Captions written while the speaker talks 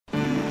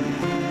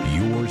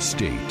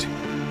state,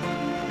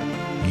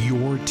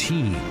 your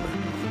team,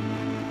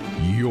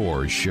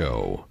 your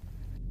show.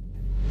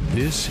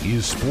 This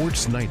is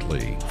Sports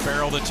Nightly.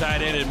 Farrell, the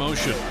tight end, in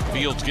motion.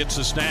 Fields gets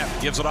the snap,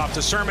 gives it off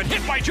to Sermon.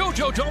 Hit by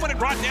JoJo Doman and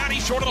brought down.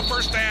 He's short of the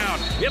first down.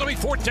 It'll be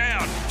fourth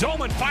down.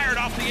 Doman fired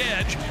off the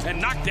edge and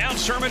knocked down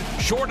Sermon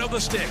short of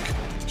the stick.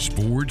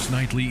 Sports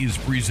Nightly is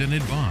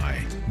presented by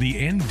the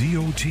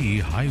NDOT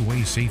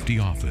Highway Safety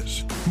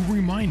Office, who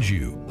reminds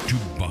you to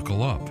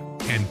buckle up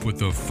and put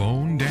the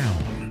phone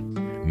down.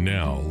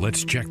 Now,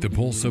 let's check the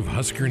pulse of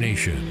Husker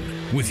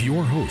Nation with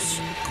your hosts,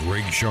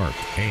 Greg Sharp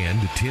and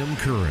Tim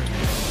Curran.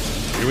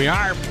 Here we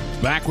are,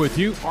 back with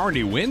you.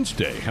 Already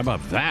Wednesday. How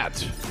about that?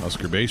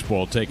 Husker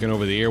baseball taking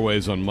over the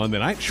airwaves on Monday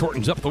night.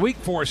 Shortens up the week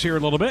for us here a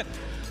little bit.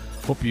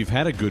 Hope you've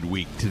had a good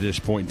week to this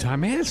point in time.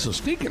 Man, it's so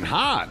stinking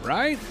hot,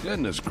 right?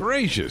 Goodness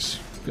gracious. I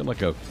feel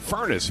like a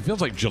furnace. It feels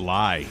like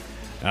July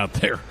out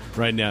there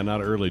right now,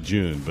 not early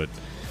June. But,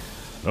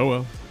 oh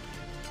well.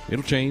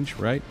 It'll change,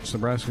 right? It's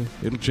Nebraska.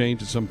 It'll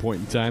change at some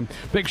point in time.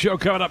 Big show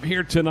coming up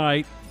here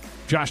tonight.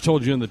 Josh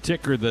told you in the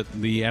ticker that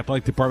the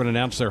athletic department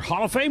announced their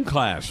Hall of Fame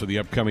class for the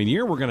upcoming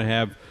year. We're going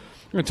to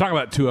talk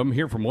about two of them,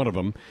 hear from one of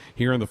them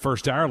here in the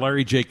first hour.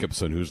 Larry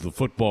Jacobson, who's the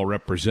football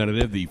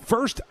representative, the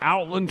first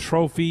Outland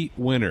Trophy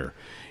winner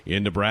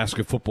in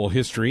Nebraska football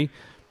history.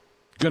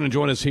 Going to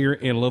join us here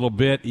in a little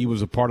bit. He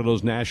was a part of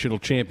those national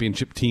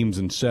championship teams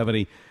in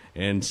 70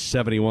 and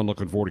 71.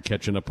 Looking forward to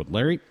catching up with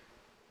Larry.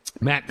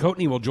 Matt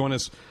Coatney will join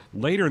us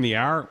later in the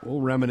hour.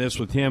 We'll reminisce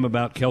with him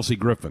about Kelsey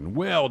Griffin.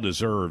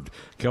 Well-deserved.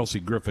 Kelsey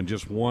Griffin,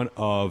 just one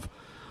of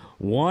the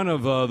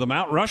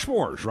Mount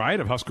Rushmores, right,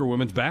 of Husker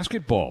women's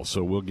basketball.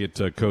 So we'll get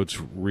Coach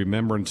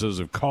remembrances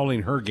of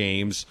calling her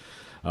games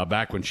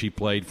back when she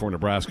played for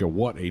Nebraska.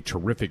 What a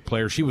terrific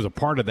player. She was a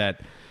part of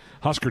that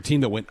Husker team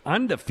that went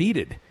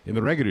undefeated in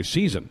the regular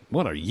season.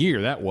 What a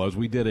year that was.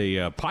 We did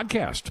a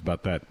podcast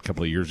about that a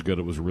couple of years ago.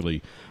 That was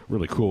really,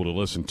 really cool to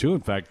listen to. In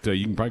fact,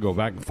 you can probably go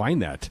back and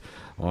find that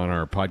on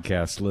our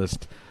podcast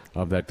list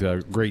of that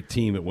great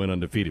team that went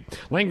undefeated.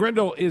 Lane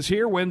Grindle is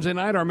here Wednesday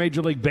night, our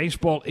Major League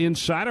Baseball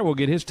insider. We'll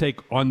get his take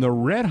on the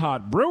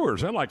red-hot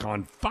Brewers. They're like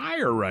on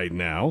fire right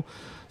now.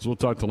 So we'll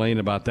talk to Lane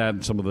about that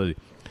and some of the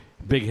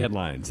big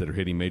headlines that are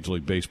hitting Major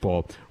League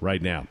Baseball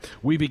right now.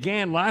 We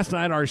began last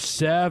night our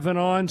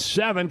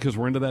 7-on-7 because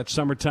we're into that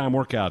summertime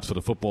workouts for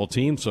the football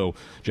team. So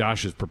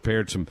Josh has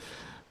prepared some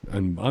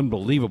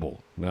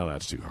unbelievable. Well,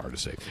 that's too hard to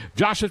say.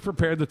 Josh has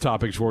prepared the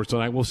topics for us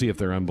tonight. We'll see if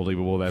they're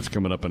unbelievable. That's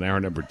coming up in hour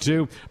number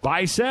 2.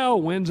 Buy,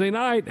 sell, Wednesday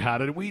night. How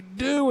did we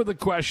do with the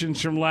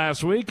questions from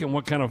last week, and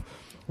what kind of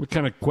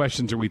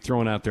questions are we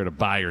throwing out there to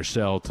buy or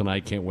sell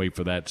tonight? Can't wait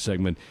for that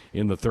segment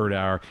in the third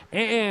hour.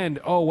 And,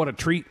 oh, what a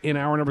treat in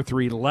hour number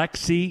 3.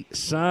 Lexi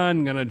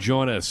Sun going to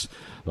join us,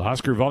 the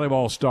Husker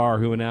Volleyball star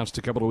who announced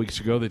a couple of weeks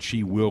ago that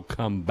she will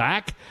come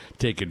back,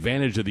 take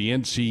advantage of the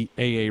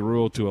NCAA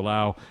rule to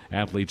allow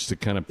athletes to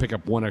kind of pick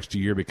up one extra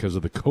year because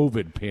of the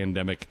COVID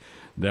pandemic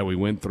that we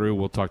went through.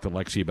 We'll talk to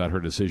Lexi about her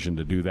decision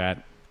to do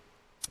that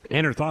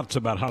and her thoughts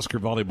about Husker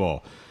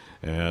Volleyball.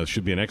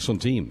 Should be an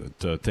excellent team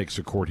that takes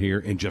the court here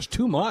in just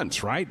 2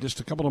 months, right? Just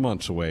a couple of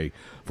months away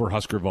for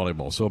Husker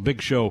Volleyball. So a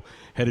big show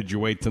headed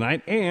your way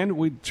tonight. And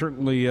we'd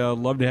certainly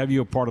love to have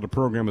you a part of the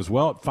program as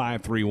well at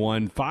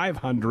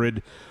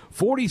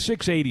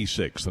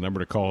 531-500-4686, the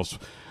number to call us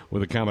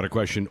with a comment or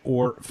question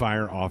or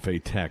fire off a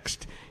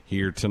text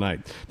here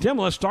tonight. Tim,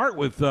 let's start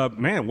with,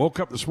 woke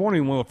up this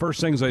morning. One of the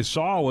first things I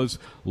saw was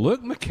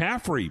Luke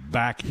McCaffrey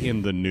back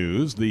in the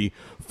news, the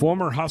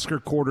former Husker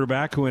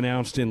quarterback who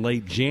announced in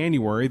late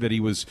January that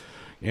he was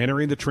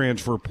entering the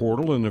transfer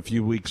portal, and a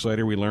few weeks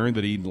later we learned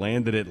that he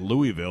landed at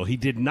Louisville. He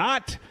did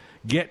not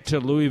get to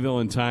Louisville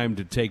in time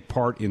to take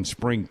part in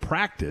spring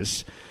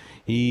practice.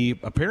 He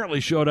apparently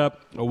showed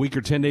up a week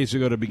or 10 days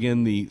ago to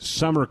begin the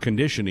summer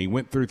conditioning. He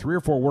went through 3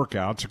 or 4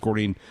 workouts,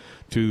 according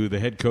to the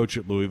head coach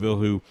at Louisville,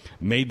 who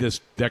made this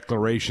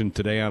declaration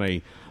today on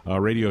a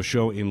radio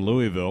show in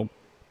Louisville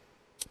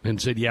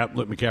and said, yeah,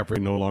 Luke McCaffrey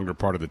no longer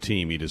part of the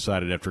team. He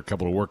decided after a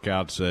couple of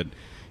workouts that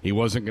he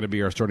wasn't going to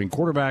be our starting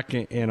quarterback,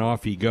 and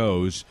off he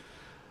goes.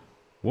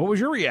 What was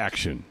your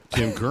reaction,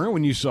 Tim Curran,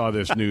 when you saw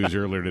this news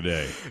earlier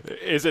today?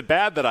 Is it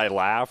bad that I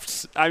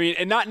laughed? I mean,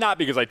 and not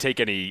because I take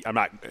any – I'm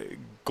not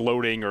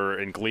gloating or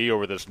in glee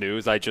over this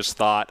news. I just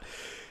thought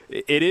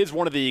it is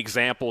one of the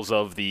examples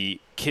of the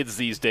kids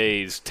these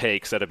days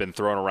takes that have been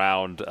thrown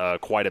around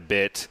quite a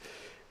bit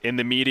in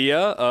the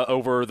media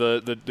over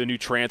the new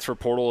transfer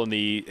portal and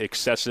the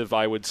excessive,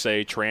 I would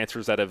say,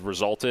 transfers that have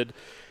resulted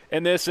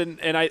in this.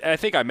 And I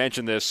think I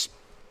mentioned this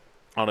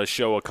on a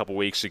show a couple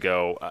weeks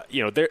ago.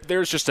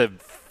 There's just a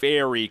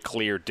very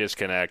clear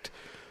disconnect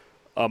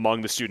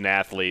among the student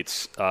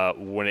athletes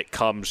when it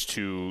comes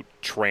to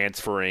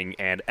transferring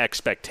and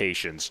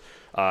expectations.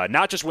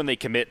 Not just when they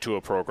commit to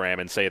a program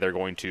and say they're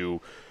going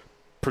to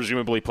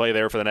presumably play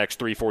there for the next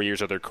 3-4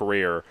 years of their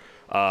career.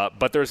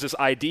 But there's this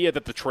idea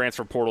that the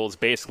transfer portal is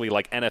basically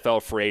like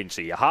NFL free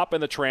agency. You hop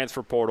in the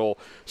transfer portal,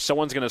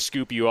 someone's going to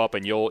scoop you up,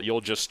 and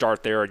you'll just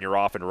start there and you're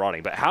off and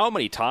running. But how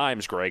many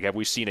times, Greg, have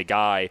we seen a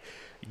guy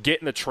get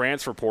in the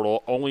transfer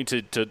portal only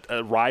to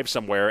arrive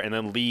somewhere and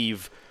then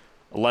leave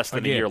less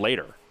than a year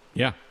later.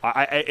 Yeah.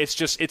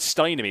 It's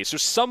stunning to me. So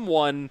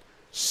someone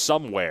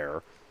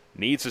somewhere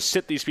needs to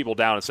sit these people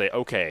down and say,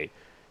 okay,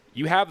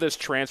 you have this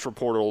transfer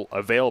portal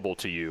available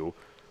to you,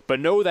 but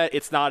know that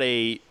it's not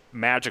a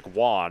magic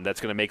wand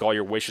that's going to make all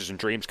your wishes and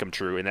dreams come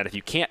true, and that if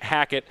you can't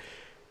hack it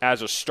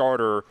as a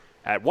starter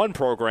at one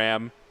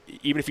program,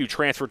 even if you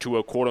transfer to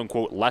a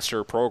quote-unquote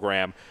lesser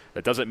program,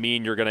 that doesn't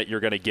mean you're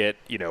gonna get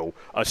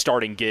a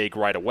starting gig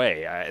right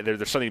away.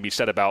 There's something to be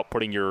said about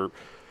putting your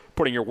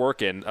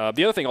work in.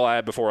 The other thing I'll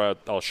add before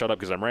I'll shut up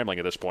because I'm rambling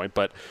at this point,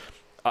 but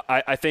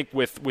I think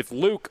with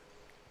Luke,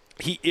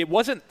 it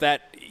wasn't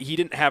that he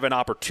didn't have an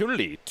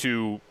opportunity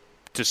to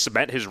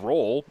cement his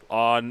role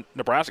on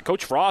Nebraska.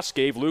 Coach Frost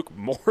gave Luke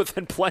more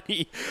than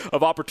plenty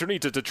of opportunity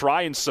to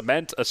try and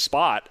cement a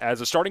spot as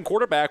a starting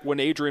quarterback when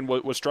Adrian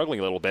was struggling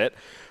a little bit,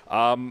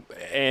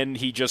 and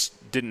he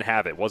just didn't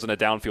have it. Wasn't a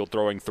downfield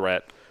throwing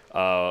threat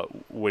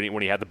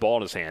when he had the ball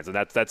in his hands, and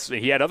that's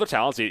he had other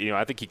talents.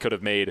 I think he could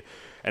have made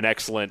an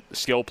excellent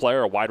skill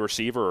player, a wide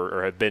receiver,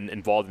 or have been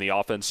involved in the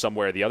offense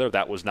somewhere or the other.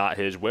 That was not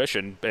his wish,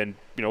 and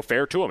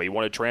fair to him. He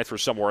wanted to transfer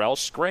somewhere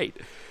else. Great,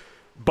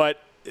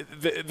 but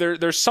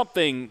there's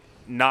something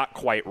not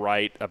quite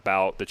right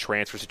about the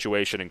transfer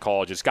situation in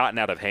college. It's gotten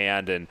out of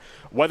hand, and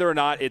whether or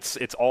not it's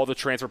all the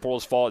transfer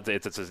portal's fault,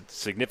 it's a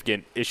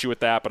significant issue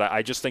with that. But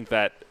I just think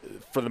that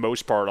for the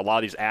most part, a lot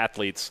of these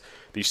athletes,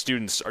 these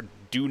students,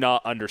 do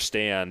not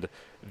understand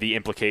the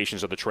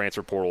implications of the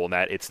transfer portal, and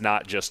that it's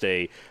not just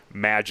a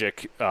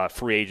magic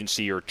free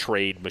agency or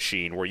trade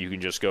machine where you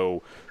can just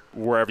go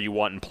wherever you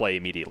want and play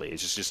immediately.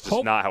 It's just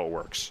not how it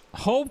works.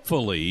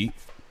 Hopefully,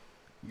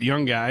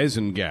 young guys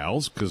and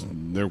gals, because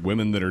there are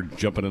women that are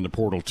jumping in the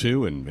portal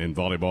too, and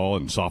volleyball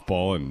and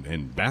softball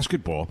and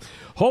basketball,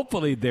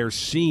 hopefully they're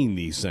seeing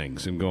these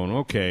things and going,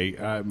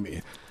 okay,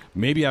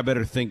 maybe I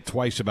better think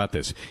twice about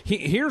this.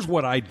 Here's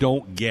what I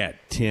don't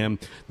get, Tim.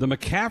 The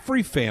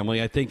McCaffrey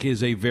family, I think,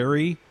 is a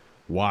very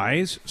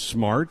wise,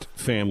 smart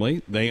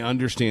family. They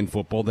understand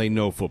football. They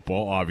know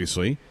football,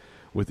 obviously.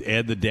 With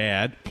Ed, the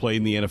dad, played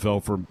in the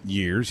NFL for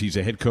years. He's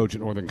a head coach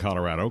at Northern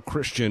Colorado.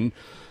 Christian,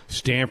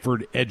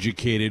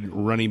 Stanford-educated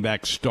running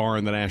back star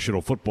in the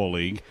National Football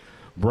League.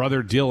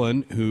 Brother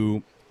Dylan,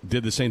 who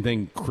did the same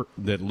thing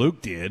that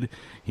Luke did.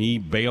 He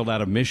bailed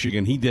out of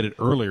Michigan. He did it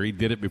earlier. He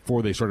did it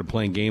before they started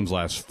playing games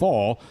last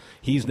fall.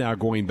 He's now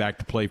going back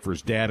to play for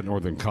his dad at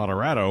Northern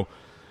Colorado.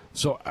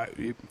 So,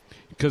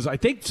 because I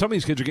think some of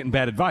these kids are getting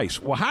bad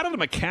advice. Well, how did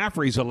the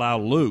McCaffreys allow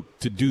Luke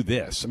to do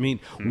this? I mean,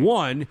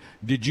 one,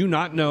 did you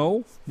not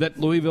know that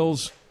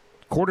Louisville's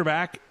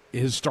quarterback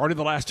has started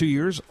the last 2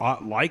 years,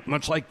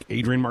 much like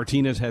Adrian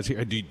Martinez has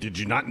here? Did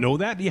you not know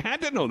that? You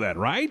had to know that,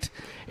 right?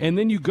 And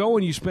then you go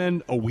and you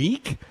spend a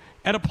week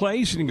at a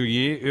place and you go,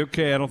 yeah,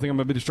 okay, I don't think I'm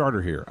going to be the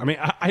starter here. I mean,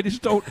 I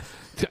just don't.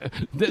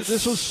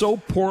 This was so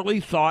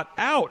poorly thought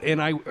out,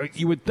 and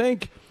you would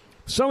think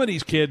some of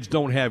these kids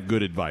don't have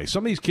good advice.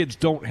 Some of these kids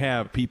don't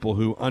have people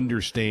who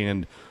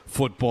understand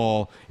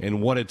football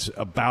and what it's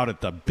about at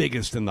the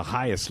biggest and the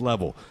highest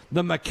level.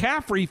 The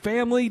McCaffrey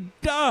family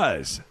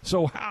does.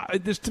 So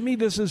to me,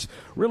 this is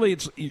really,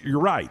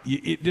 you're right.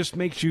 It just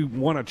makes you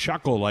want to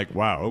chuckle like,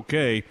 wow,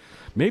 okay,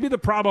 maybe the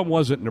problem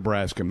wasn't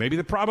Nebraska. Maybe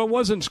the problem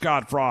wasn't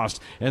Scott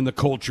Frost and the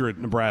culture at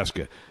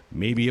Nebraska.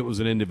 Maybe it was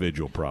an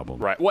individual problem.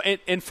 Right. Well,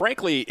 and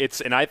frankly,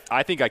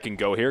 I think I can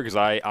go here because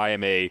I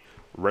am a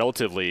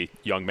relatively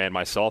young man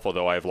myself,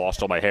 although I've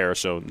lost all my hair,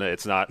 so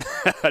it's not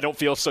I don't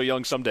feel so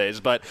young some days,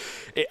 but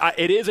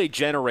it is a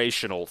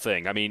generational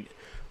thing. I mean,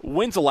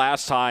 when's the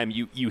last time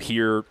you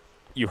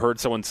heard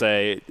someone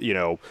say,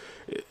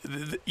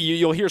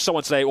 you'll hear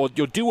someone say, well,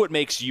 you'll do what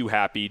makes you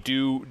happy,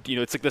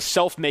 it's like the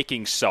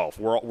self-making self.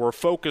 We're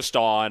focused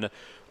on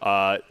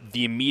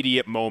the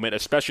immediate moment,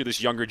 especially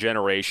this younger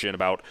generation,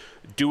 about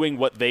doing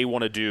what they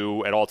want to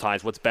do at all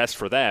times, what's best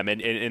for them,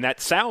 and that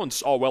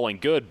sounds all well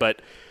and good, but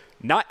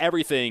not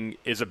everything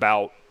is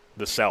about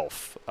the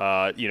self.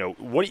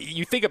 What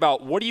you think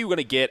about, what are you going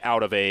to get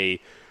out of when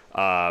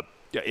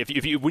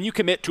you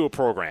commit to a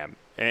program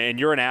and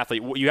you're an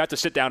athlete, you have to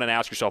sit down and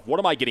ask yourself,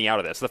 what am I getting out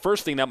of this? The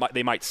first thing that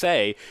they might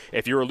say,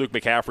 if you're a Luke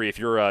McCaffrey, if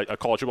you're a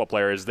college football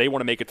player, is they want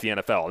to make it to the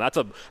NFL. And that's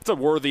a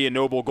worthy and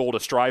noble goal to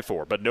strive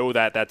for, but know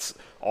that that's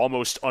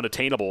almost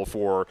unattainable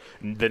for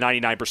the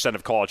 99%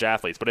 of college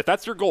athletes. But if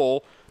that's your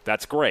goal,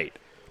 that's great.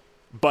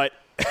 But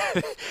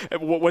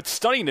what's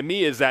stunning to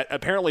me is that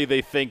apparently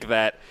they think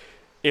that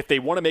if they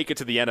want to make it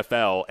to the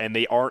NFL and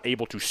they aren't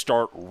able to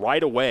start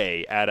right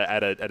away at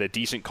a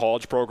decent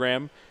college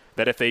program,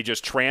 that if they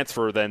just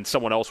transfer, then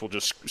someone else will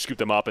just scoop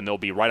them up and they'll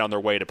be right on their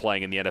way to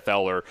playing in the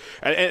NFL.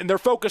 And they're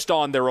focused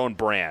on their own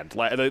brand.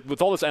 With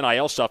all this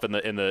NIL stuff in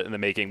the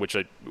making, which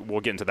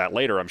we'll get into that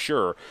later, I'm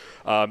sure.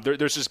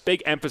 There's this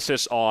big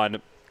emphasis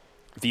on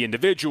the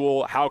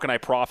individual. How can I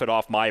profit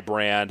off my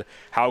brand?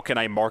 How can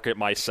I market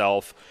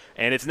myself?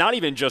 And it's not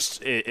even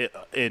just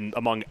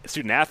among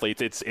student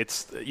athletes.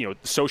 It's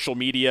social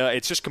media.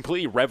 It's just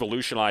completely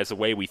revolutionized the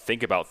way we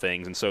think about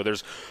things. And so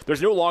there's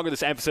no longer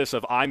this emphasis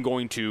of I'm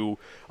going to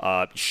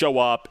show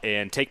up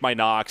and take my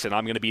knocks, and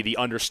I'm going to be the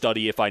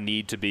understudy if I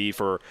need to be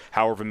for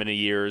however many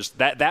years.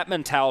 That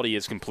mentality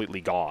is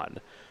completely gone,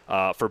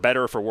 for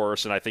better or for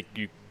worse. And I think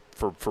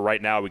for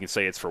right now we can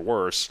say it's for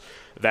worse.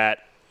 That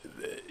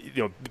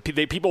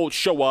people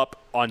show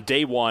up on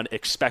day one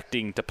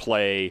expecting to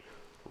play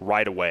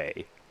right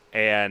away,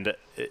 and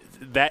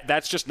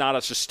that's just not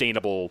a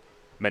sustainable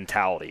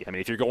mentality. I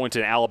mean, if you're going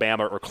to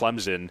Alabama or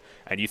Clemson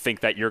and you think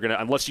that you're going to,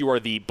 unless you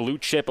are the blue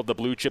chip of the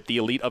blue chip, the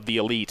elite of the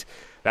elite,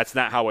 that's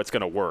not how it's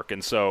going to work.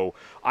 And so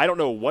I don't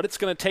know what it's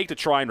going to take to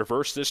try and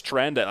reverse this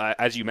trend.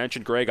 As you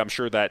mentioned, Greg, I'm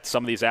sure that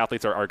some of these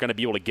athletes are going to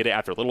be able to get it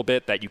after a little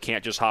bit, that you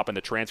can't just hop in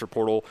the transfer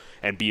portal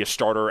and be a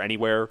starter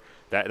anywhere.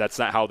 That's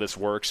not how this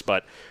works.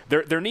 But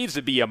there needs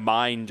to be a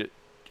mind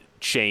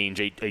change,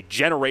 a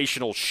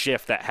generational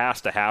shift that has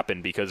to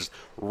happen, because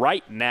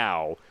right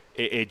now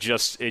it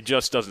just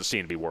doesn't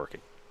seem to be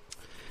working.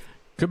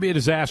 Could be a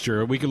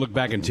disaster. We could look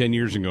back in 10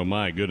 years and go,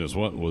 my goodness,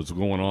 what was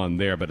going on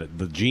there? But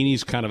the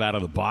genie's kind of out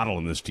of the bottle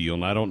in this deal,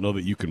 and I don't know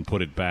that you can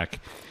put it back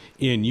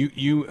in.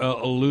 You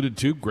alluded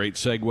to, great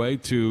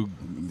segue, to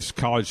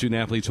college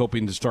student athletes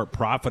hoping to start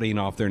profiting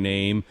off their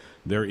name,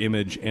 their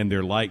image, and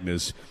their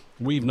likeness.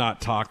 We've not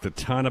talked a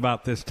ton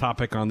about this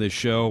topic on this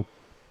show.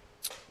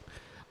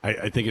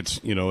 I think it's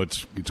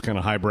kind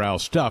of highbrow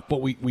stuff,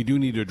 but we do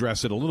need to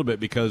address it a little bit,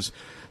 because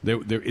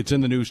it's in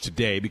the news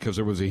today, because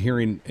there was a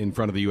hearing in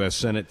front of the U.S.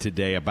 Senate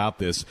today about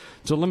this.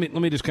 So let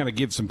me just kind of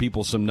give some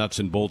people some nuts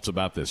and bolts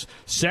about this.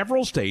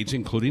 Several states,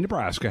 including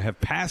Nebraska,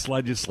 have passed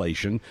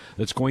legislation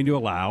that's going to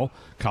allow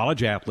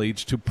college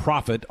athletes to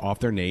profit off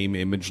their name,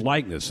 image,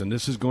 likeness, and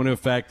this is going to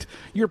affect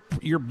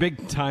your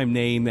big-time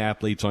name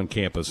athletes on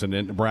campus. And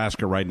in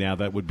Nebraska right now,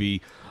 that would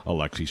be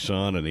Lexi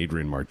Sun and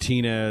Adrian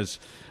Martinez.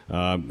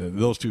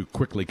 Those two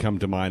quickly come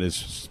to mind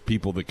as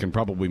people that can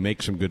probably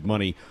make some good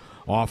money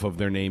off of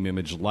their name,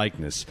 image,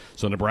 likeness.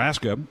 So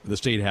Nebraska, the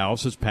State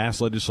House, has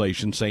passed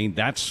legislation saying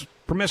that's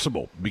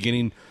permissible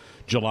beginning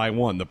July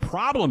 1. The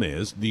problem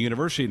is the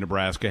University of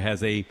Nebraska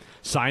has a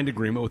signed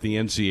agreement with the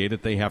NCAA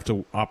that they have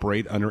to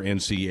operate under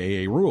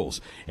NCAA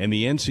rules, and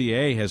the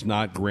NCAA has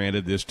not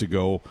granted this to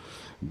go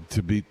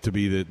to be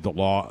the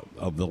law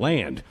of the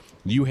land.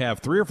 You have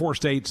 3 or 4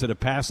 states that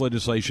have passed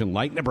legislation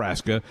like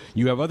Nebraska.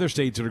 You have other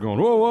states that are going,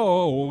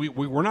 whoa,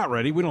 we're not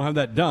ready. We don't have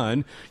that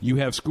done. You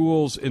have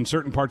schools in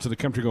certain parts of the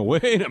country going,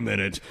 wait a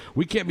minute.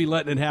 We can't be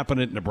letting it happen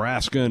at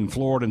Nebraska and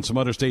Florida and some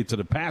other states that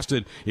have passed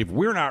it if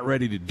we're not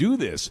ready to do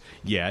this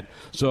yet.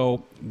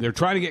 So they're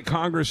trying to get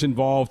Congress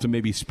involved to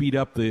maybe speed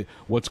up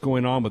what's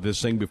going on with this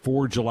thing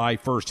before July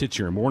 1st hits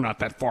here. And we're not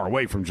that far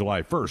away from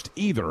July 1st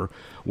either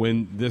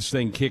when this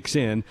thing kicks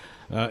in.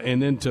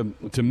 And then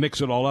to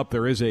mix it all up,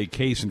 there is a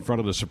case in front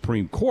of the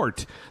Supreme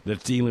Court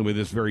that's dealing with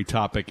this very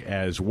topic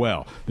as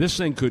well. This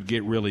thing could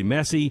get really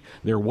messy.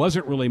 There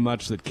wasn't really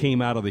much that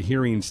came out of the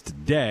hearings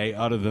today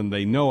other than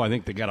I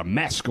think they got a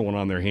mess going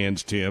on their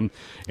hands, Tim.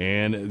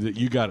 And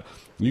you got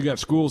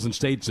schools and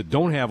states that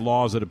don't have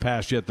laws that have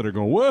passed yet that are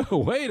going, whoa,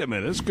 wait a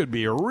minute, this could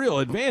be a real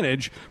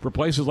advantage for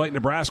places like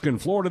Nebraska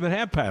and Florida that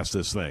have passed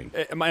this thing.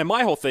 And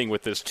my whole thing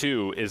with this,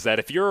 too, is that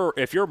if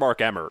you're Mark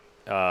Emmert,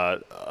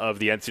 of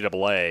the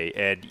NCAA,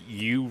 and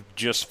you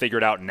just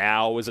figured out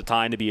now is a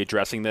time to be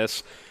addressing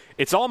this,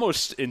 it's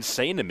almost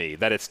insane to me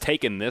that it's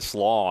taken this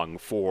long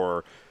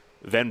for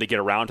them to get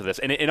around to this.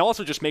 And it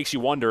also just makes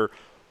you wonder,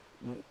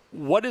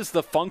 what is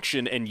the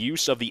function and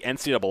use of the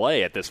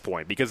NCAA at this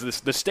point?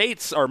 Because the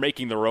states are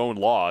making their own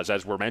laws,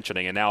 as we're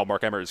mentioning, and now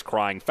Mark Emmert is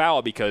crying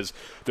foul because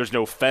there's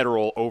no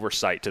federal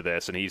oversight to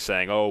this. And he's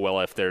saying, oh,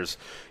 well, if there's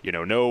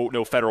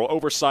no federal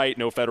oversight,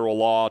 no federal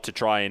law to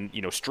try and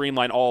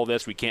streamline all of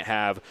this, we can't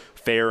have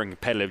fair and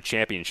competitive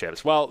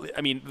championships. Well,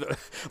 I mean,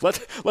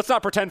 let's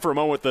not pretend for a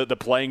moment the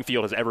playing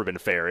field has ever been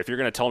fair. If you're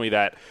going to tell me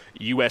that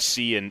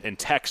USC and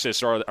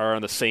Texas are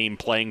on the same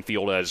playing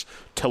field as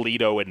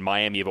Toledo and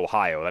Miami of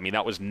Ohio, I mean,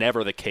 that was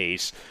never the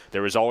case.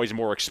 There was always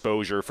more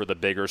exposure for the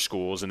bigger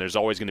schools, and there's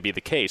always going to be the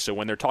case. So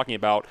when they're talking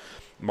about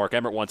Mark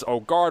Emmert wants,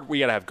 we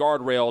got to have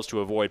guardrails to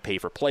avoid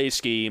pay-for-play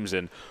schemes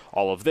and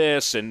all of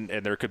this, and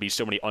there could be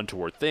so many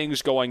untoward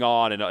things going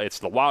on, and it's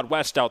the Wild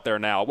West out there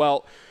now.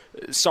 Well,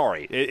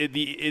 sorry,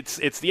 it's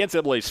the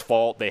NCAA's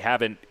fault. They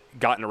haven't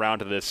gotten around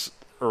to this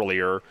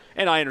earlier,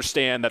 and I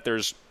understand that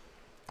there's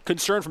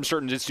concern from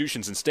certain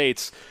institutions and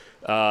states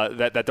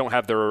that don't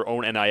have their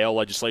own NIL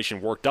legislation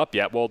worked up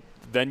yet. Well,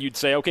 then you'd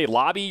say, okay,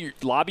 lobby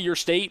your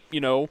state,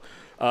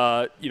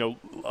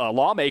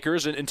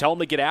 lawmakers and tell them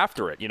to get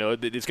after it.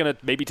 It's going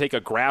to maybe take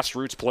a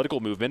grassroots political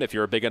movement if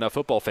you're a big enough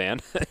football fan,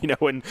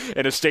 in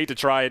a state to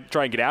try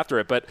and get after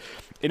it. But,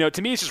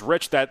 to me, it's just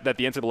rich that the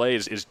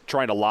NCAA is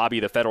trying to lobby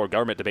the federal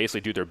government to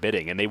basically do their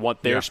bidding, and they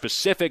want their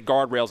specific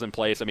guardrails in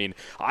place. I mean,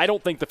 I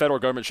don't think the federal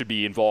government should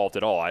be involved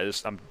at all. I'm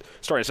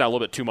starting to sound a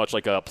little bit too much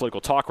like a political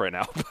talk right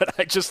now, but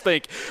I just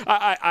think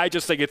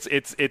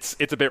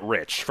it's a bit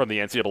rich from the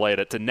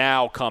NCAA to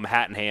now come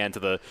hat in hand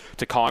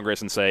to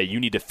Congress and say, you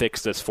need to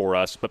fix this for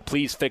us, but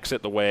please fix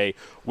it the way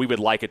we would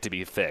like it to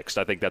be fixed.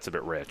 I think that's a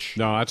bit rich.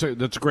 No,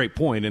 that's a great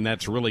point, and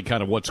that's really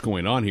kind of what's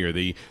going on here.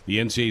 The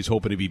NCAA is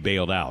hoping to be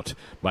bailed out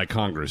by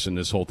Congress in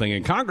this whole thing,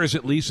 and Congress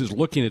at least is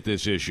looking at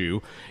this issue,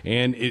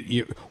 and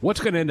what's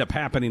going to end up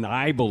happening,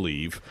 I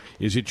believe,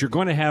 is that you're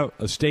going to have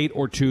a state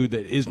or two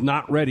that is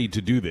not ready to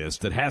do this,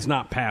 that has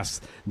not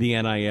passed the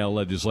NIL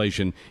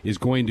legislation, is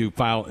going to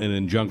file an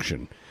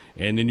injunction.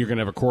 And then you're going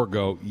to have a court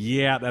go,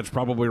 yeah, that's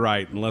probably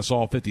right. Unless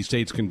all 50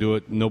 states can do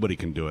it, nobody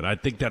can do it. I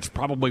think that's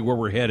probably where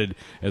we're headed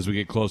as we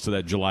get close to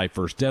that July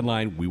 1st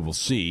deadline. We will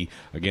see.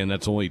 Again,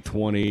 that's only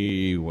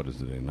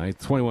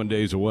 21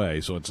 days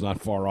away, so it's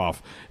not far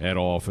off at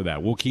all for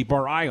that. We'll keep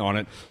our eye on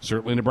it.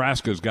 Certainly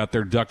Nebraska's got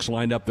their ducks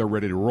lined up. They're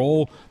ready to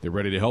roll. They're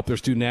ready to help their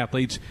student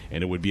athletes,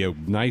 and it would be a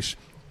nice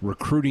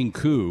recruiting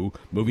coup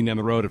moving down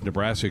the road if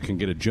Nebraska can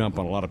get a jump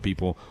on a lot of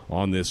people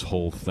on this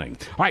whole thing.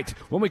 All right,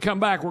 when we come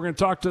back, we're going to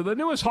talk to the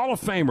newest Hall of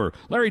Famer.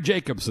 Larry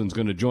Jacobson's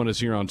going to join us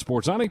here on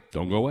Sports Honey.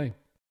 Don't go away.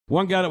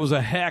 One guy that was a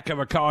heck of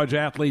a college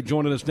athlete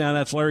joining us now,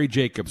 that's Larry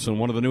Jacobson,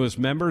 one of the newest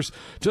members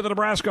to the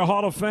Nebraska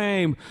Hall of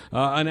Fame,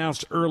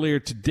 announced earlier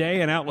today,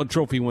 an Outland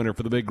Trophy winner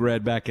for the Big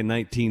Red back in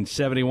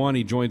 1971.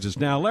 He joins us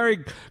now.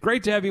 Larry,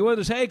 great to have you with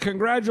us. Hey,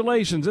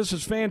 congratulations. This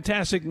is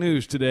fantastic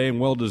news today and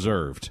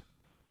well-deserved.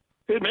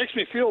 It makes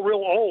me feel real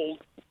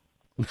old,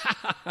 but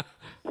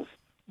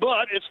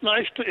it's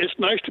nice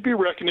to be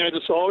recognized.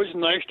 It's always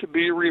nice to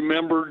be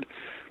remembered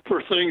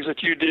for things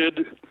that you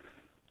did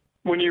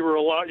when you were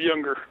a lot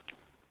younger.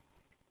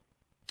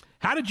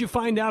 How did you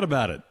find out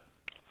about it?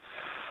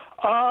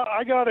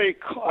 I got a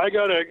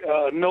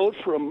note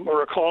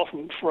or a call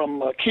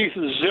from Keith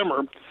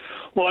Zimmer.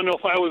 Well, I know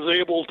if I was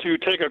able to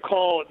take a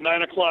call at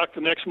 9:00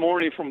 the next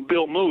morning from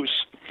Bill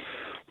Moose,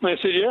 and I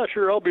said, "Yeah,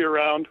 sure, I'll be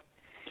around."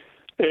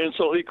 And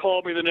so he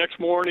called me the next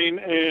morning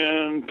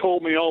and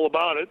told me all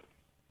about it,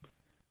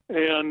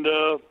 and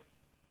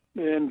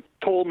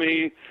told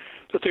me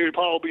that they would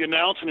probably be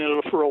announcing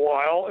it for a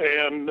while,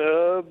 and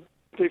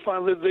they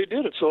finally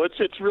did it. So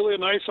it's really a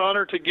nice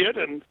honor to get,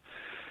 and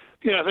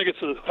I think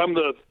I'm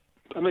the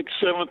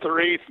 7th or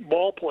 8th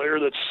ball player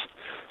that's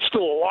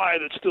still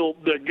alive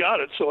that got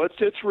it. So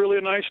it's really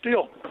a nice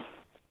deal.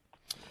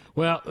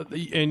 Well,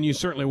 and you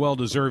certainly well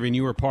deserving.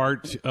 You were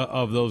part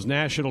of those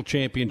national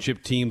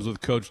championship teams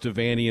with Coach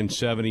Devaney in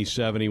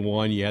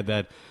 70-71. You had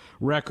that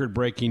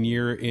record-breaking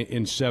year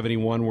in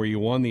 71 where you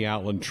won the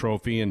Outland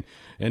Trophy, and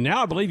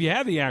now I believe you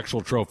have the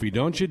actual trophy,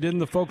 don't you? Didn't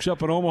the folks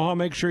up in Omaha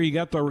make sure you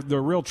got the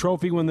real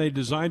trophy when they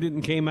designed it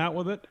and came out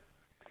with it?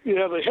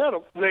 Yeah,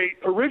 they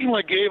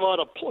originally gave out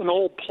an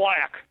old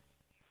plaque,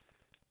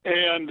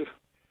 and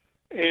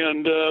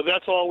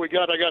that's all we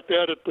got. I got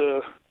that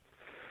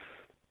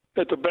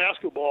at the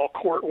basketball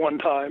court one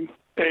time,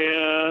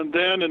 and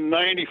then in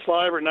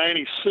 95 or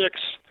 96,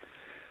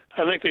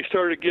 I think they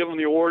started giving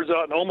the awards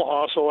out in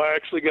Omaha. So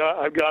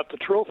I've got the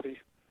trophy,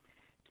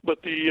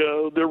 but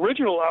the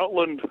original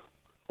Outland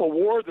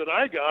award that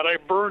I got, I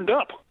burned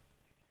up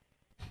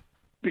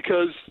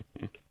because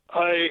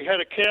I had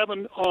a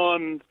cabin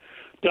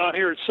down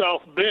here at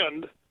South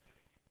Bend,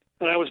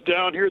 and I was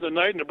down here the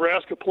night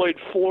Nebraska played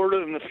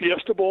Florida in the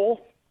Fiesta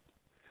Bowl.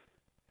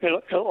 And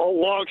a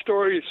long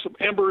story, some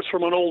embers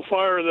from an old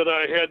fire that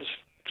I had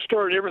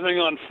started everything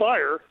on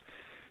fire,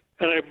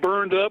 and I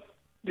burned up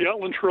the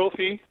Outland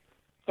Trophy.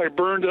 I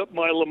burned up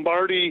my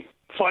Lombardi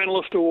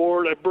Finalist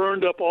Award. I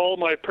burned up all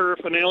my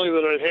paraphernalia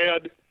that I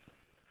had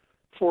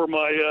for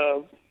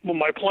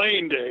my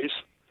playing days.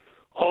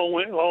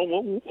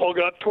 All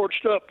got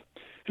torched up,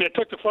 and it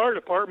took the fire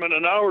department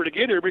an hour to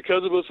get here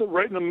because it was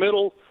right in the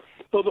middle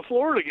of the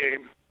Florida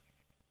game.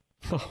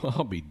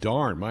 I'll be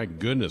darned! My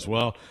goodness.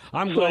 Well,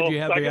 I'm glad you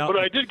had the. But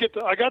I did get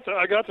I got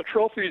the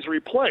trophies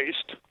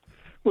replaced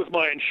with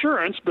my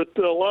insurance, but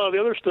a lot of the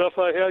other stuff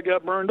I had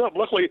got burned up.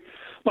 Luckily,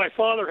 my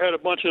father had a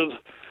bunch of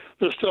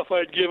the stuff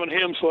I'd given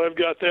him, so I've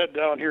got that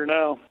down here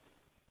now.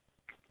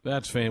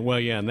 That's well,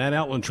 yeah, and that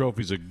Outland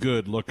Trophy is a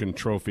good-looking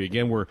trophy.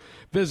 Again, we're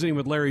visiting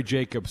with Larry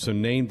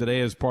Jacobson, named today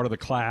as part of the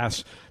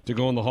class to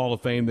go in the Hall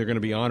of Fame. They're going to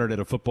be honored at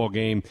a football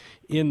game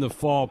in the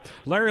fall.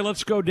 Larry,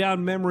 let's go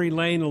down memory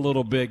lane a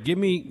little bit. Give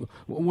me,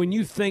 when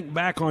you think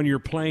back on your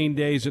playing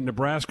days at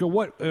Nebraska,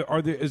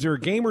 is there a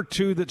game or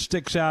two that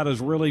sticks out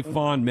as really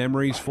fond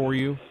memories for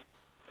you?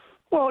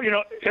 Well,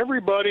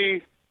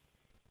 everybody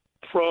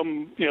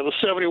from the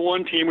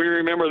 71 team, we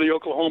remember the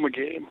Oklahoma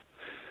game,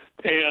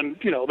 and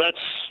that's.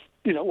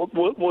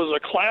 Was a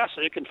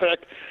classic. In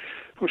fact,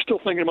 we're still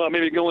thinking about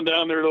maybe going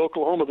down there to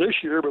Oklahoma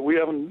this year, but we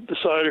haven't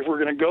decided if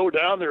we're going to go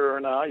down there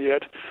or not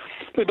yet.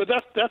 But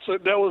that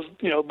was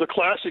the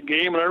classic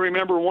game. And I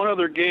remember one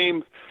other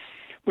game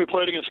we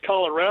played against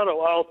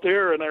Colorado out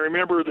there, and I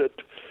remember that.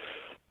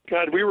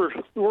 God, we were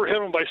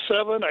having by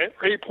 7,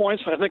 8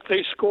 points, and I think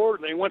they scored,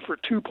 and they went for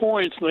 2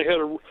 points, and they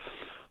had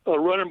a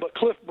running. But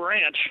Cliff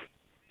Branch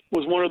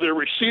was one of their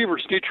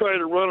receivers. He tried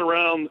to run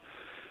around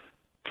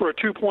for a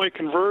 2-point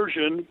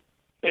conversion,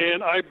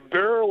 and I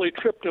barely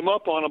tripped him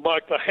up on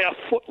about the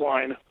half-foot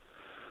line.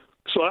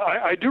 So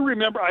I do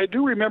remember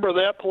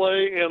that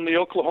play in the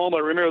Oklahoma.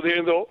 I remember the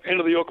end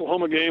of the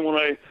Oklahoma game when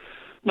I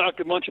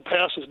knocked a bunch of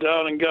passes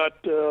down and got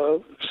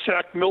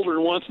sacked Mildred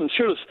once, and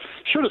should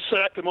have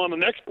sacked him on the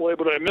next play,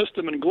 but I missed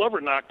him, and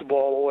Glover knocked the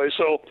ball away.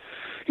 So,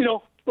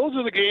 those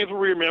are the games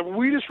we remember.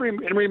 We just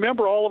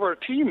remember all of our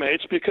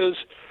teammates because,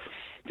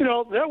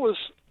 that was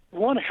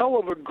one hell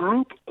of a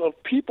group of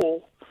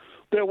people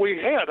that we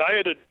had.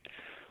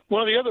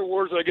 One of the other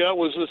awards I got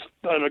was an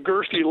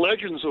Nagurski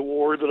Legends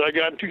Award that I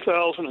got in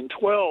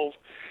 2012,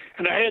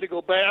 and I had to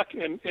go back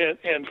and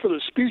for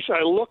the speech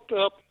I looked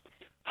up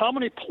how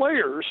many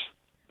players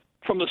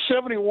from the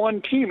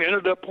 71 team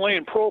ended up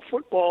playing pro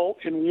football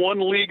in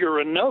one league or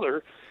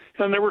another,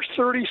 and there were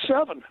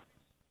 37.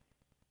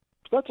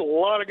 That's a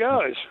lot of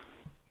guys.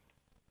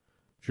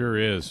 Sure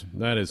is.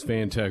 That is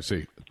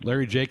fantastic.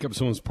 Larry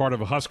Jacobson was part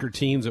of a Husker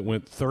teams that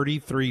went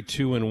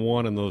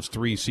 33-2-1 in those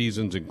 3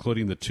 seasons,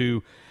 including the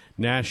 2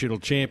 national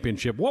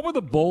championship. What were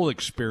the bowl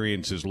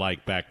experiences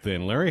like back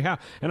then, Larry?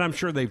 And I'm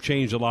sure they've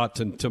changed a lot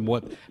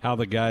to how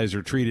the guys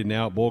are treated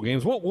now at bowl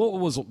games. What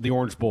was the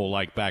Orange Bowl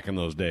like back in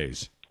those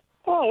days?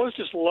 Oh, it was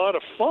just a lot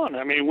of fun.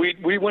 I mean,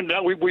 we went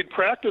down. We'd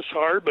practice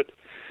hard, but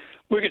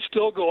we could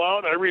still go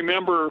out. I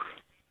remember,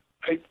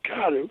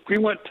 we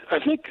went. I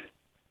think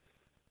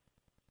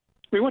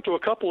we went to a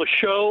couple of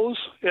shows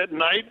at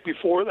night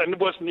before, and it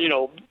wasn't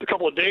a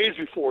couple of days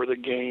before the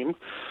game.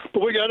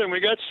 But we got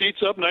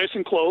seats up nice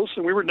and close,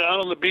 and we were down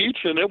on the beach,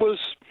 and it was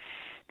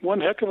one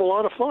heck of a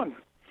lot of fun.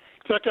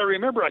 In fact,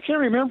 I can't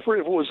remember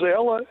if it was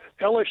the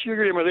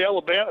LSU game or the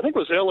Alabama. I think it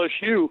was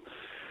LSU.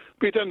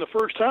 Beat them the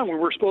first time. We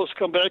were supposed to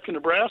come back to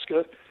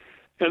Nebraska,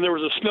 and there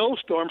was a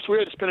snowstorm, so we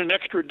had to spend an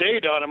extra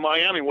day down in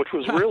Miami, which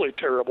was really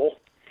terrible.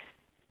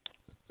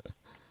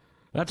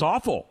 That's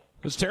awful.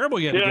 It's terrible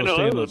you had to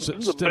go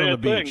stand on the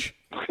beach.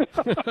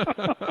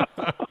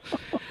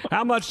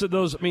 How much did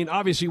those,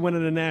 obviously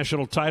winning a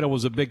national title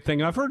was a big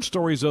thing. I've heard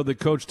stories, though, that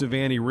Coach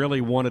Devaney really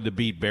wanted to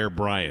beat Bear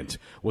Bryant.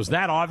 Was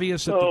that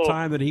obvious at the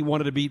time that he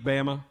wanted to beat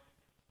Bama?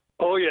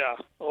 Oh, yeah.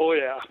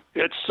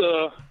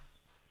 It's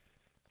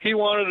he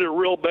wanted it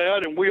real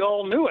bad, and we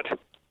all knew it.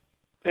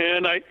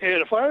 And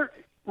if I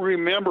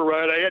remember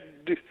right, I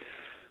had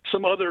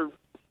some other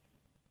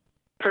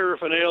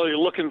paraphernalia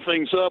looking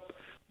things up.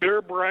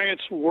 Bear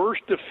Bryant's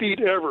worst defeat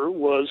ever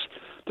was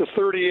the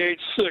 38-6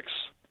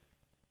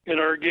 in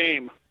our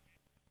game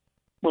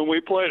when we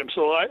played him.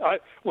 So I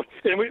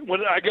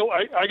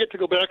get to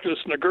go back to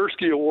the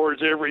Nagurski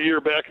Awards every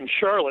year back in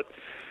Charlotte.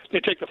 They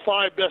take the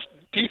 5 best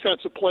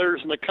defensive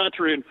players in the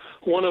country, and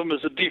one of them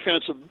is the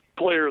Defensive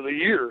Player of the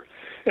Year.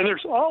 And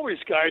there's always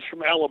guys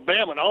from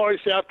Alabama, and I always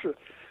have to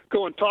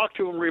go and talk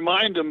to them,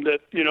 remind them that,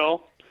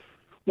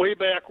 way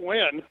back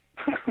when,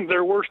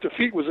 their worst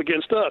defeat was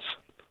against us.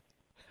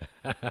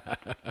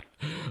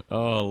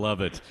 Oh,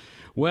 love it.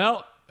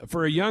 Well,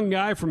 for a young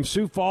guy from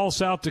Sioux Falls,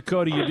 South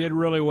Dakota, you did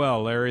really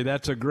well, Larry.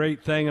 That's a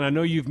great thing, and I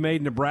know you've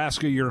made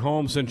Nebraska your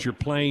home since your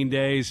playing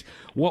days.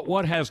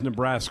 What has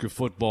Nebraska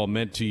football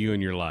meant to you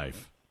in your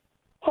life?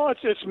 Oh,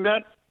 it's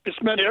meant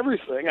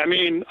everything. I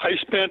mean, I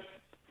spent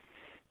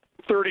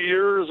 30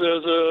 years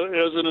as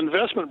an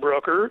investment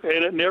broker,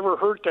 and it never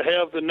hurt to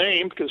have the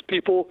name because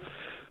people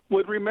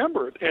would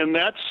remember it. And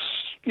that's,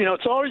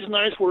 it's always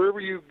nice wherever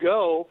you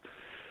go.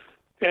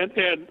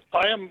 And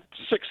I am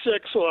 6'6",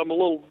 so I'm a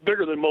little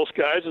bigger than most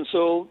guys, and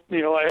so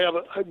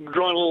I've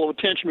drawn a little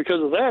attention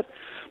because of that.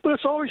 But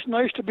it's always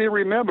nice to be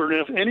remembered.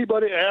 And if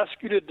anybody asks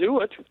you to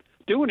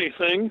do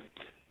anything,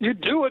 you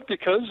do it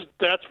because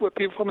that's what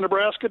people from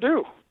Nebraska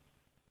do.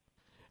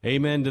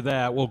 Amen to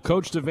that. Well,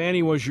 Coach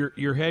Devaney was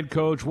your head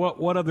coach.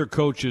 What other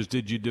coaches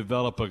did you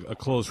develop a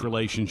close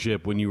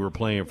relationship when you were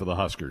playing for the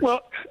Huskers?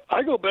 Well,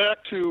 I go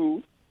back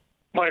to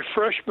my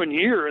freshman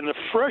year, and the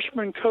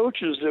freshman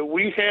coaches that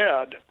we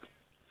had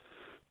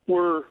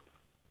were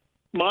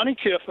Monty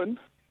Kiffin,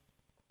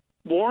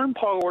 Warren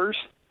Powers,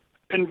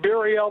 and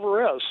Barry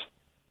Alvarez.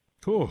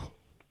 Cool.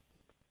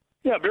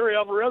 Yeah, Barry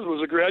Alvarez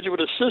was a graduate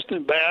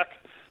assistant back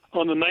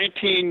on the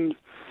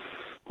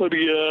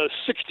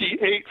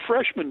 68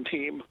 freshman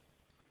team.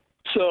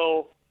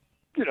 So,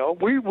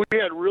 we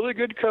had really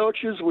good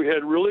coaches, we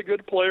had really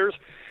good players,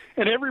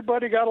 and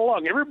everybody got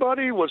along.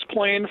 Everybody was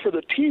playing for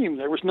the team.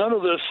 There was none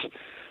of this,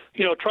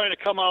 trying to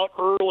come out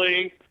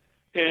early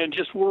and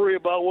just worry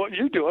about what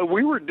you do.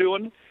 We were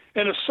doing,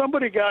 and if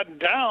somebody got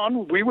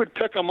down, we would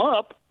pick them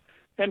up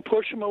and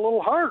push them a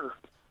little harder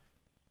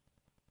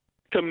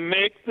to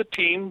make the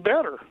team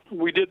better.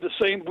 We did the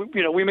same.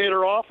 We made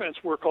our offense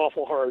work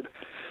awful hard.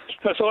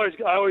 I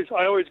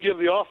always give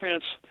the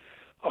offense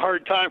a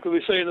hard time because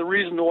we say the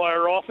reason why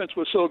our offense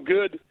was so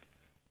good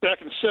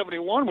back in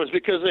 '71 was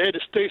because they had to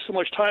stay so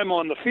much time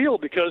on the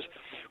field because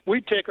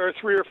we'd take our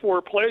 3 or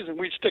 4 plays and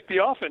we'd stick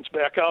the offense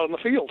back out on the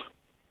field.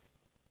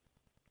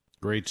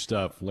 Great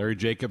stuff. Larry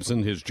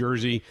Jacobson, his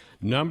jersey,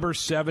 number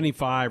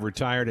 75,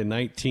 retired in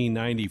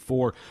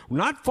 1994.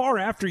 Not far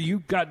after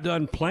you got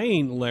done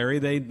playing, Larry,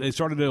 they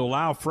started to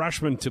allow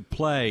freshmen to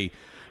play.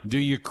 Do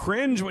you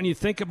cringe when you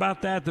think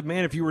about that? That,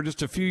 man, if you were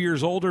just a few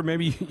years older,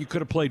 maybe you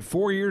could have played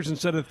 4 years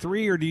instead of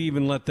 3, or do you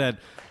even let that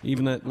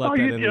into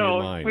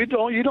your mind? You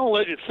don't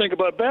let you think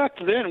about it. Back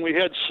then, we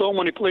had so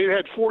many players. We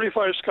had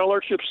 45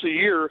 scholarships a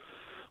year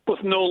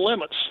with no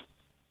limits.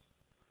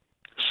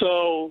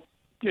 So,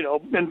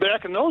 and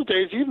back in those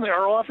days, even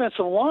our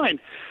offensive line,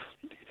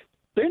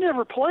 they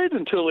never played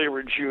until they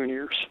were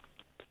juniors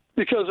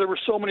because there were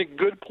so many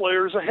good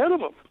players ahead of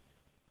them.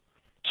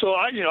 So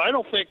I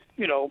don't think,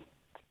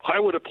 I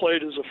would have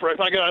played as a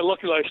freshman. I got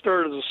lucky that I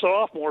started as a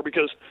sophomore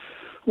because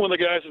one of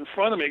the guys in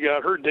front of me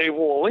got hurt, Dave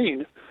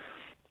Walleen,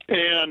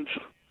 and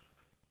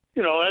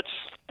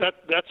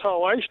that's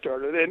how I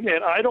started. And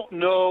I don't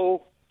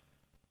know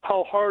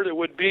how hard it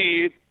would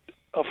be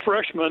a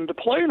freshman to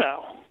play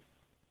now.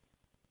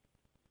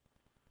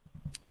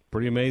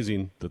 Pretty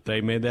amazing that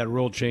they made that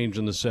rule change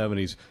in the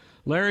 70s.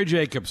 Larry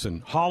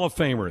Jacobson, Hall of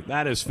Famer.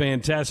 That is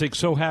fantastic.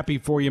 So happy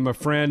for you, my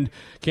friend.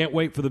 Can't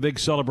wait for the big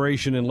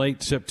celebration in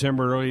late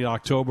September, early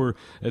October.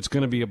 It's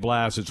going to be a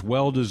blast. It's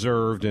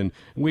well-deserved, and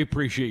we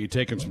appreciate you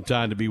taking some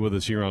time to be with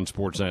us here on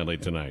Sports Nightly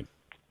tonight.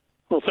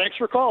 Well, thanks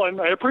for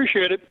calling. I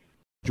appreciate it.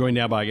 Joined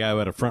now by a guy who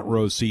had a front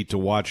row seat to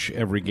watch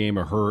every game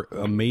of her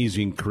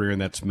amazing career,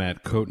 and that's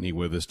Matt Coatney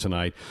with us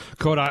tonight.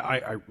 Coat,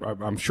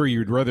 I'm sure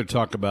you'd rather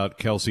talk about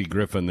Kelsey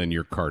Griffin than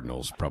your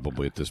Cardinals,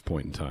 probably at this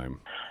point in time.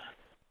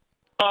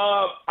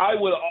 I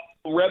would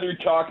rather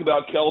talk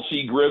about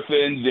Kelsey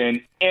Griffin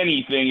than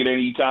anything at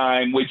any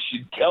time, which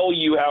should tell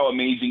you how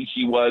amazing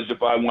she was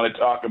if I want to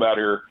talk about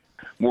her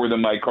more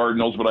than my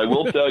Cardinals. But I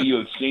will tell you,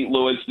 if St.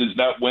 Louis does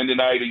not win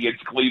tonight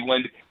against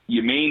Cleveland,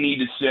 you may need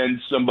to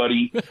send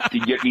somebody to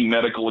get me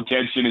medical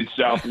attention in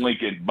South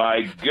Lincoln.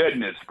 My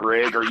goodness,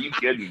 Greg, are you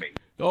kidding me?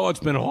 Oh,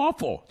 it's been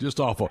awful, just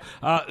awful.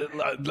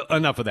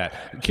 Enough of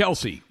that.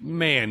 Kelsey,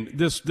 man,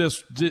 this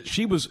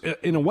she was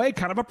in a way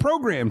kind of a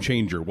program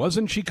changer,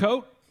 wasn't she,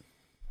 Coat?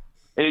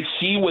 And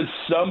she was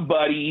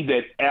somebody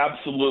that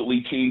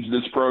absolutely changed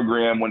this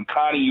program. When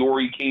Connie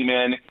Ori came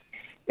in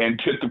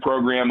and took the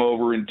program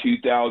over in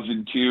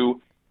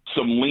 2002,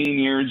 some lean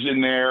years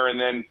in there, and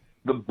then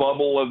the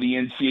bubble of the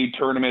NCAA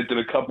tournament and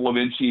a couple of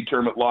NCAA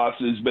tournament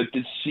losses. But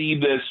to see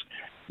this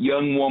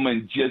young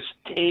woman just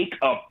take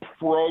a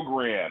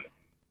program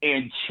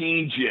and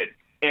change it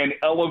and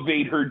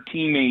elevate her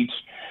teammates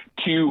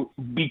to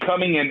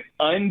becoming an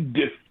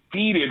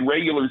undefeated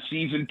regular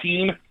season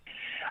team,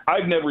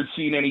 I've never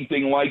seen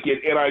anything like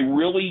it. And I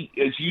really,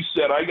 as you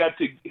said, I got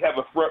to have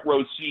a front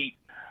row seat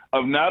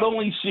of not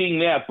only seeing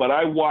that, but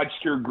I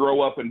watched her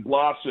grow up and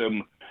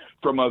blossom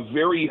from a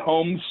very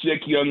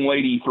homesick young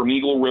lady from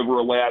Eagle River,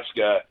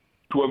 Alaska,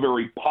 to a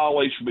very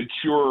polished,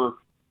 mature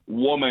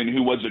woman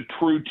who was a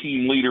true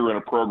team leader and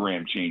a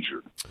program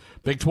changer.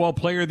 Big 12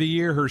 Player of the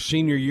Year, her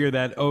senior year,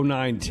 that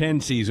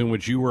 09-10 season,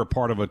 which you were a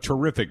part of a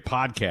terrific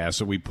podcast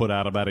that we put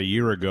out about a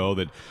year ago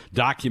that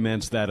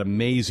documents that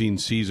amazing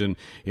season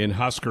in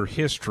Husker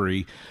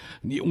history.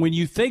 When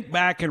you think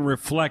back and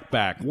reflect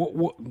back,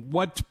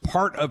 what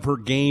part of her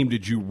game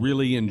did you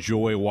really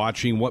enjoy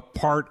watching?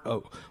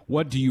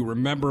 What do you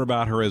remember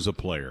about her as a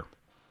player?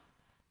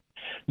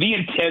 The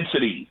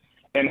intensity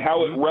and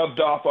how it rubbed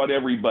off on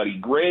everybody.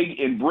 Greg,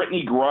 in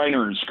Brittany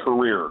Griner's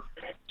career,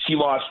 she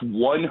lost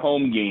one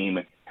home game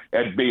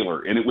at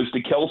Baylor, and it was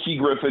to Kelsey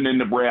Griffin in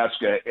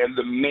Nebraska. And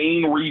the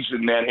main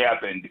reason that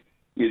happened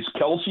is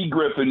Kelsey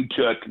Griffin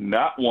took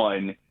not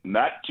one,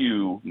 not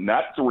two,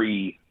 not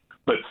three,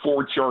 but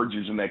 4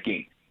 charges in that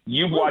game.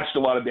 You've watched a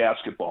lot of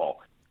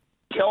basketball.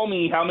 Tell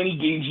me how many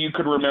games you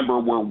could remember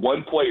where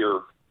one player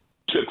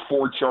took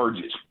 4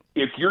 charges.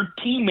 If your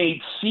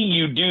teammates see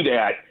you do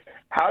that,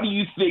 how do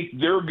you think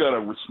they're going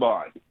to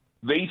respond?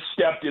 They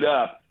stepped it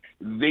up.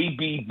 They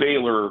beat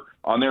Baylor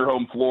on their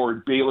home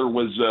floor. Baylor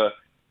was a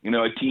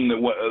team that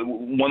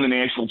won the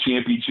national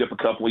championship a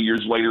couple of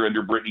years later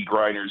under Brittany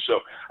Griner. So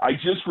I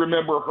just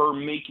remember her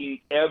making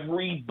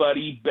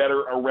everybody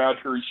better around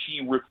her.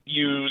 She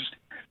refused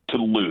to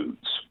lose.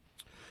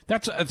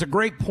 That's a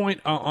great point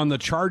on the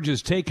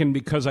charges taken,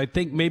 because I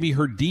think maybe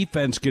her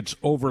defense gets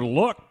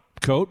overlooked,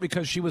 Coat,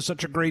 because she was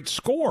such a great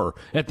scorer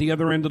at the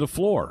other end of the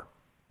floor.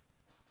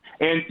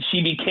 And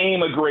she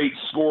became a great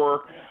scorer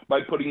by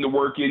putting the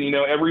work in.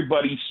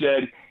 Everybody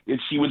said if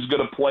she was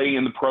going to play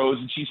in the pros,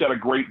 and she's had a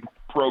great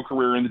pro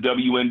career in the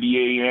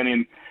WNBA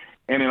and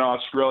in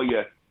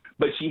Australia,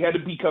 but she had to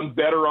become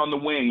better on the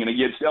wing. And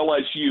against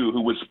LSU, who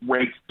was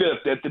ranked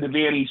 5th at the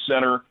Devaney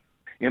Center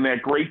in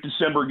that great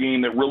December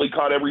game that really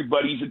caught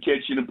everybody's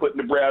attention and put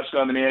Nebraska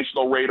on the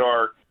national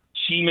radar,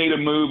 she made a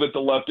move at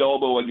the left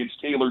elbow against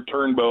Taylor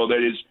Turnbow.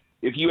 That is,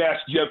 if you ask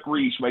Jeff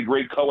Grease, my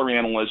great color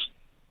analyst,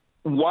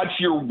 what's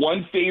your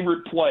one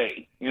favorite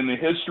play in the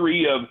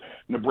history of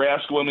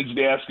Nebraska women's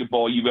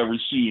basketball you've ever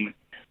seen?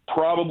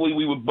 Probably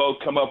we would both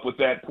come up with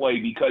that play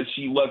because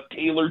she left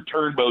Taylor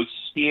Turnbow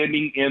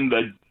standing in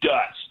the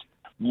dust,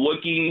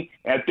 looking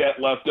at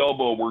that left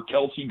elbow where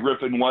Kelsey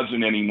Griffin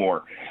wasn't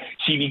anymore.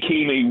 She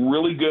became a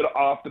really good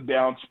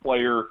off-the-bounce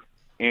player,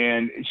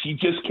 and she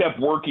just kept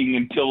working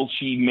until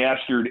she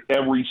mastered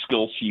every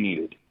skill she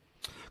needed.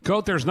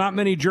 Coach, there's not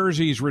many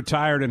jerseys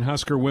retired in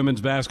Husker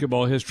women's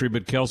basketball history,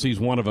 but Kelsey's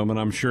one of them, and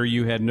I'm sure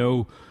you had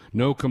no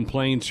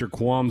complaints or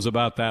qualms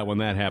about that when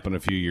that happened a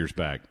few years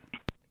back.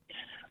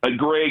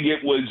 Greg,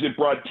 it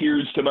brought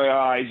tears to my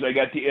eyes. I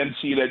got to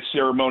MC that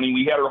ceremony.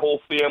 We had her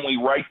whole family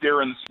right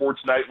there in the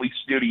Sports Nightly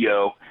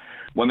studio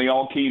when they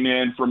all came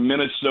in from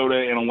Minnesota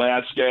and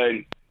Alaska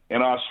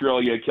and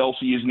Australia.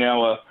 Kelsey is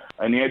now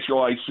a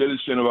naturalized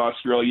citizen of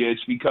Australia.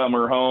 It's become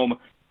her home.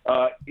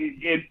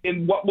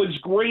 And what was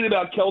great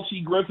about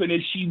Kelsey Griffin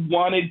is she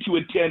wanted to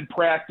attend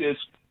practice,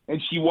 and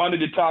she wanted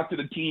to talk to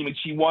the team, and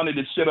she wanted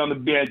to sit on the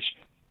bench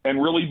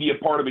and really be a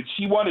part of it.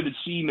 She wanted to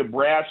see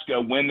Nebraska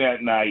win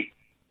that night,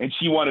 and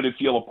she wanted to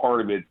feel a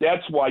part of it.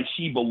 That's why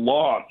she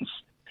belongs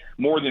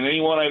more than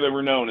anyone I've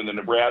ever known in the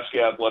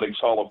Nebraska Athletics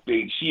Hall of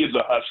Fame. She is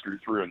a Husker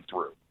through and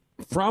through.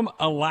 From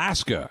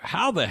Alaska,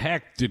 how the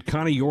heck did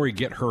Connie Yori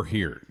get her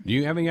here? Do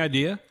you have any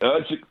idea?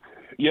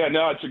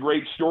 It's a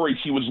great story.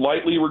 She was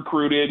lightly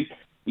recruited.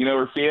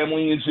 Her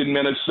family is in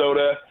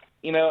Minnesota.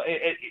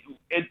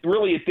 It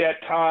really at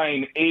that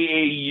time,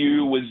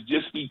 AAU was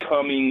just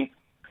becoming,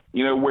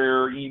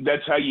 where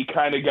that's how you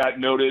kind of got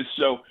noticed.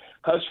 So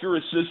Husker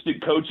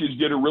assistant coaches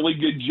did a really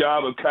good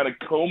job of kind of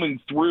combing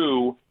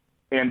through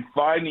and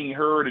finding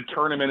her at a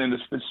tournament in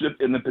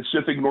the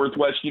Pacific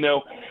Northwest.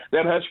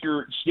 That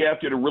Husker staff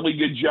did a really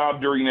good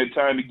job during that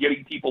time of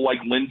getting people like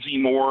Lindsey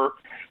Moore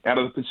out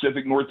of the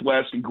Pacific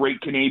Northwest and great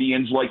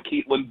Canadians like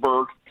Caitlin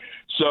Burke.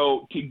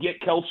 So to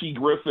get Kelsey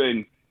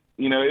Griffin,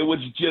 it was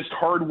just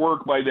hard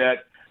work by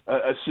that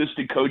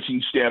assistant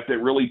coaching staff that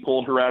really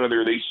pulled her out of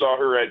there. They saw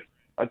her at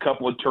a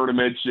couple of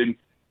tournaments, and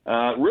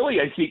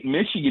really I think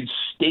Michigan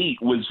State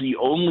was the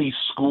only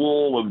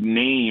school of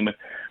name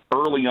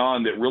early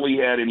on that really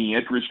had any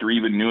interest or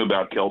even knew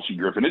about Kelsey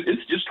Griffin.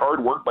 It's just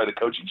hard work by the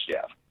coaching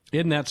staff.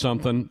 Isn't that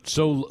something?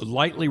 So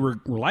lightly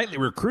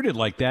recruited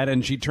like that,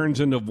 and she turns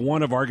into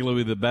one of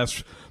arguably the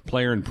best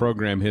player in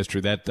program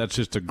history. That's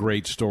just a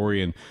great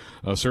story, and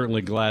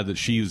certainly glad that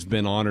she's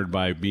been honored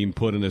by being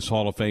put in this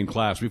Hall of Fame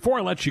class. Before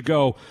I let you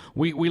go,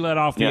 we let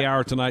off the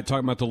hour tonight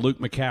talking about the Luke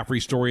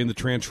McCaffrey story in the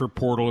transfer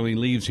portal, and he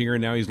leaves here,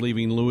 and now he's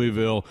leaving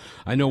Louisville.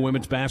 I know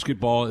women's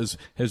basketball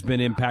has been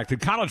impacted.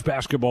 College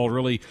basketball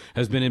really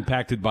has been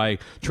impacted by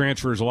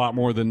transfers a lot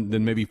more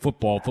than maybe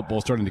football.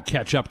 Football's starting to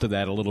catch up to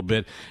that a little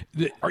bit.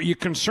 Are you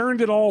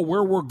concerned at all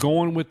where we're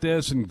going with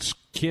this and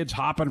kids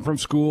hopping from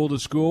school to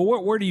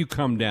school? Where do you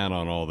come down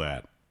on all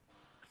that?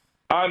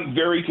 I'm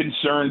very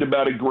concerned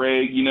about it,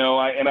 Greg.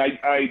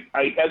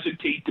 I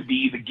hesitate to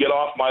be the get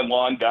off my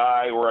lawn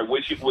guy, or I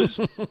wish it was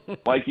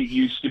like it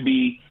used to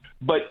be.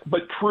 But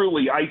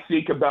truly, I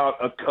think about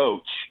a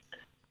coach,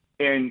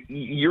 and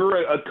you're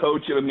a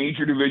coach at a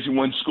major Division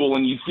I school,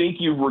 and you think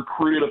you've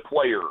recruited a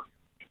player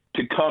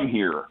to come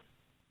here,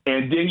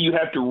 and then you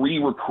have to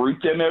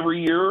re-recruit them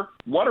every year.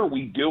 What are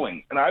we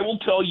doing? And I will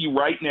tell you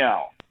right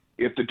now,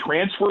 if the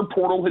transfer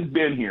portal had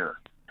been here,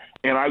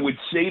 and I would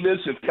say this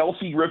if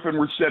Kelsey Griffin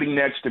were sitting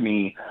next to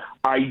me,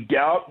 I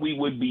doubt we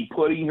would be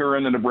putting her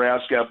in the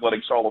Nebraska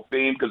Athletics Hall of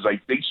Fame, because I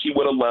think she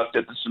would have left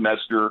at the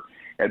semester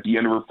at the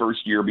end of her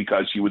first year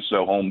because she was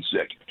so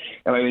homesick.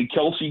 And I think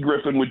Kelsey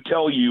Griffin would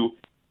tell you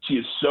she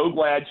is so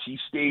glad she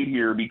stayed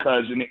here,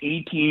 because an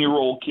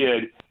 18-year-old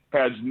kid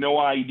has no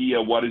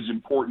idea what is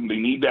important. They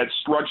need that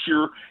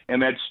structure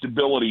and that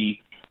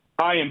stability.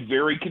 I am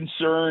very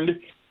concerned.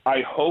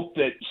 I hope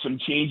that some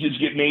changes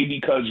get made,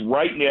 because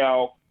right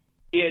now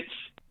it's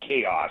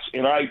chaos.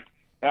 And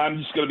I'm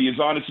just going to be as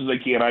honest as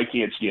I can. I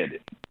can't stand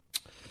it.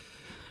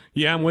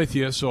 Yeah, I'm with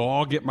you. So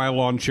I'll get my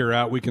lawn chair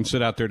out. We can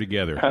sit out there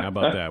together. How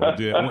about that? We'll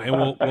do it,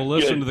 and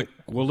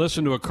we'll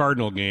listen to a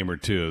Cardinal game or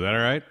two. Is that all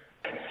right?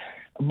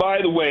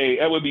 By the way,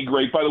 that would be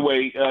great. By the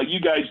way,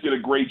 you guys did a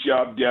great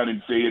job down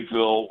in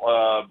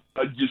Fayetteville.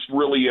 Just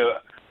really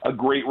a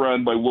great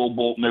run by Will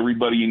Bolt and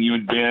everybody, and you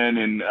and Ben,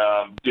 and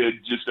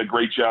did just a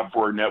great job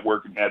for our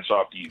network. And hats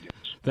off to you guys.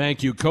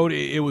 Thank you,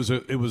 Cody. It was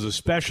a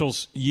special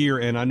year,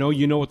 and I know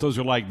you know what those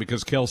are like,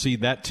 because Kelsey,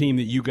 that team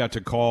that you got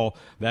to call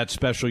that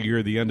special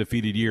year, the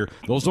undefeated year,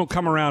 those don't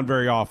come around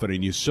very often,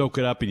 and you soak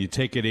it up and you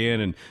take it in,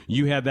 and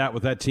you had that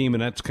with that team,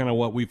 and that's kind of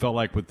what we felt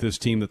like with this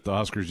team that the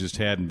Huskers just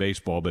had in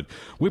baseball. But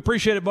we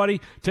appreciate it, buddy.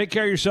 Take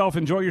care of yourself.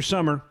 Enjoy your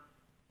summer.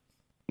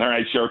 All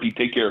right, Sharky.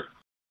 Take care.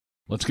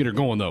 Let's get her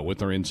going, though,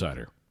 with our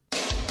insider.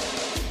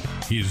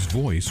 His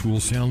voice will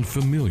sound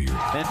familiar.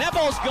 And that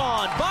ball's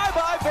gone.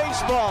 Bye-bye,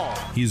 baseball.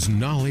 His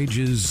knowledge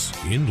is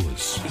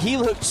endless. He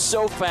looked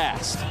so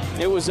fast.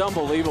 It was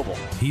unbelievable.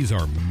 He's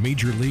our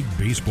Major League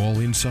Baseball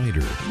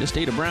insider. Just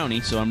ate a brownie,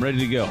 so I'm ready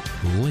to go.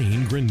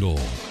 Lane Grindle.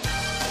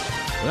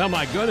 Well,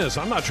 my goodness,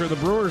 I'm not sure the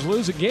Brewers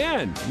lose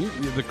again.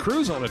 The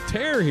crew's on a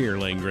tear here,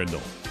 Lane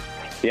Grindle.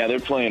 Yeah, they're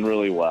playing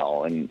really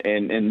well, and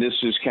this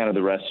is kind of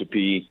the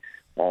recipe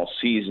all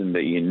season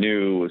that you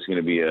knew was going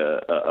to be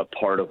a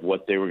part of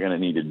what they were going to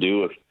need to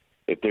do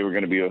if they were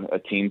going to be a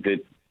team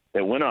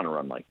that went on a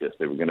run like this.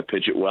 They were going to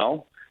pitch it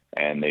well,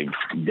 and they've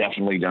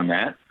definitely done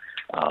that.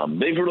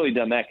 They've really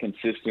done that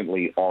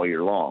consistently all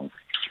year long.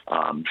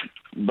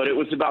 But it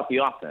was about the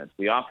offense.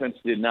 The offense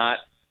did not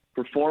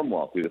perform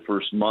well through the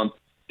first month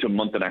to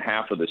month and a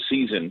half of the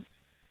season,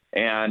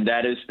 and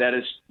that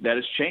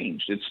has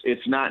changed.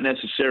 It's not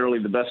necessarily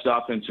the best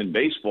offense in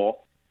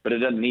baseball, but it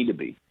doesn't need to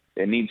be.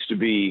 It needs to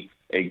be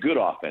a good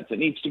offense. It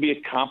needs to be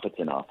a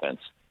competent offense.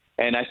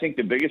 And I think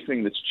the biggest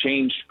thing that's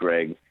changed,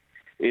 Greg,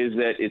 is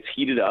that it's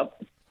heated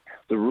up.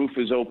 The roof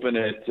is open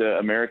at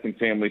American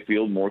Family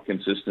Field more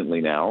consistently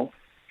now,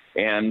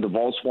 and the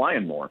ball's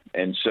flying more.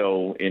 And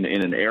so in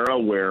an era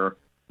where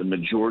the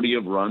majority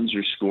of runs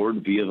are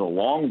scored via the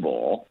long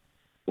ball,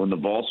 when the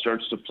ball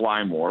starts to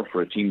fly more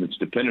for a team that's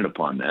dependent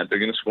upon that, they're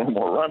going to score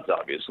more runs,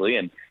 obviously,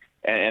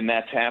 and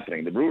that's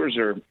happening. The Brewers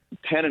are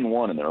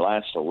 10-1 in their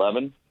last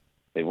 11.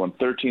 They've won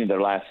 13 of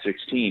their last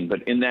 16.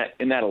 But in that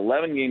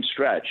 11-game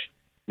stretch,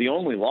 the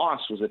only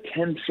loss was a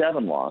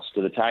 10-7 loss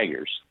to the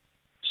Tigers.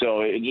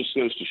 So it just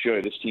goes to show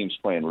you this team's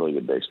playing really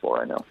good baseball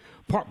right now.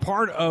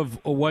 Part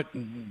of what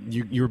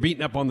you were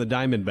beating up on the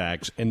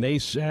Diamondbacks, and they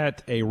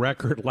set a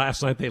record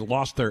last night. They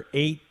lost their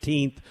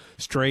 18th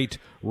straight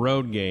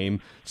road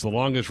game. It's the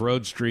longest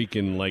road streak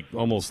in like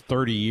almost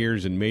 30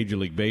 years in Major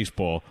League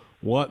Baseball.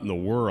 What in the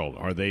world?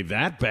 Are they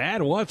that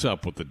bad? What's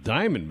up with the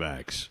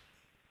Diamondbacks?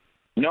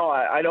 No,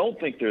 I don't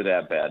think they're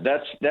that bad.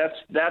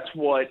 That's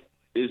what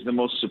is the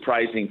most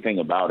surprising thing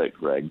about it,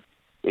 Greg,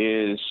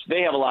 is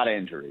they have a lot of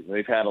injuries.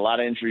 They've had a lot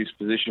of injuries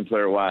position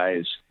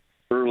player-wise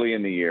early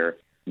in the year.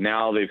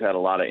 Now they've had a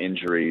lot of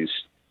injuries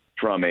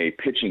from a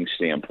pitching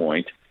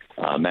standpoint.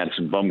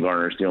 Madison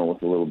Bumgarner's dealing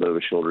with a little bit of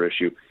a shoulder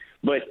issue.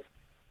 But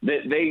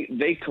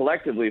they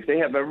collectively, if they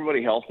have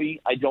everybody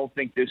healthy, I don't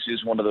think this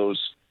is one of those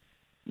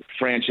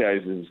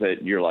franchises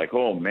that you're like,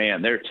 oh,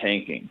 man, they're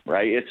tanking,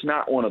 right? It's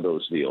not one of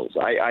those deals.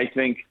 I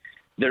think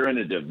they're in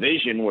a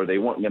division where they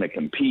weren't going to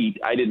compete.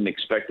 I didn't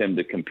expect them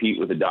to compete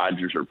with the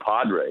Dodgers or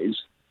Padres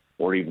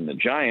or even the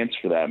Giants,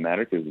 for that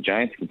matter, because the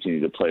Giants continue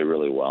to play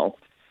really well.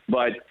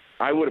 But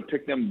I would have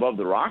picked them above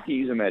the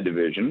Rockies in that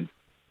division,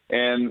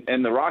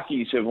 and the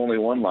Rockies have only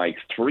won like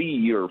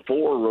 3 or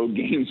 4 road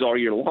games all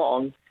year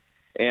long.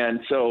 And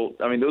so,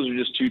 I mean, those are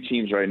just two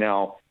teams right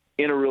now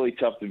in a really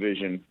tough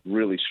division,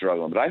 really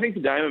struggling. But I think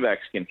the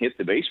Diamondbacks can hit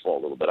the baseball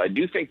a little bit. I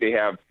do think they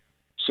have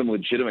some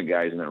legitimate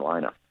guys in their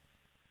lineup.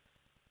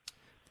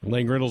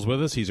 Lane Grindle's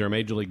with us. He's our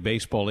Major League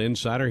Baseball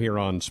insider here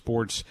on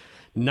Sports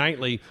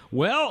Nightly.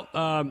 Well,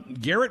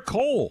 Garrett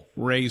Cole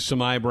raised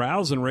some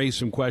eyebrows and raised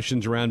some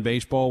questions around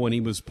baseball when he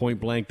was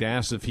point-blank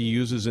asked if he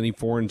uses any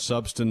foreign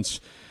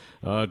substance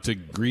to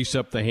grease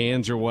up the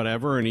hands or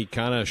whatever, and he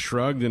kind of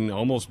shrugged and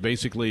almost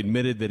basically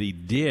admitted that he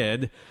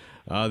did.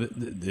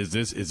 Is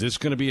this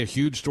going to be a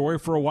huge story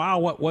for a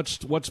while?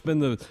 What's been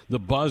the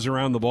buzz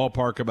around the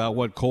ballpark about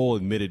what Cole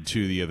admitted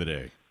to the other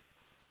day?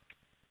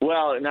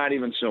 Well, not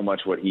even so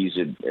much what he's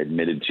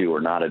admitted to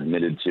or not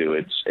admitted to.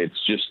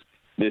 It's just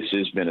this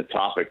has been a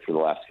topic for the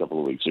last couple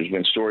of weeks. There's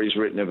been stories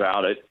written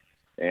about it,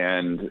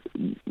 and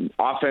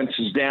offense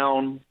is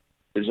down.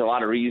 There's a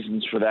lot of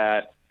reasons for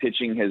that.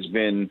 Pitching has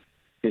been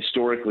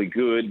historically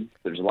good.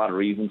 There's a lot of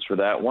reasons for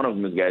that. One of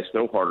them is guys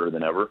throw harder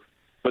than ever.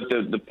 But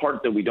the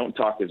part that we don't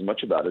talk as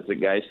much about is that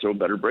guys throw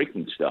better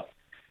breaking stuff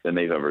than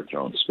they've ever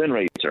thrown. Spin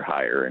rates are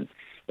higher,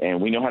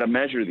 and we know how to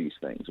measure these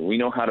things. We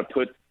know how to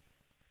put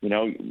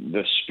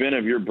the spin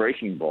of your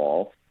breaking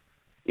ball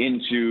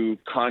into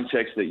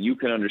context that you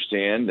can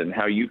understand and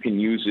how you can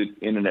use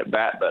it in an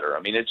at-bat better.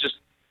 I mean, it's just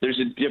there's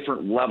a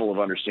different level of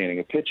understanding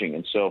of pitching.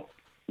 And so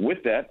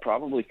with that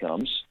probably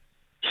comes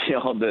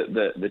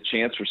the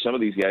chance for some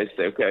of these guys to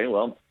say, okay,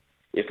 well,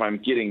 if I'm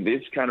getting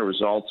this kind of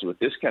results with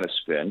this kind of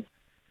spin,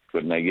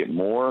 couldn't I get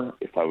more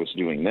if I was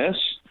doing this?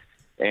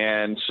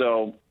 And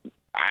so,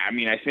 I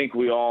mean, I think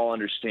we all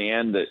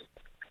understand that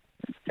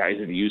guys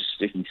have used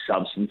sticky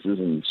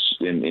substances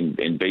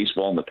in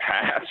baseball in the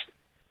past.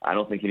 I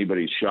don't think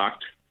anybody's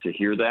shocked to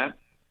hear that.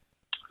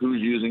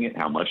 Who's using it,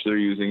 how much they're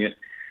using it,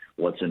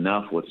 what's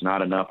enough, what's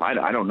not enough.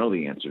 I don't know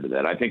the answer to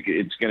that. I think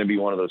it's going to be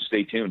one of those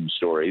stay tuned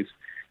stories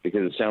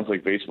because it sounds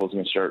like baseball is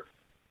going to start,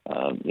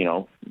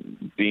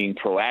 being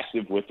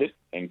proactive with it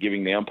and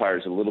giving the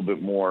umpires a little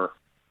bit more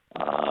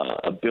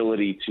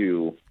ability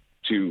to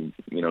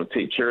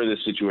take care of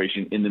this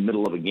situation in the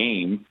middle of a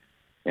game.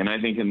 And I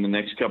think in the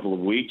next couple of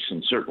weeks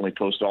and certainly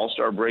post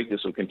All-Star break,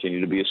 this will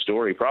continue to be a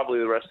story probably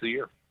the rest of the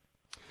year.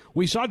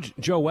 We saw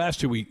Joe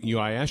West,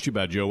 I asked you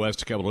about Joe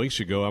West a couple of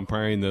weeks ago,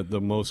 umpiring the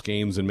most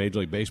games in Major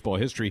League Baseball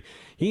history.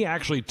 He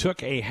actually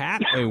took a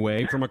hat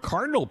away from a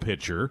Cardinal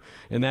pitcher,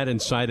 and that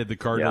incited the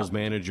Cardinals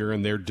manager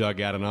and their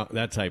dugout and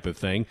that type of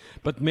thing.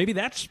 But maybe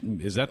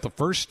is that the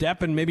first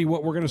step in maybe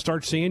what we're going to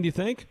start seeing, do you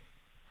think?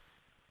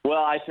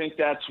 Well, I think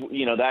that's,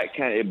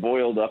 it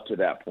boiled up to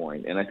that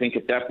point. And I think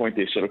at that point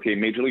they said, okay,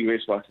 Major League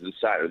Baseball has to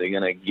decide, are they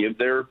going to give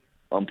their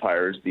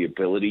umpires the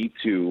ability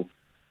to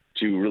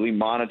to really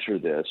monitor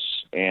this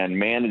and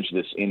manage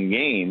this in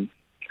game,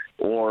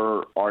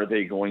 or are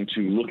they going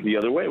to look the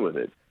other way with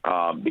it?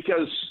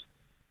 Because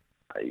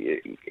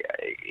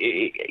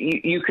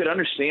you could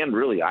understand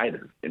really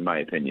either, in my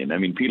opinion. I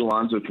mean, Pete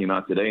Alonso came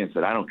out today and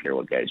said, I don't care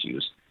what guys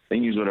use. They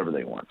can use whatever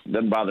they want. It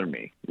doesn't bother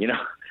me. You know,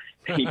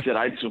 he said,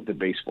 I'd switch the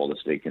baseball to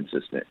stay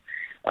consistent,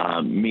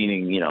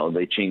 meaning, you know,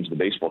 they change the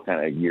baseball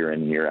kind of year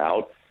in, year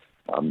out.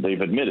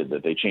 They've admitted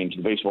that they changed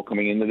the baseball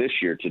coming into this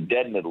year to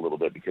deaden it a little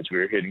bit because we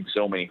were hitting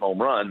so many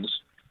home runs,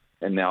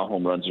 and now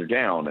home runs are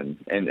down.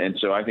 And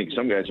so I think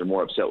some guys are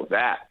more upset with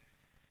that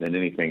than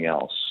anything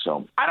else.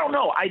 So I don't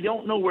know. I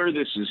don't know where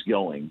this is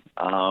going.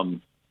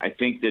 I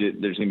think that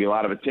there's going to be a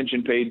lot of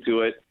attention paid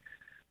to it.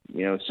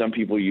 You know, some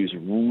people use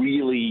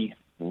really,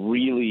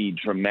 really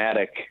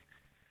dramatic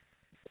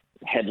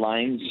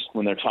headlines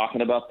when they're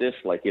talking about this,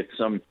 like it's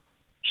some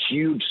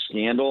huge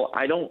scandal.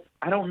 I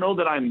don't know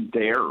that I'm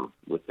there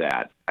with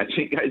that. I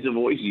think guys have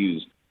always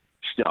used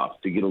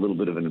stuff to get a little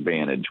bit of an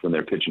advantage when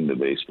they're pitching to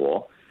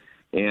baseball.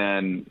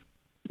 And,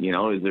 you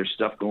know, is there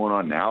stuff going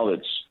on now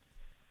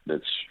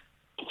that's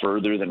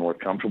further than we're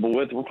comfortable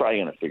with? We're probably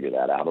going to figure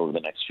that out over the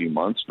next few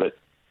months. But,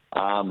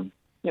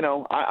 you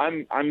know,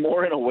 I'm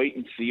more in a wait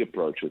and see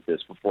approach with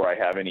this before I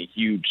have any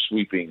huge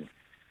sweeping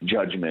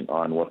judgment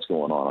on what's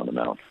going on the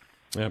mound.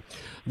 Yeah.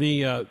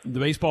 The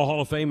Baseball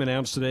Hall of Fame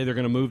announced today they're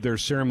going to move their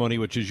ceremony,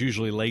 which is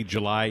usually late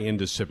July,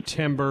 into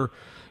September.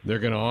 They're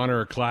going to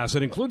honor a class.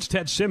 It includes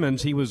Ted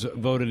Simmons. He was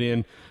voted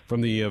in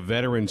from the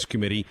Veterans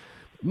Committee.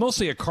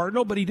 Mostly a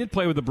Cardinal, but he did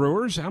play with the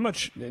Brewers. How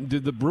much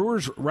did the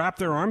Brewers wrap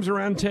their arms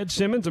around Ted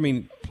Simmons? I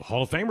mean,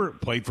 Hall of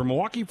Famer, played for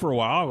Milwaukee for a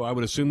while. I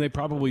would assume they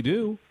probably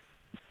do.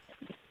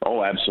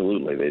 Oh,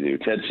 absolutely they do.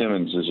 Ted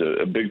Simmons is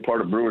a big part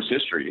of Brewers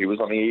history. He was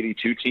on the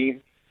 82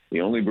 team,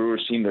 the only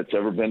Brewers team that's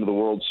ever been to the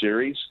World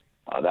Series.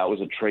 That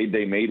was a trade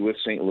they made with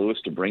St. Louis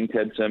to bring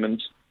Ted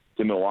Simmons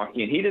to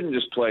Milwaukee. And he didn't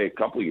just play a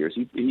couple of years.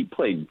 He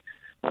played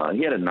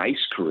he had a nice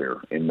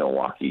career in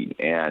Milwaukee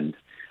and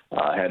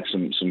had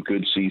some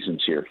good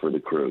seasons here for the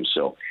Crew.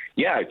 So,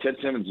 yeah, Ted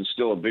Simmons is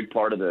still a big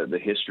part of the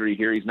history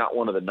here. He's not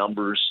one of the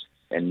numbers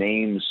and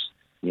names,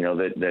 you know,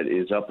 that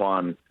is up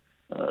on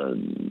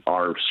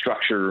our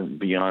structure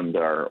beyond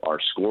our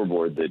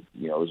scoreboard that,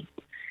 you know,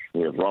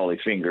 we have Raleigh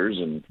Fingers,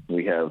 and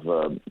we have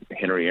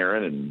Henry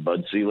Aaron and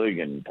Bud Selig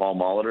and Paul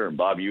Molitor and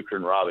Bob Uecker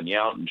and Robin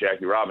Yount and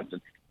Jackie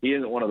Robinson. He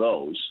isn't one of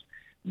those,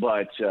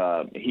 but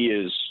he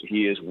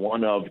is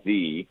one of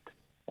the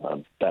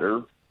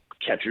better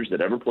catchers that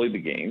ever played the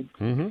game,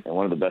 and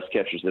one of the best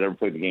catchers that ever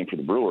played the game for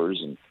the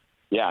Brewers. And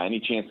yeah, any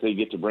chance they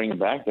get to bring him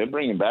back, they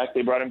bring him back.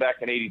 They brought him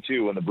back in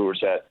 '82 when the Brewers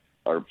had,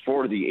 or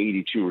for the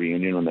 '82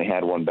 reunion when they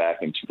had one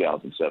back in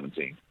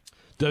 2017.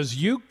 Does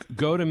Uke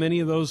go to many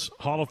of those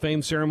Hall of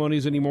Fame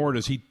ceremonies anymore? Or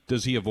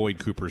does he avoid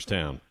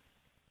Cooperstown?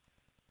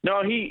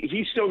 No,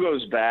 he still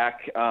goes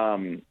back.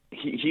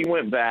 He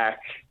went back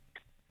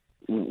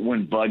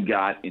when Bud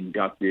got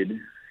inducted,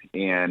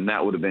 and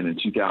that would have been in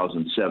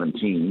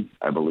 2017,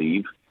 I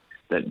believe,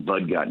 that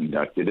Bud got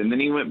inducted. And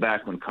then he went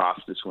back when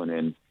Costas went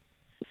in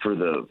for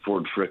the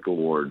Ford Frick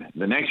Award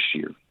the next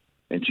year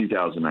in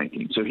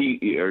 2019.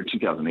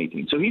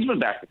 2018. So he's been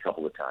back a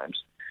couple of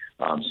times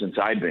since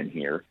I've been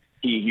here.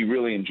 He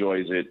really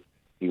enjoys it.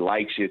 He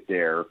likes it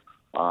there.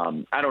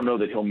 I don't know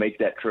that he'll make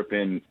that trip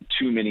in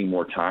too many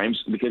more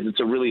times because it's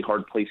a really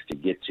hard place to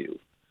get to.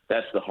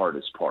 That's the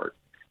hardest part.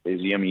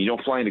 You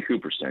don't fly into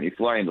Cooperstown. You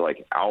fly into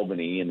like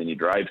Albany, and then you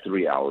drive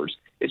 3 hours.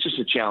 It's just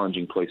a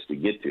challenging place to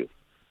get to.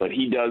 But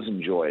he does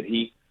enjoy it.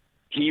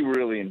 He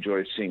really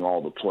enjoys seeing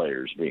all the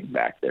players being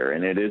back there,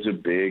 and it is a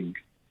big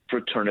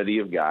fraternity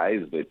of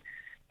guys that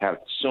have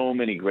so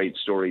many great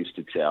stories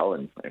to tell.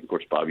 And of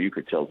course, Bob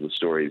Uecker tells the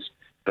stories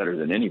better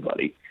than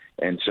anybody.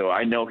 And so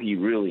I know he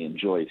really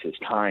enjoys his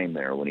time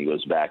there when he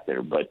goes back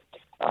there. But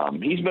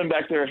he's been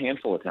back there a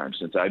handful of times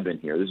since I've been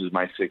here. This is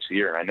my 6th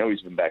year, and I know he's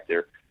been back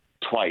there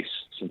twice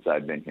since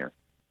I've been here.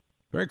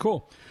 Very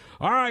cool.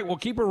 All right, well,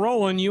 keep it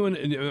rolling. You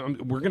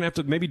and we're going to have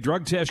to maybe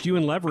drug test you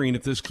and Levering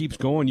if this keeps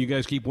going. You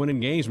guys keep winning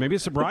games. Maybe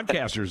it's the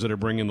broadcasters that are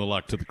bringing the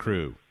luck to the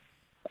Crew.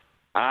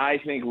 I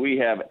think we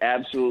have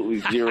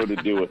absolutely zero to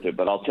do with it,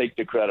 but I'll take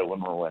the credit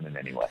when we're winning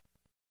anyway.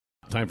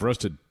 Time for us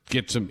to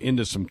get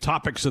into some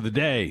topics of the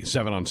day.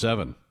 7 on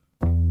 7.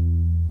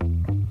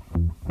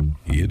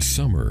 It's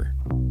summer.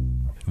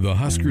 The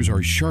Huskers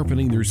are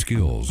sharpening their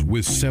skills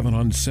with 7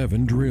 on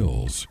 7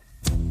 drills.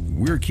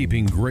 We're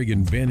keeping Greg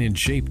and Ben in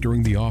shape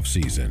during the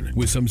off-season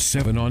with some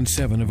 7 on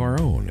 7 of our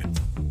own.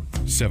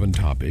 7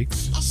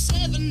 topics. A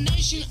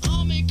 7-nation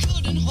army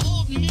couldn't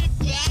hold me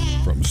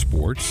back. From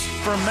sports.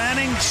 For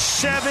Manning,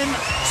 7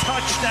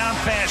 touchdown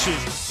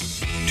passes.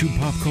 To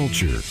pop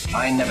culture.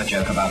 I never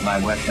joke about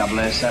my work,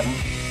 007.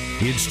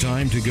 It's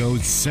time to go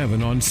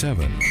 7 on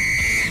 7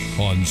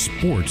 on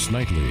Sports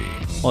Nightly.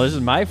 Well, this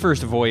is my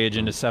first voyage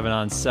into 7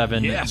 on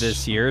 7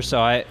 this year,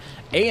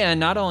 and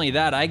not only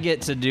that, I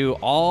get to do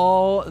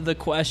all the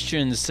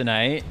questions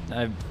tonight.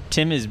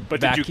 Tim is But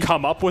back. did you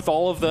come up with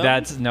all of them?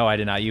 No, I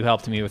did not. You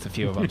helped me with a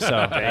few of them.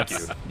 So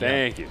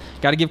Thank you.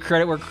 Got to give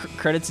credit where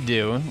credit's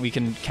due. We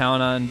can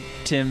count on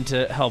Tim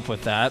to help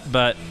with that.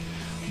 But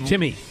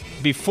Timmy,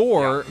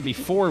 before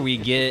we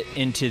get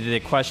into the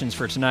questions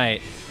for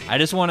tonight, I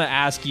just want to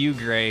ask you,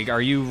 Greg,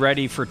 are you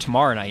ready for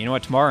tomorrow night? You know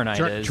what tomorrow night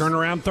is?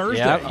 Turnaround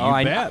Thursday. Yep.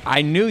 You bet.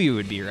 I knew you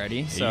would be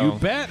ready. So you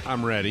bet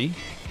I'm ready.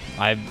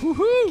 I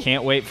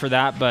can't wait for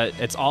that, but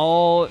it's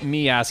all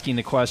me asking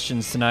the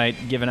questions tonight,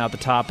 giving out the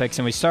topics,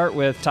 and we start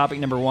with topic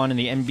number 1 in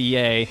the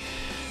NBA.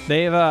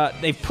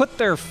 They've put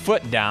their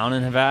foot down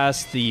and have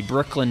asked the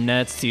Brooklyn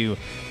Nets to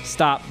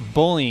stop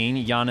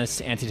bullying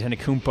Giannis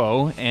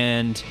Antetokounmpo,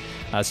 and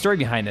story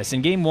behind this.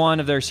 In Game 1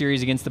 of their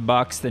series against the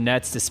Bucks, the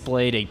Nets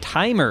displayed a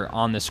timer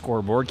on the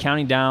scoreboard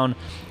counting down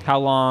how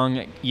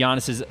long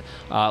Giannis's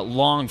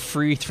long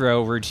free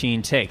throw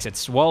routine takes.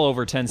 It's well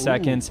over 10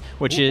 seconds,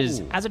 which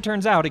is, as it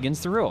turns out,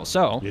 against the rules.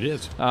 So it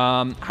is.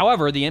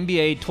 However, the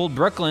NBA told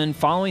Brooklyn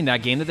following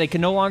that game that they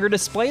could no longer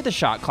display the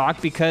shot clock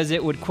because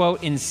it would,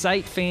 quote,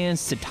 incite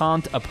fans to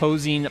taunt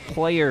opposing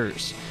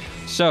players.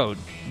 So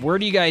where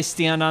do you guys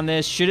stand on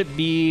this? Should it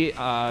be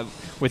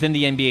within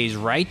the NBA's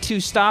right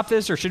to stop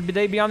this, or should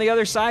they be on the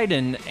other side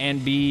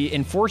and be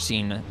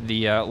enforcing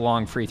the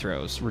long free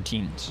throws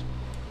routines?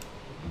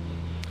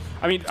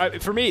 I mean,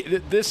 for me,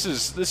 this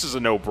is a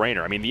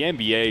no-brainer. I mean, the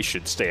NBA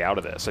should stay out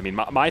of this. I mean,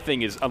 my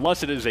thing is,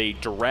 unless it is a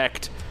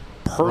direct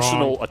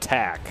personal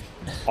attack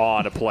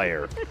on a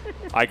player,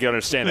 I can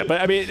understand that.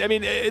 But I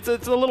mean, it's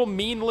a little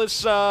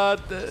meaningless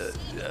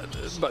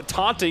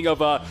taunting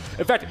of.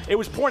 In fact, it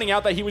was pointing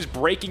out that he was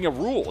breaking a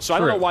rule. So I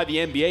don't know why the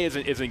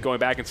NBA isn't going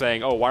back and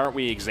saying, "Oh, why aren't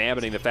we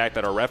examining the fact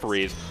that our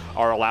referees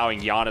are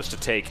allowing Giannis to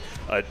take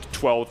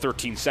 12,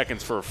 13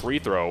 seconds for a free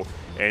throw?"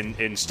 And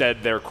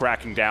instead, they're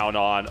cracking down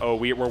on,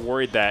 we're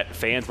worried that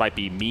fans might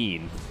be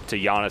mean to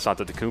Giannis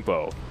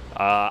Antetokounmpo.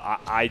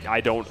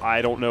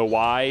 I don't know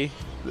why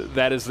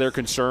that is their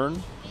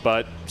concern,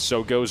 but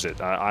so goes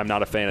it. I'm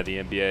not a fan of the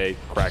NBA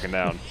cracking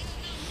down.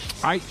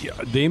 The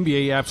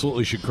NBA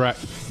absolutely should crack.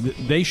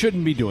 They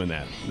shouldn't be doing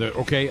that.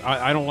 Okay,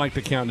 I don't like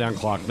the countdown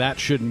clock. That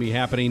shouldn't be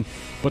happening.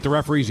 But the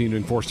referees need to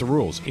enforce the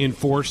rules.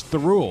 Enforce the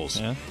rules.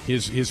 Yeah.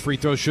 His free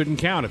throws shouldn't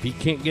count. If he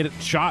can't get it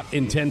shot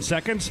in 10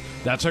 seconds,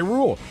 that's a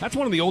rule. That's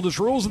one of the oldest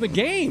rules in the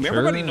game. Sure.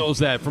 Everybody knows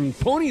that from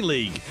Pony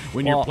League.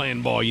 When you're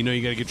playing ball, you know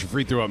you got to get your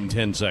free throw up in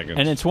 10 seconds.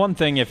 And it's one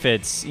thing if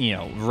it's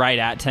right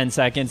at 10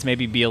 seconds,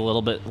 maybe be a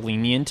little bit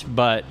lenient,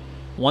 but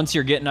once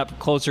you're getting up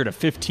closer to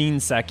 15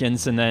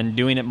 seconds and then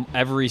doing it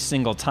every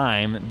single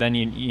time, then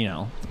you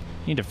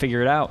need to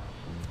figure it out.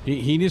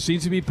 He just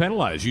needs to be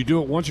penalized. You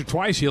do it once or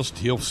twice,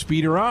 he'll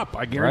speed her up.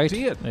 I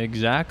guarantee it.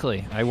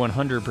 Exactly. I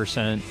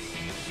 100%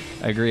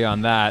 agree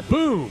on that.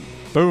 Boom.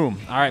 All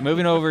right,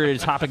 moving over to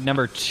topic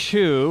number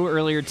 2.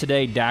 Earlier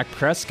today, Dak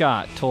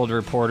Prescott told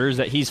reporters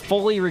that he's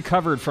fully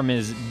recovered from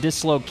his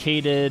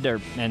dislocated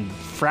and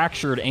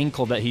fractured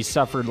ankle that he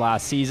suffered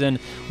last season,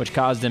 which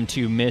caused him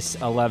to miss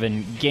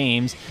 11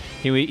 games.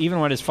 He even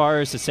went as far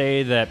as to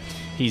say that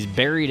he's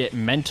buried it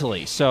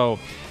mentally. So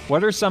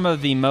what are some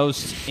of the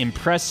most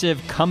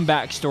impressive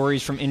comeback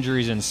stories from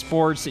injuries in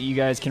sports that you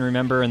guys can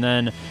remember? And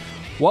then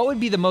what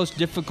would be the most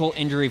difficult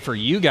injury for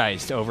you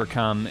guys to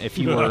overcome if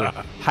you were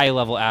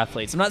high-level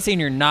athletes? I'm not saying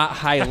you're not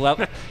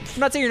high-level. I'm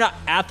not saying you're not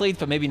athletes,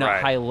 but maybe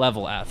not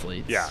high-level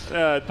athletes. Yeah.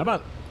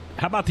 How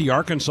about the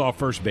Arkansas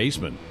first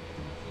baseman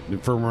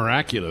for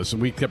miraculous?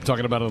 And we kept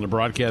talking about it on the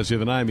broadcast the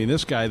other night. I mean,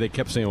 this guy, they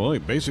kept saying, well, he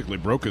basically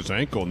broke his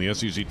ankle in the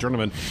SEC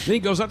tournament. Then he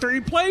goes out there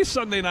and he plays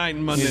Sunday night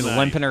and Monday night. He's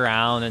limping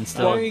around and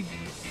stuff.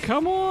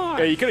 Come on.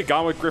 Yeah, you could have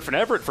gone with Griffin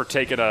Everett for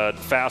taking a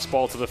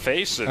fastball to the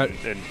face and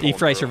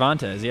Efrain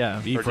Cervantes, yeah.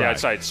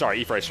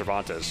 Sorry, Efrain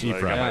Cervantes. I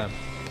got my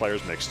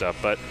players mixed up.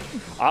 But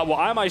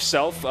I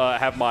myself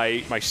have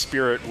my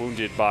spirit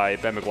wounded by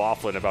Ben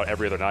McLaughlin about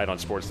every other night on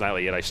Sports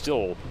Nightly, yet I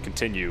still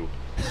continue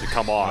to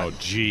come on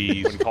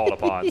when called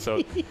upon.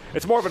 So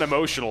it's more of an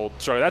emotional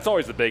story. That's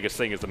always the biggest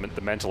thing, is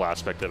the mental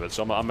aspect of it.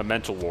 So I'm a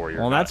mental warrior.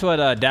 Well, that's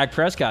what Dak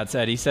Prescott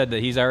said. He said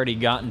that he's already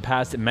gotten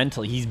past it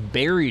mentally. He's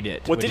buried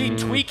it. Well, did he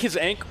tweak his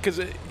ankle? Because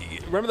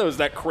remember there was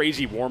that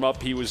crazy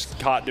warm-up he was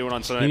caught doing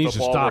on Sunday Night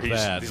Football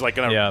where he's like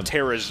going to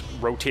tear his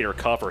rotator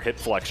cuff or hip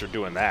flexor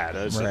doing that.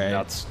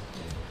 That's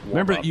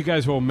remember, you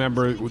guys will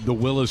remember the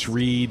Willis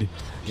Reed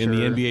in the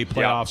NBA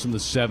playoffs in the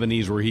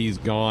 70s where he's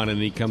gone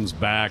and he comes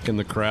back and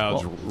the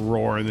crowd's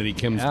roar, and then he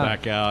comes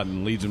back out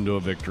and leads them to a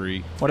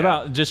victory. What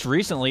about just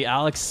recently,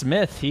 Alex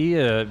Smith? He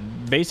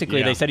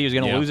basically they said he was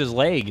going to lose his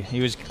leg.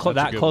 He was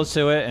that close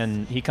to it,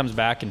 and he comes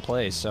back and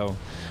plays. So,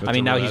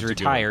 now he's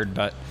retired,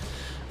 but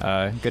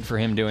good for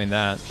him doing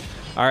that.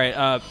 All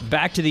right,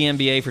 back to the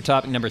NBA for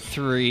topic number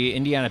 3.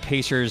 Indiana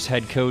Pacers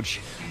head coach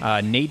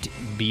Nate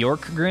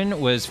Bjorkgren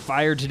was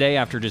fired today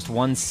after just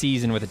one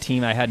season with a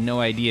team. I had no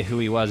idea who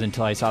he was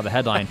until I saw the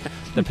headline.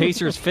 The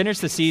Pacers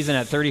finished the season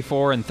at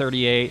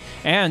 34-38,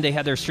 and they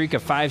had their streak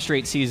of 5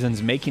 straight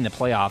seasons making the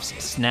playoffs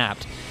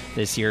snapped.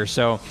 this year.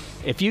 So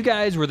if you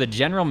guys were the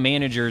general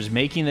managers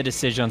making the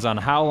decisions on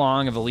how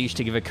long of a leash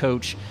to give a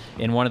coach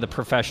in one of the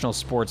professional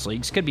sports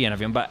leagues, could be any of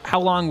them, but how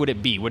long would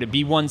it be? Would it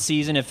be one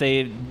season if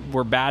they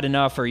were bad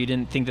enough or you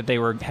didn't think that they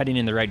were heading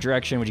in the right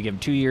direction? Would you give them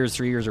 2 years,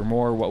 3 years, or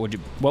more?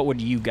 What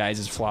would you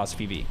guys'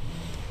 philosophy be?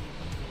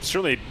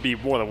 Certainly be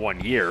more than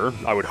 1 year,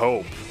 I would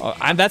hope.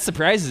 That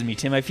surprises me,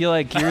 Tim. I feel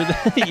like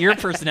your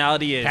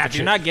personality is if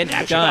you're not getting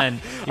it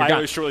done, you're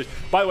done.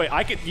 By the way,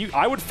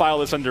 I would file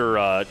this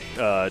under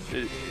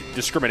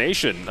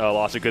discrimination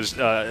lawsuit because,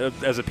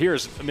 as it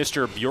appears,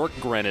 Mr.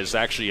 Bjorkgren is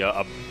actually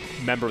a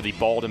member of the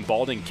bald and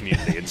balding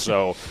community, and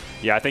so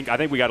I think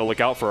we got to look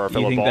out for our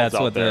fellow balds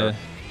out there.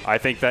 I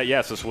think that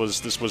yes, this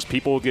was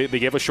people. They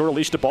gave a shorter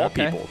leash to bald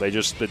people.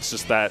 It's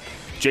just that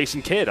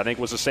Jason Kidd, I think,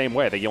 was the same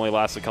way. I think he only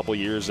lasted a couple of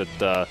years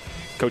at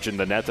coaching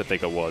the Nets, I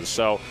think it was.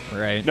 So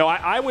right. No,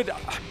 I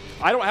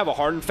don't have a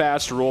hard and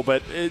fast rule,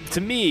 but to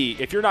me,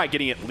 if you're not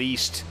getting at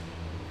least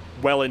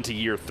well into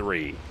year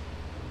 3,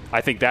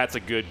 I think that's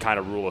a good kind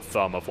of rule of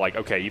thumb of like,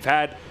 okay, you've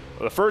had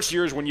the first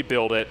year is when you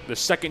build it, the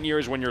second year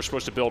is when you're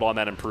supposed to build on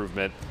that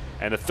improvement,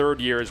 and the third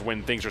year is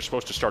when things are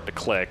supposed to start to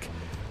click.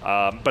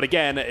 But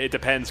again, it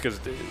depends because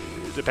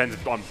it depends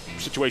on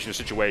situation to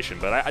situation.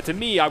 But to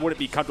me, I wouldn't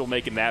be comfortable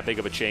making that big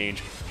of a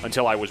change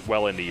until I was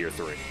well into year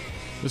 3.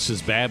 This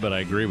is bad, but I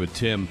agree with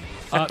Tim.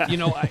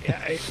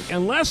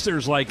 Unless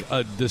there's like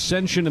a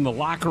dissension in the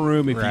locker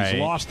room, if he's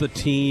lost the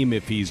team,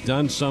 if he's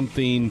done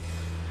something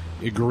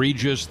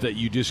egregious that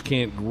you just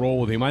can't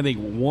roll with him. I think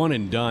one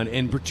and done,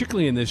 and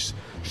particularly in this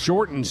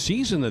shortened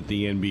season that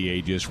the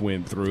NBA just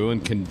went through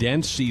and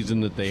condensed season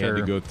that they had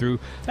to go through,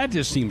 that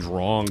just seems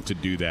wrong to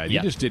do that.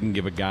 You just didn't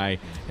give a guy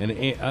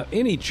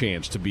any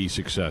chance to be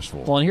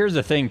successful. Well, and here's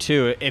the thing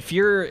too: if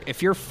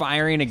you're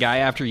firing a guy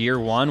after year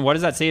 1, what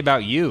does that say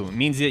about you? It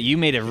means that you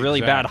made a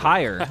really bad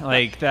hire.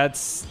 Like I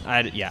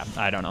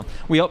don't know.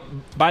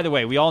 By the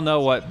way, we all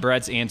know what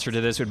Brett's answer to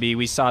this would be.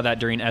 We saw that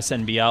during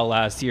SNBL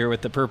last year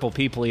with the Purple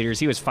People Eaters.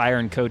 He was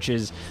firing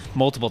coaches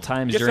multiple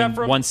times during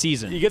one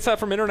season. He gets that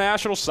from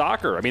international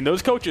soccer. I mean,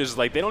 those coaches,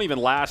 they don't even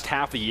last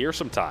half the year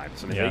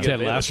sometimes. I mean, Ted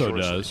Lasso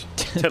does.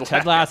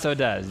 Ted Lasso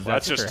does.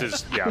 That's just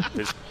his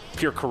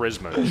pure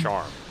charisma and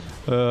charm.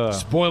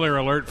 Spoiler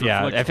alert for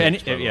Flick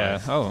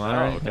Tips, all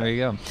right. Okay. There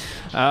you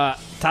go.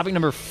 Topic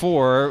number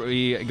 4,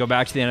 we go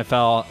back to the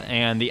NFL,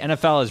 and the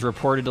NFL is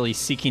reportedly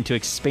seeking to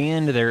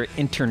expand their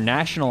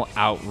international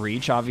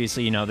outreach.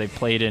 Obviously, they've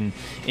played in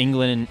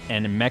England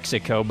and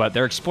Mexico, but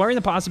they're exploring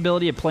the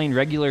possibility of playing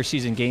regular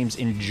season games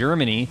in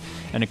Germany.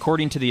 And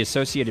according to the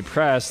Associated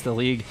Press, the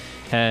league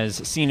has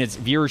seen its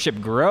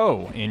viewership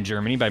grow in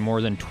Germany by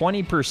more than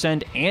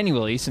 20%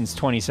 annually since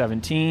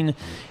 2017.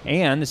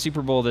 And the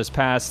Super Bowl this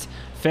past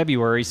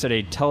February set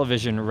a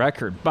television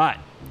record. But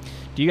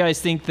do you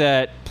guys think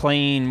that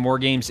playing more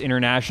games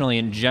internationally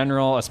in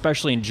general,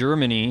 especially in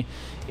Germany,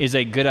 is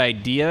a good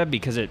idea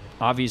because it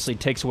obviously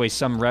takes away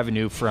some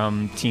revenue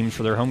from teams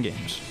for their home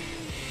games?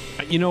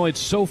 It's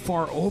so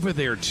far over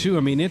there, too. I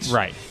mean, it's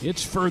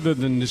further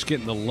than just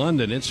getting to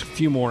London. It's a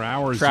few more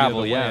hours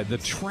travel, the other way. The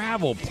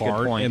travel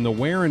part and the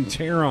wear and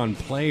tear on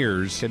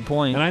players. Good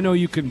point. And I know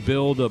you can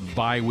build a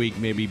bye week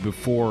maybe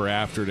before or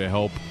after to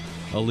help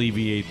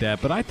alleviate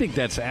that, but I think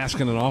that's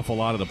asking an awful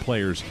lot of the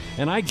players.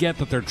 And I get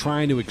that they're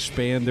trying to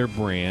expand their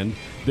brand.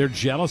 They're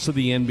jealous of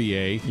the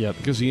NBA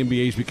because the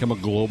NBA's become a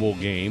global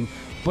game.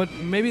 But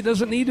maybe it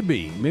doesn't need to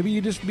be. Maybe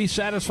you just be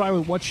satisfied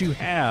with what you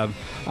have.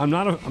 I'm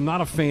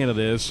not a fan of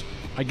this.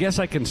 I guess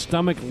I can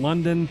stomach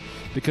London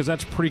because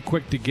that's pretty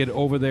quick to get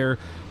over there.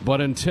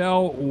 But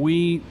until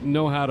we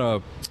know how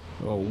to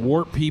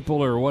warp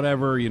people or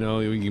whatever, you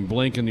can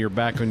blink and you're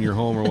back on your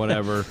home or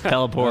whatever.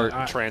 Teleport.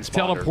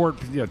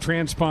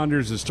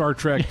 Transponders, the Star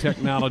Trek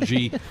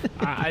technology.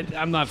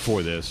 I'm not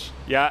for this.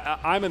 Yeah,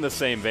 I'm in the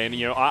same vein.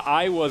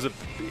 I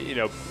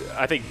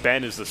think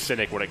Ben is the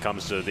cynic when it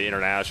comes to the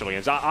international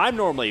games. I'm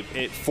normally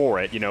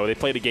for it. They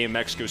played a game in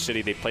Mexico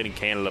City. They played in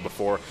Canada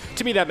before.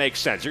 To me, that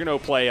makes sense. You're going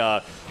to play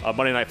a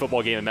Monday Night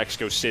Football game in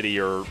Mexico City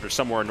or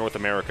somewhere in North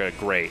America,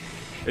 great.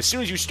 As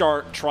soon as you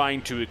start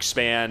trying to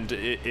expand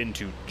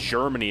into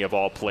Germany, of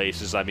all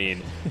places, I mean,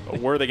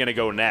 where are they going to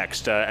go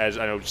next? As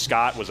I know,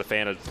 Scott was a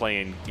fan of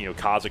playing,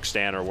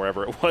 Kazakhstan or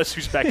wherever it was,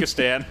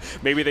 Uzbekistan.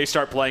 Maybe they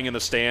start playing in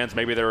the stands.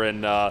 Maybe they're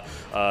in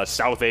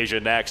South Asia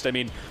next. I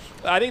mean,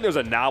 I think there's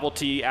a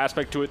novelty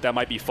aspect to it that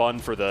might be fun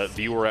for the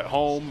viewer at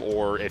home,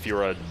 or if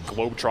you're a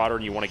globetrotter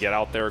and you want to get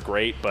out there,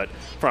 great. But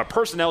from a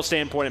personnel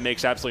standpoint, it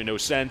makes absolutely no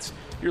sense.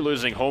 You're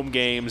losing home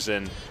games,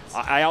 and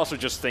I also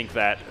just think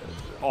that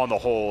on the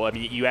whole, I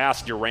mean, you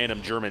ask your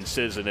random German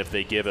citizen if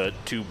they give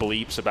two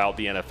bleeps about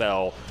the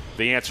NFL,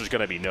 the answer is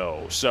going to be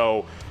no.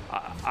 So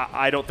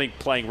I don't think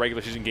playing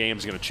regular season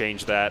games is going to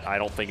change that. I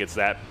don't think it's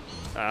that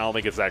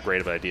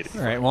great of an idea.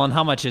 All right. Well, and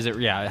how much is it?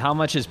 Yeah. How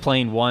much is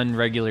playing one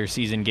regular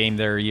season game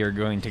there a year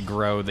going to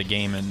grow the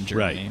game in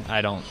Germany? Right.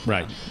 I don't.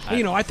 Right.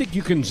 I think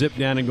you can zip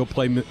down and go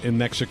play in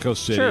Mexico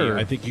City. Sure.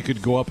 I think you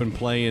could go up and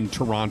play in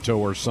Toronto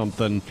or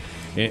something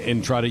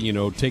and try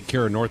to, take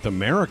care of North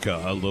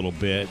America a little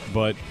bit.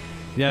 But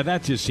Yeah,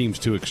 that just seems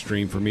too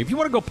extreme for me. If you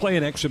want to go play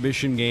an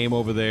exhibition game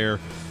over there,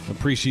 a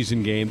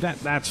preseason game,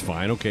 that's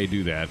fine. Okay,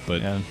 do that.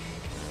 But yeah.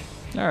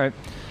 All right.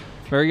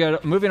 Very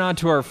good. Moving on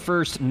to our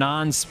first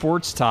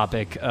non-sports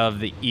topic of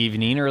the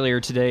evening.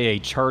 Earlier today, a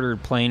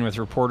chartered plane with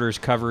reporters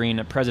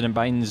covering President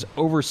Biden's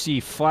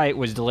overseas flight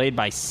was delayed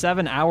by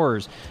 7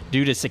 hours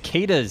due to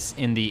cicadas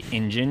in the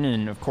engine.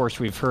 And, of course,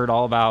 we've heard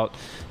all about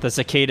the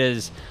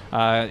cicadas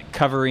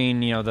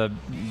covering, a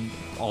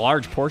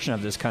large portion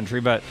of this country.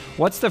 But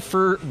what's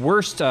the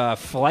worst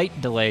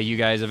flight delay you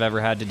guys have ever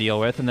had to deal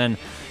with? And then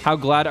how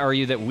glad are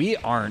you that we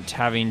aren't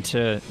having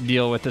to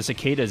deal with the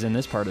cicadas in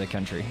this part of the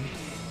country?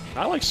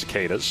 I like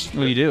cicadas.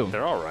 Well, you do?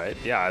 They're all right.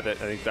 Yeah,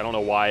 I don't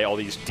know why all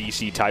these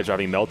DC types are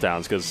having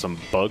meltdowns because some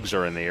bugs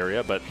are in the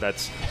area, but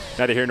that's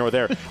neither here nor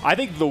there. I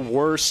think the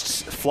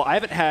worst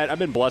I've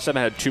been blessed. I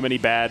haven't had too many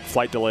bad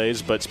flight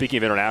delays, but speaking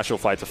of international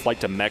flights, a flight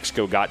to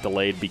Mexico got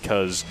delayed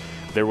because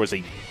there was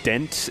a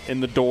dent in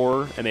the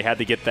door, and they had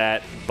to get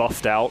that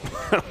buffed out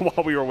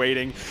while we were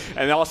waiting.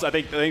 And also, I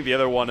think the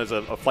other one is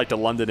a flight to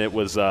London. It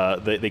was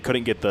they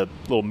couldn't get the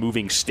little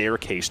moving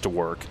staircase to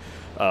work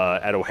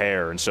at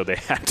O'Hare, and so they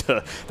had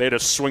to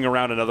swing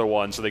around another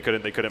one, so they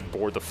couldn't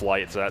board the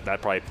flight. So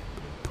that probably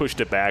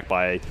pushed it back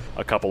by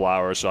a couple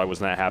hours. So I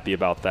was not happy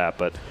about that.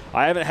 But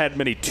I haven't had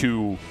many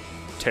too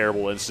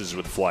terrible instances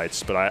with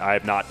flights, but I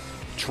have not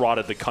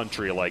trotted the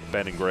country like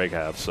Ben and Greg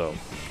have. So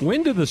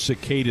when do the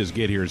cicadas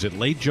get here? Is it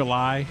late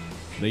July?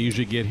 They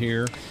usually get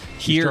here.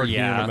 Here,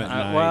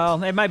 yeah.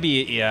 Well, it might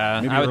be, yeah.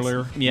 Maybe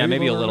earlier.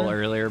 Maybe a little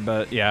earlier,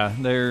 but yeah,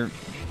 they're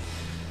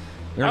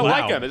I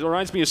like them. It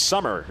reminds me of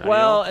summer.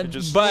 Well,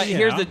 here's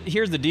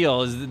the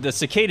deal: is the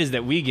cicadas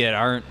that we get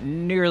aren't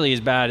nearly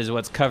as bad as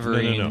what's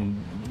covering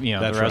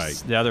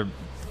the other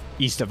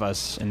east of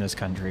us in this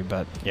country.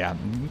 But yeah,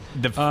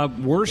 the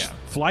worst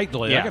flight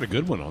delay. I got a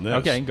good one on this.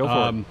 Okay, go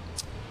for it.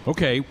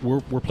 Okay,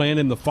 we're playing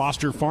in the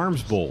Foster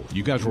Farms Bowl.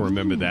 You guys will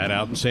remember that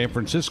out in San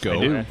Francisco.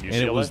 I do.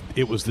 And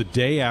it was the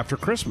day after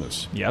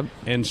Christmas. Yep.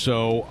 And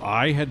so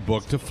I had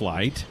booked a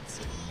flight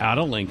out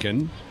of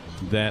Lincoln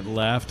that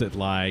left at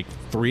like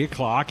 3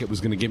 o'clock. It was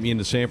going to get me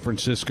into San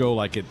Francisco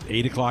like at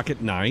 8 o'clock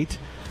at night.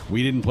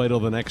 We didn't play till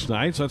the next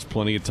night, so that's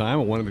plenty of time.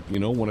 I wanted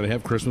to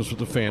have Christmas with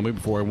the family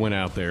before I went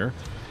out there.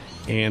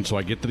 And so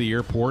I get to the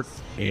airport,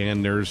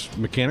 and there's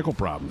mechanical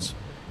problems,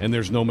 and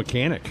there's no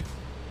mechanic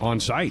on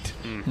site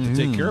to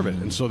take care of it.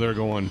 And so they're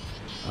going,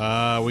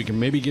 we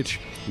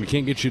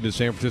can't get you to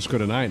San Francisco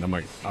tonight. And I'm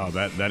like, oh,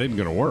 that isn't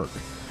going to work.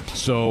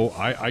 So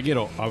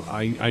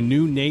I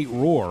knew Nate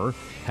Rohr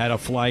had a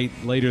flight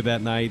later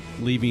that night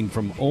leaving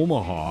from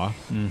Omaha.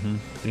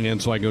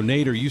 And so I go,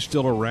 Nate, are you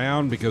still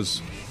around?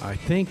 Because I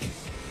think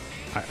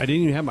I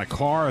didn't even have my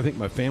car. I think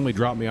my family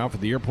dropped me off at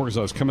the airport because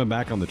I was coming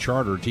back on the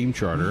team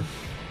charter.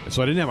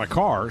 So I didn't have my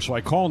car. So I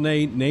called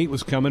Nate. Nate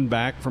was coming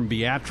back from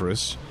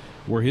Beatrice,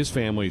 where his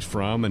family's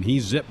from, and he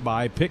zipped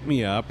by, picked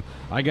me up.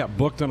 I got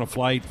booked on a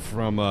flight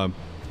from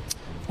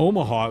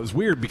Omaha. It was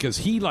weird because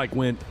he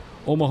went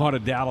Omaha to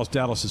Dallas,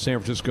 Dallas to San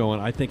Francisco,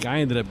 and I think I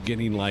ended up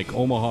getting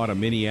Omaha to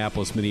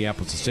Minneapolis,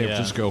 Minneapolis to San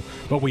Francisco.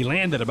 But we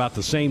landed about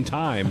the same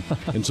time,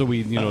 and so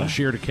we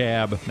shared a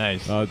cab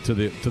to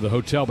the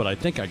hotel. But I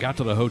think I got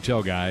to the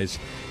hotel, guys,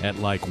 at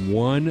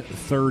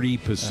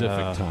 1:30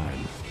 Pacific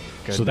time.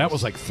 Goodness. So that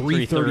was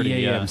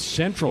 3:30 a.m.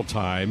 Central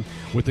Time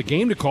with the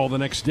game to call the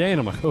next day, and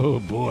I'm like, oh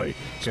boy,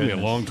 it's going to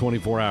be a long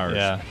 24 hours.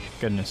 Yeah,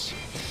 goodness.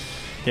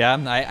 Yeah,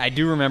 I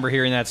do remember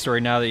hearing that story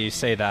now that you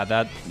say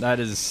that.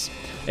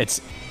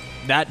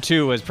 That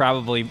too was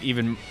probably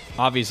even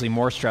obviously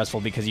more stressful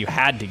because you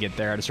had to get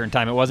there at a certain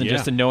time. It wasn't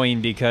just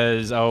annoying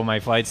because, my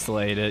flight's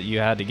delayed. You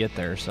had to get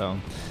there, so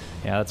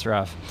yeah, that's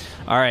rough.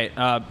 All right,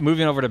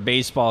 moving over to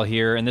baseball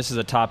here, and this is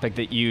a topic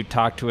that you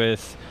talked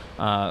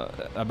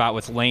about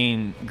with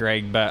Lane,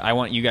 Greg, but I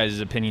want you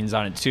guys' opinions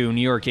on it too. New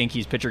York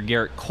Yankees pitcher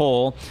Garrett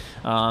Cole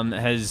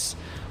was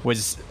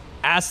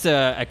asked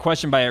a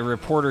question by a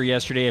reporter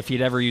yesterday if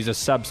he'd ever used a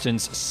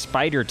substance,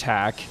 spider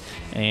tack,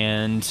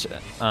 and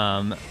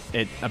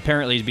it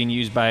apparently is being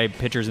used by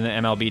pitchers in the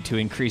MLB to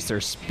increase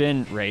their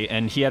spin rate.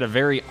 And he had a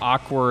very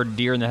awkward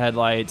deer in the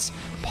headlights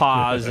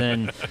pause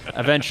and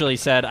eventually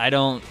said, I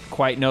don't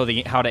quite know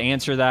how to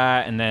answer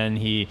that. And then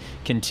he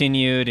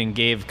continued and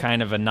gave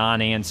kind of a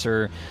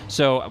non-answer.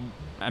 So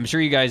I'm sure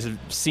you guys have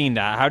seen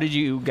that. How did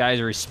you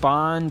guys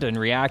respond and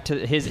react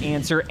to his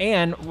answer?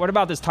 And what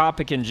about this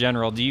topic in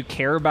general? Do you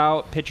care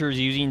about pitchers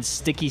using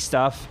sticky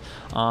stuff,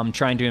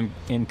 trying to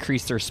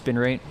increase their spin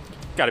rate?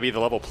 Got to be the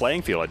level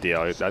playing field idea.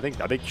 I think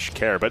you should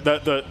care. But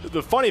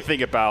the funny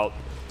thing about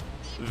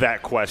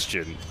that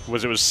question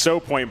was it was so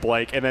point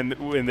blank, and then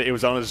when it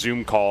was on a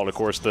Zoom call, and of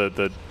course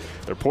the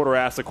reporter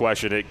asked the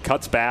question, it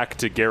cuts back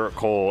to Garrett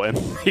Cole, and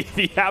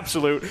the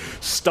absolute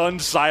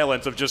stunned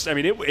silence of just,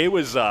 it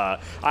was, I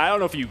don't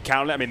know if you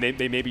counted it.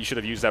 They maybe should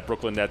have used that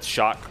Brooklyn Nets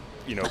shot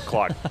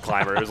clock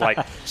climber. It was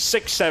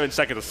 6-7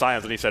 seconds of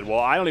silence, and he said, well,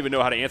 I don't even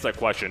know how to answer that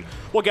question.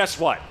 Well, guess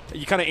what?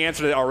 You kind of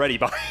answered it already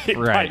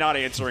by not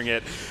answering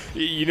it.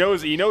 He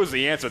knows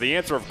the answer. The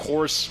answer, of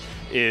course,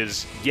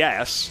 is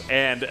yes.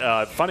 And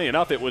funny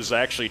enough, it was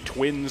actually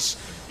Twins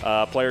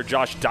player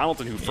Josh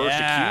Donaldson, who first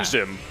accused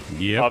him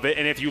of it.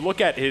 And if you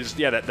look at his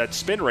that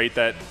spin rate,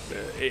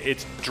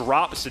 it's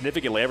dropped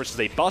significantly ever since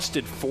they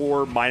busted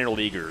 4 minor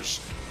leaguers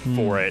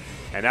for it.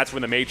 And that's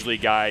when the Major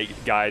League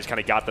guys kind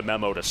of got the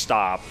memo to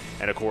stop.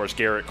 And, of course,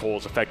 Garrett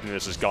Cole's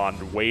effectiveness has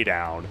gone way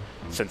down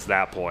since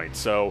that point.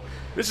 So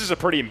this is a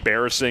pretty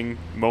embarrassing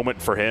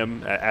moment for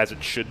him, as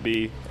it should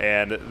be.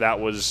 And that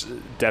was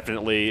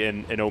definitely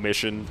an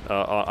omission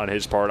on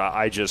his part.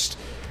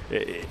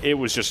 It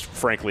was just,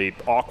 frankly,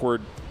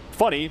 awkward,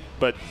 funny,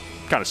 but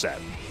kind of sad.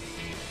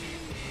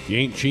 You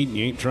ain't cheating,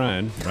 you ain't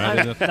trying.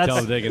 Right? That's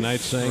Talladega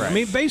Nights saying. Right. I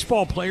mean,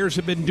 baseball players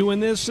have been doing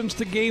this since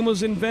the game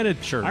was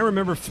invented. Sure. I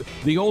remember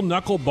the old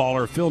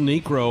knuckleballer, Phil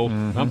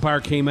Niekro, umpire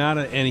came out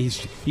and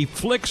he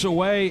flicks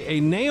away a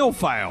nail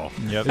file.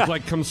 Yep. It's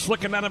like comes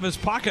flicking out of his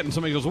pocket, and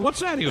somebody goes, "What's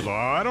that?" He goes, "Oh,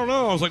 I don't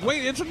know." I was like,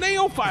 "Wait, it's a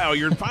nail file.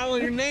 You're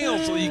filing your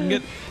nails so you can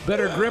get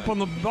better grip on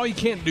the ball. You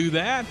can't do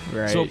that."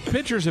 Right. So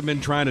pitchers have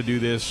been trying to do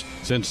this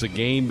since the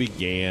game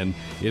began.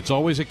 It's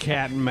always a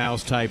cat and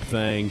mouse type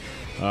thing.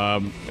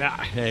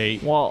 Hey,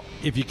 well,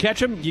 if you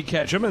catch them, you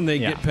catch them, and they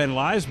get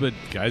penalized. But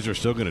guys are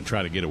still going to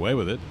try to get away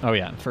with it. Oh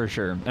yeah, for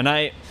sure.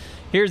 And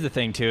here's the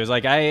thing too: is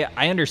like I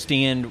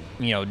understand,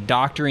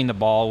 doctoring the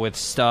ball with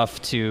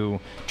stuff to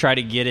try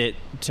to get it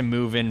to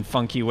move in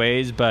funky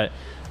ways, but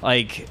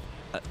like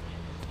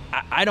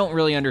I don't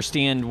really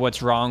understand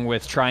what's wrong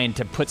with trying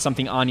to put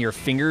something on your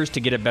fingers to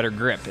get a better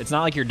grip. It's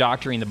not like you're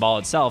doctoring the ball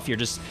itself. You're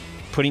just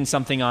putting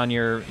something on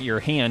your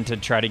hand to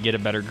try to get a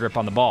better grip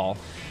on the ball,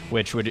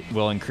 which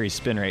will increase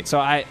spin rate. So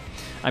I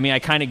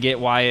kind of get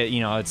why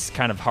it's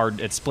kind of hard.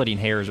 It's splitting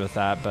hairs with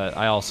that, but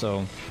I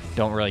also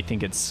don't really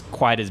think it's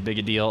quite as big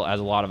a deal as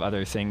a lot of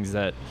other things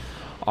that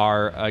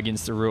are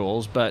against the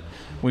rules. But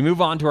we move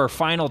on to our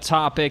final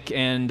topic,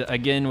 and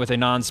again with a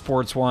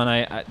non-sports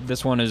one.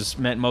 This one is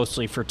meant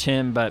mostly for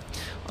Tim, but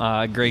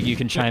Greg, you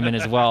can chime in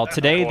as well.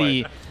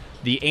 Today,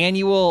 the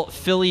annual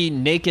Philly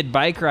Naked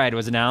Bike Ride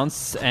was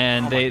announced,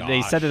 and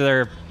they said that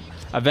their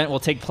event will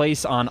take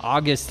place on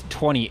August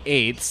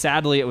 28th.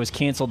 Sadly, it was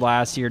canceled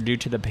last year due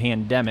to the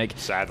pandemic.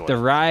 Sadly. The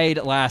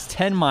ride lasts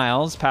 10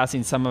 miles,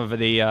 passing some of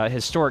the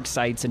historic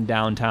sites in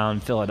downtown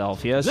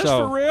Philadelphia. Is this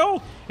for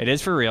real? It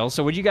is for real.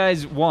 So would you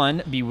guys,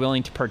 one, be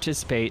willing to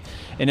participate?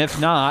 And if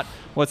not,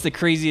 what's the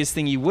craziest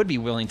thing you would be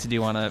willing to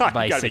do on a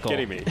bicycle? You gotta be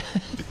kidding me.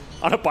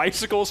 On a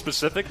bicycle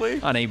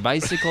specifically? On a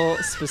bicycle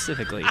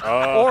specifically.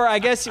 Or I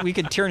guess we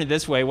could turn it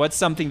this way. What's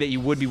something that you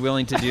would be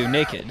willing to do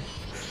naked?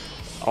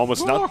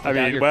 Almost not. I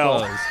mean,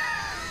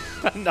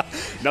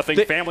 nothing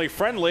family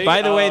friendly.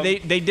 By the way,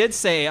 they did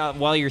say,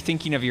 while you're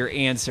thinking of your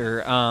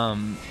answer,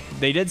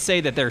 they did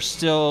say that they're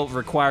still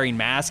requiring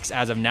masks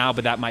as of now,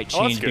 but that might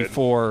change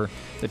before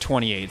the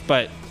 28th.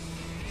 But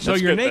so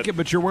you're naked,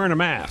 but you're wearing a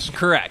mask.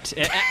 Correct.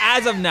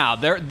 As of now,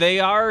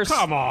 they are.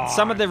 Come on.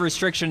 Some of the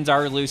restrictions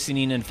are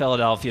loosening in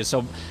Philadelphia,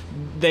 so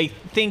they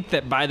think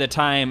that by the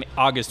time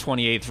August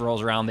 28th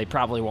rolls around, they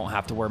probably won't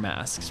have to wear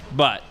masks.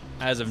 But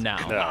as of now.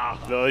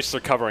 No, at least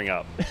they're covering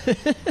up.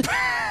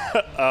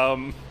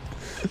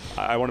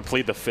 I want to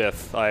plead the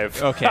fifth. I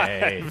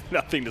have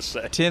nothing to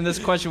say. Tim, this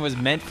question was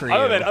meant for you.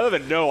 Other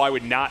than no, I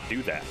would not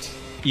do that.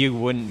 You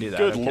wouldn't do that.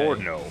 Good Lord,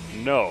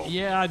 no.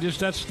 Yeah,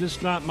 that's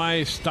just not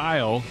my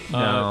style.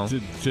 No.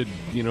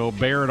 To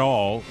bear it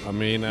all. I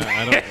mean,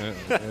 I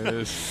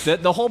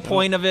don't. The whole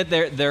point of it,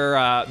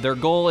 their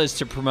goal is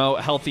to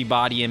promote healthy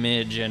body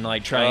image and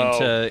like trying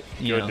to.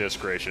 Goodness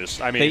gracious!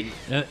 I mean,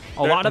 a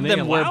lot of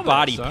them wear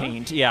body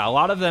paint. Yeah, a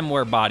lot of them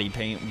wear body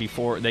paint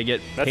before they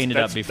get painted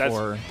up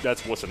before.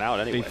 That's what's out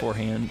anyway.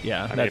 Beforehand,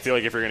 yeah. I feel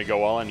like if you're going to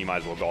go all in, you might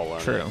as well go all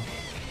in. True.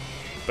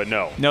 But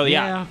no.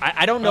 Yeah.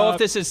 I don't know if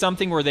this is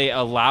something where they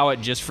allow it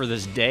just for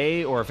this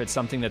day or if it's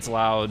something that's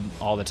allowed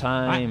all the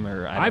time.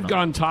 I've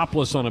gone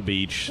topless on a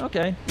beach.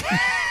 Okay.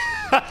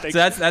 So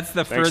that's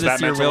the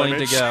furthest you're willing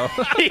to go.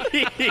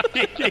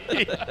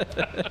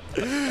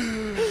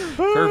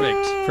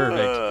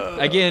 Perfect.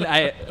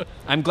 Again,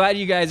 I'm glad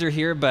you guys are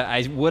here, but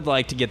I would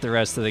like to get the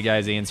rest of the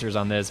guys' answers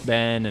on this.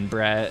 Ben and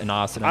Brett and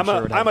Austin. I'm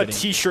a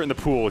T-shirt in the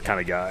pool kind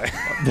of guy.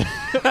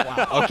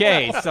 Wow.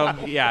 Okay, so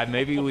yeah,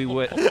 maybe we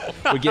would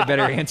get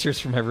better answers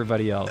from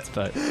everybody else.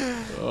 But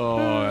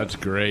that's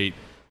great.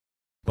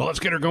 Well, let's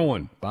get her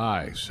going.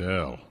 Buy,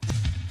 sell.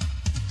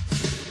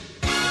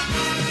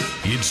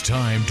 It's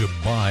time to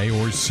buy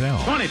or sell.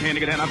 Now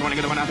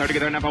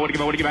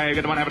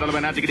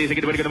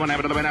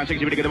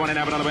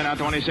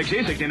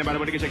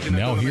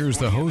here's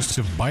the hosts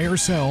of Buy or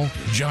Sell,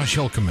 Josh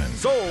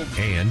Hilkeman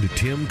and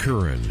Tim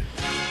Curran.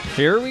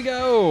 Here we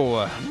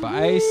go.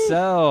 Buy,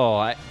 sell.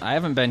 I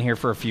haven't been here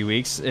for a few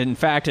weeks. In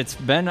fact, it's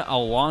been a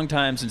long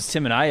time since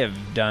Tim and I have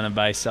done a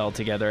buy, sell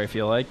together, I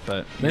feel like.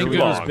 But thank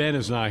goodness Ben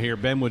is not here.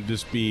 Ben would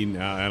just be,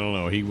 I don't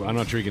know. I'm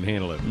not sure he can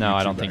handle it. No,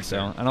 I don't think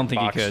so. I don't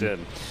think he could.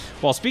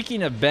 Well,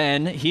 speaking of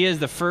Ben, he is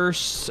the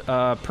first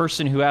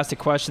person who asked a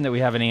question that we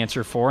have an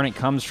answer for, and it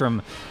comes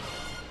from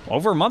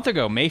over a month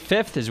ago. May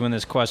 5th is when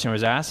this question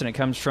was asked, and it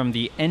comes from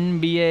the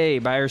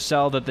NBA. Buy or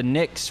sell that the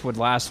Knicks would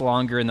last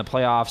longer in the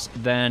playoffs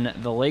than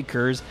the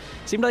Lakers.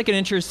 Seemed like an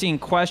interesting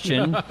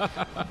question,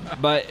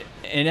 but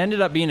it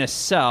ended up being a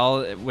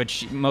sell,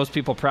 which most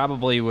people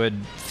probably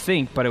would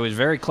think, but it was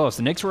very close.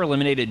 The Knicks were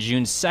eliminated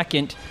June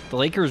 2nd. The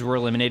Lakers were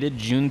eliminated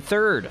June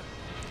 3rd.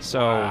 So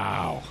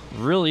wow.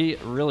 Really,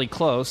 really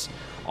close.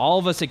 All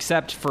of us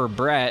except for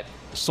Brett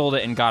sold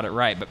it and got it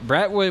right. But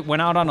Brett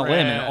went out on a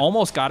limb and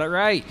almost got it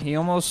right. He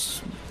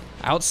almost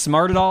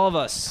outsmarted all of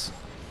us.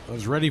 I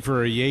was ready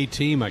for a yay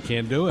team. I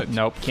can't do it.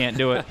 Nope, can't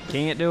do it.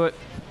 Can't do it.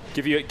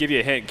 Give you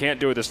a hint.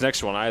 Can't do it this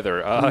next one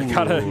either.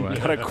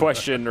 Got a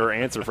question or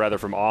answer rather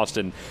from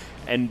Austin.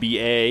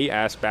 NBA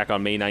asked back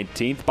on May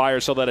 19th, buy or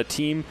sell that a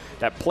team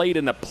that played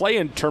in the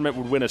play-in tournament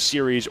would win a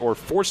series or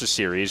force a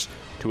series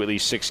to at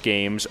least 6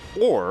 games,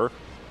 or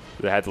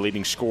that had the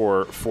leading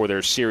score for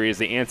their series.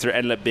 The answer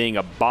ended up being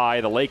a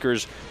buy. The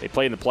Lakers, they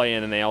played in the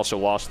play-in, and they also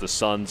lost to the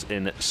Suns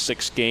in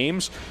 6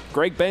 games.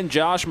 Greg, Ben,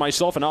 Josh,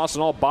 myself, and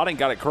Austin all bought it and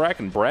got it correct,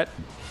 and Brett,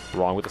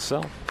 wrong with the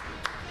sell.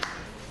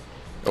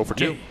 0 for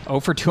 2. 0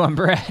 for 2 on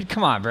Brett.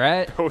 Come on,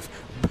 Brett.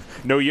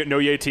 No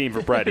yay team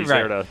for Brett. He's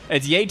right. there to.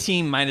 It's yay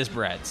team minus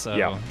Brett. So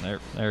yeah.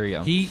 There we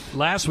go.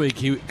 Last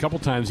week, a couple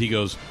times he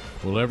goes,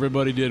 well,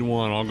 everybody did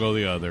one. I'll go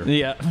the other.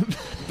 Yeah.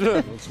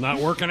 It's not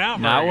working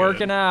out. Not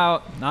working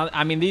out.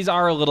 I mean, these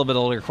are a little bit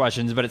older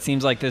questions, but it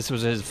seems like this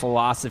was his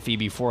philosophy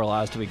before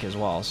last week as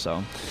well.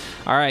 So,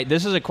 all right,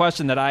 this is a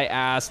question that I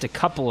asked a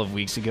couple of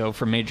weeks ago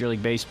from Major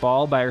League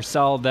Baseball. Buy or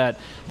sell that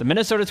the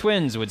Minnesota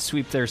Twins would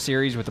sweep their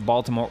series with the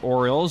Baltimore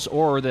Orioles,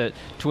 or the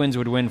Twins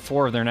would win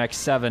 4 of their next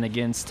 7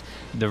 against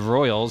the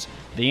Royals.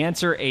 The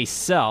answer, a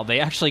sell. They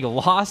actually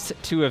lost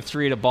 2 of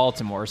 3 to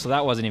Baltimore, so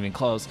that wasn't even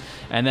close,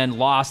 and then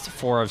lost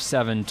 4 of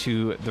 7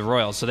 to the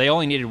Royals. So they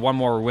only needed one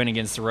more win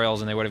against the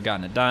Royals, and they would have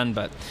gotten it done,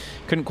 but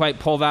couldn't quite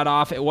pull that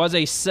off. It was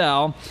a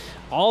sell.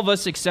 All of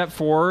us except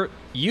for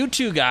you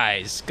two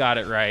guys got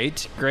it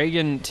right. Greg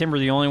and Tim were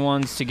the only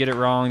ones to get it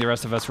wrong. The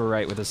rest of us were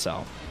right with a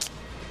sell.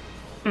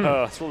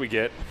 That's what we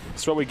get.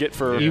 That's what we get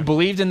for... You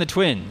believed in the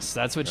Twins.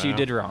 That's what you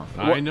did wrong.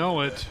 I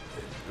know it.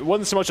 It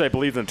wasn't so much I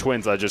believed in the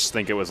Twins. I just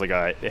think it was like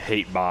a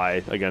hate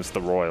buy against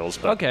the Royals.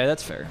 But, okay,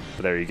 that's fair.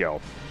 But there you go.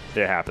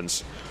 It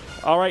happens.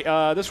 All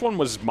right, this one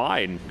was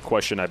mine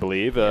question, I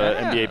believe.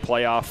 NBA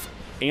playoff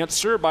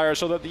answer. Buy or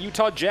sell that the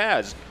Utah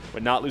Jazz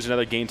would not lose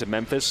another game to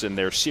Memphis in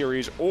their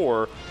series,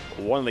 or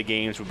one of the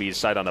games would be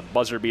decided on a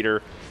buzzer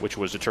beater, which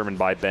was determined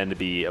by Ben to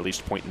be at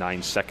least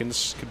 0.9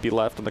 seconds could be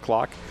left on the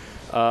clock.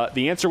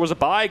 The answer was a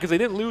buy because they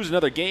didn't lose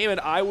another game, and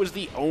I was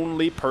the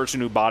only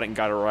person who bought it and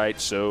got it right,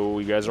 so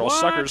you guys are all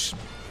suckers.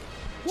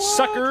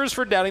 Suckers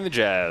for doubting the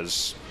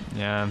Jazz.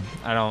 Yeah,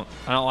 I don't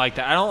like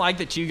that. I don't like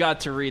that you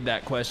got to read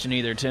that question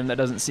either, Tim. That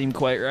doesn't seem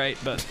quite right,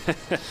 but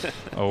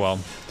oh well.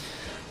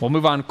 We'll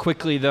move on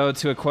quickly, though,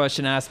 to a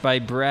question asked by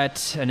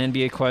Brett, an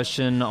NBA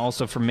question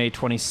also from May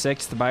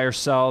 26th. The buy or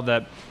sell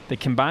that the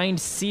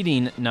combined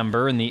seeding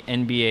number in the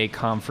NBA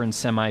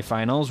conference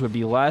semifinals would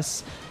be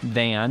less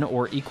than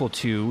or equal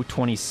to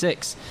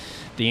 26.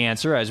 The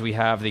answer, as we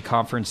have the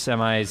conference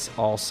semis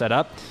all set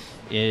up,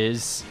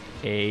 is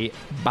a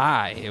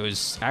buy. It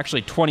was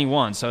actually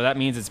 21, so that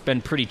means it's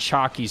been pretty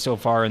chalky so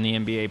far in the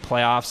NBA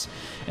playoffs.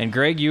 And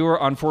Greg, you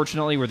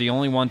unfortunately were the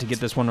only one to get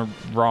this one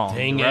wrong.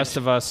 Dang the rest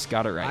of us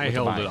got it right.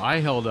 I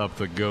held up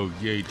the go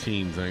yay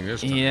team thing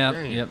this time.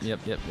 Yep.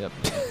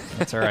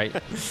 That's all right.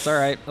 It's all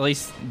right. At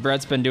least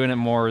Brett's been doing it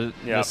more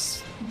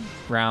this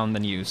round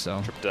than you.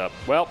 So tripped up.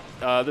 Well,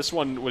 this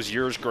one was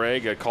yours,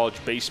 Greg. A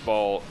college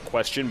baseball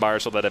question. Buy or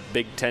sell that a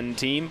Big Ten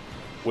team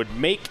would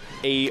make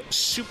a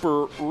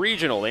super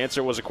regional. The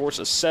answer was, of course,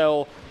 a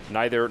sell.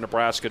 Neither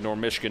Nebraska nor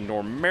Michigan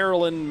nor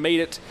Maryland made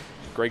it.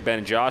 Greg, Ben,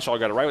 and Josh all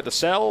got it right with the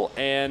sell,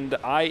 and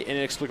I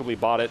inexplicably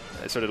bought it.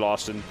 So did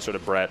Austin, so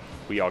did Brett.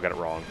 We all got it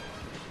wrong.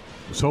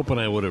 I was hoping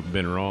I would have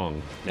been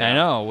wrong. Yeah. I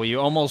know. Well, you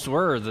almost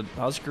were. The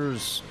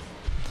Huskers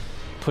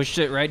pushed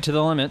it right to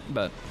the limit,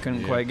 but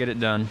couldn't quite get it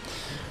done.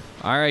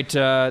 All right,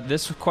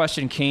 this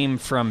question came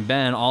from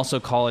Ben, also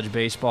college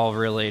baseball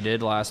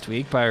related last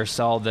week. Buy or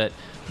sell that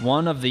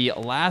one of the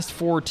last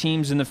 4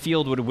 teams in the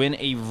field would win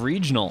a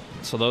regional.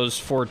 So those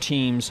 4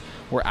 teams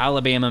were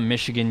Alabama,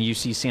 Michigan,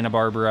 UC Santa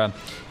Barbara,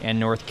 and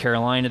North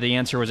Carolina. The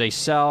answer was a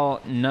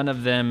sell. None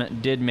of them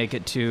did make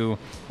it to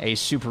a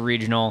super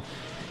regional.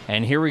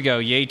 And here we go.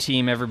 Yay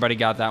team. Everybody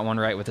got that one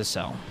right with a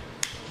sell.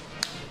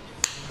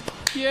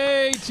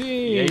 Yay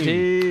team. Yay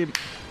team.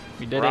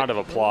 We did Round of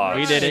applause.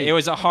 We did it. It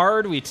was a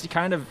hard. We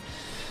kind of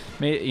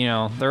made,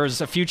 there was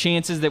a few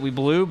chances that we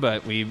blew,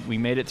 but we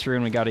made it through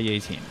and we got a yay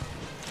team.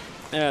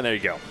 And there you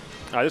go.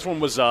 This one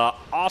was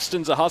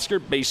Austin's a Husker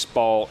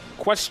baseball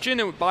question.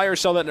 It would buy or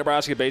sell that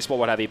Nebraska baseball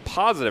would have a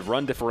positive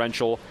run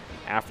differential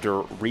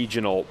after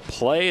regional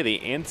play.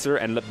 The answer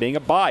ended up being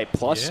a buy,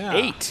 plus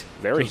 8.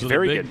 Very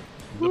good.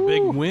 The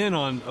big win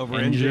over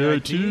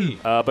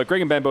NJIT. But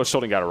Greg and Ben both still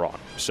got it wrong.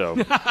 So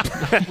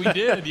we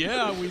did.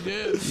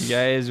 You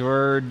guys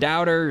were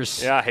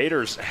doubters. Yeah,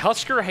 haters.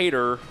 Husker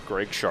hater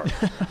Greg Sharp.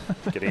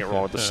 Getting it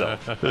wrong with the sell.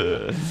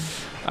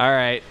 All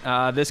right.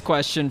 This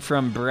question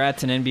from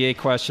Brett, an NBA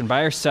question.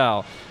 Buy or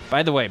sell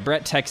By the way,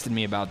 Brett texted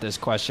me about this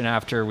question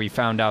after we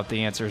found out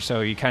the answer,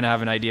 so you kind of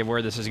have an idea of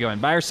where this is going.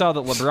 Buy or sell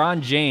that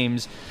LeBron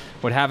James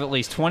would have at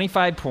least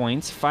 25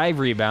 points, 5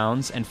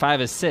 rebounds, and 5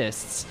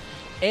 assists,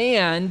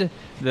 and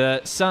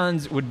the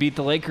Suns would beat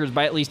the Lakers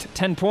by at least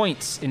 10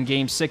 points in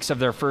Game 6 of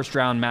their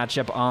first-round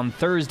matchup on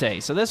Thursday.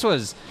 So this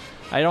was...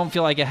 I don't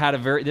feel like it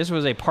had this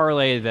was a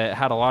parlay that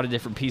had a lot of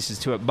different pieces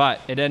to it,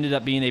 but it ended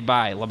up being a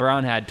buy.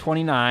 LeBron had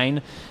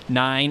 29,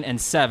 9, and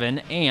 7,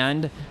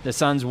 and the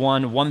Suns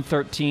won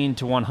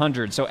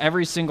 113-100. So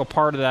every single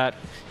part of that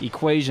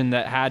equation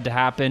that had to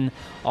happen,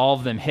 all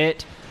of them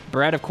hit.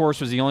 Brett, of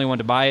course, was the only one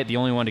to buy it, the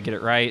only one to get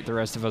it right. The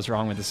rest of us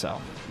wrong with the sell.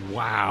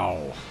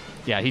 Wow.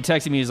 Yeah, he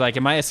texted me. He's like,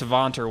 am I a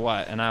savant or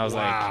what? And I was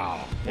like,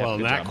 wow. Yeah, well,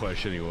 on that job.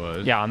 question he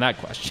was. Yeah, on that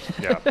question.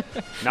 Yeah.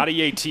 Not a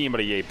yay team,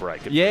 but a yay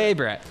Brett. Good yay,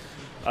 Brett.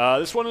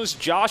 This one is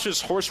Josh's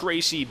horse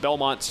racy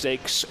Belmont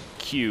Stakes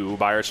Q.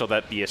 Buyer so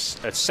that the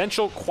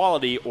Essential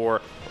Quality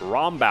or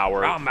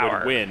Rombauer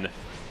would win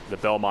the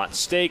Belmont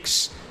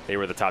Stakes. They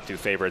were the top 2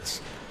 favorites.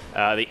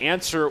 The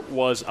answer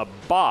was a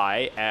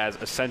buy as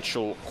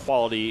Essential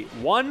Quality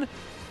won.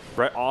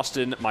 Brett,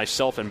 Austin,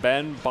 myself, and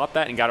Ben bought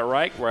that and got it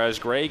right, whereas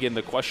Greg and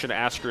the question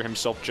asker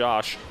himself,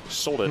 Josh,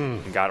 sold it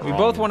and got it wrong. We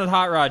both wanted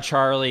Hot Rod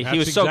Charlie. That's he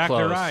was so exactly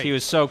close. Right. He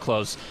was so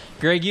close.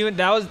 Greg,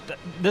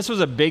 this was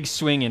a big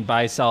swing in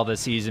buy-sell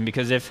this season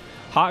because if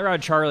Hot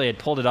Rod Charlie had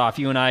pulled it off,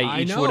 you and I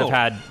each would have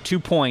had 2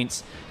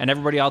 points, and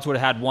everybody else would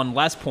have had 1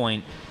 less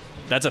point.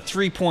 That's a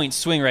 3-point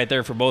swing right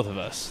there for both of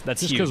us.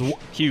 That's just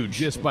huge.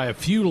 Just by a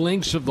few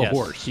lengths of the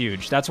horse.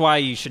 Huge. That's why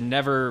you should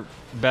never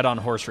bet on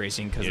horse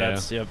racing because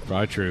that's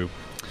right. True.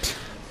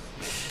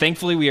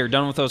 Thankfully, we are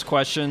done with those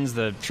questions.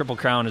 The Triple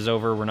Crown is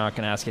over. We're not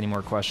going to ask any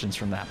more questions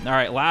from that. All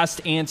right,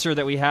 last answer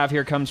that we have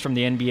here comes from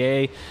the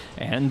NBA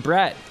and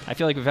Brett. I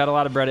feel like we've had a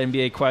lot of Brett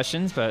NBA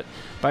questions, but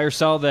buy or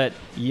sell that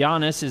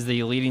Giannis is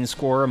the leading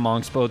scorer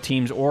amongst both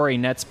teams, or a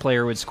Nets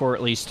player would score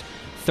at least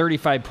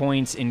 35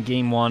 points in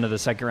Game 1 of the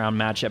second-round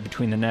matchup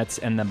between the Nets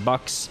and the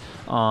Bucks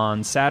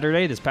on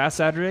Saturday, this past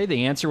Saturday.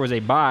 The answer was a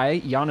buy.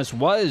 Giannis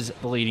was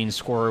the leading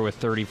scorer with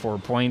 34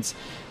 points.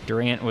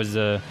 Durant was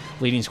the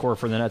leading scorer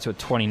for the Nets with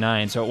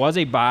 29. So it was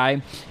a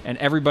buy, and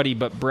everybody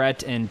but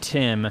Brett and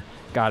Tim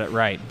got it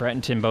right. Brett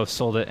and Tim both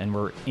sold it and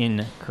were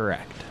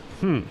incorrect.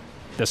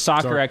 The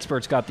soccer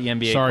experts got the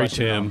NBA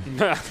question Tim.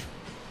 wrong.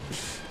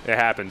 It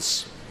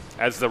happens.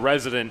 As the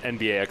resident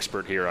NBA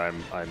expert here,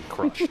 I'm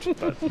crushed.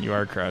 But. You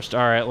are crushed.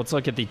 All right, let's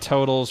look at the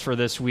totals for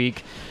this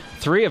week.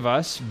 3 of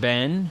us,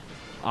 Ben,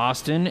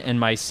 Austin, and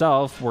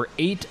myself, were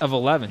 8 of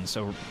 11.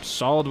 So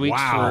solid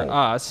weeks for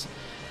us.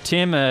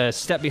 Tim, a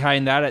step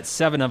behind that at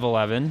 7 of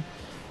 11.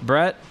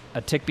 Brett, a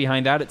tick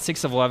behind that at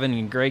 6 of 11.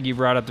 And Greg, you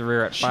brought up the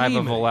rear at 5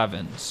 of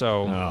 11.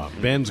 So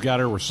Ben's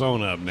got her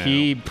sewn up now.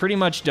 He pretty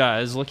much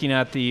does. Looking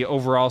at the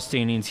overall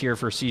standings here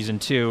for Season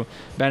 2,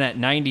 Ben at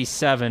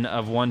 97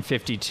 of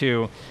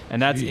 152.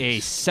 And that's a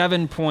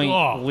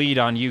 7-point lead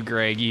on you,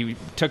 Greg. You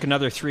took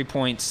another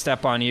 3-point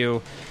step on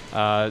you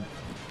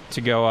to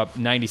go up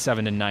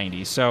 97 to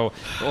 90. So,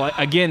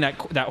 again,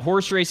 that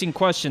horse racing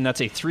question, that's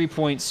a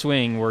 3-point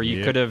swing where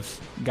you could have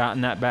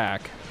gotten that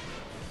back.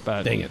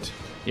 But dang it.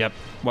 Yep.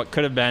 What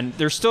could have been.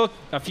 There's still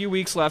a few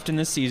weeks left in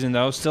this season,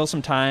 though. Still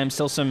some time.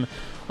 Still some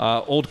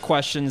old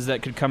questions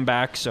that could come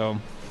back. So,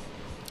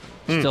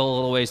 still a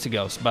little ways to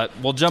go. But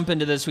we'll jump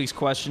into this week's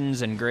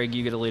questions, and Greg,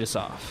 you get to lead us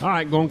off. All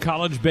right, going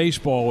college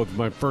baseball with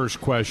my first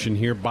question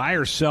here. Buy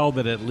or sell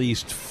that at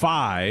least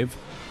 5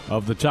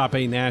 of the top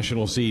 8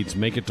 national seeds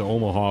make it to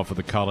Omaha for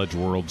the College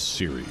World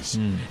Series.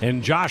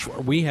 And, Josh,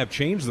 we have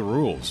changed the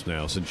rules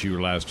now since you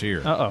were last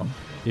here. Uh-oh.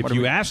 If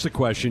you ask the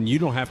question, you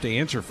don't have to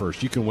answer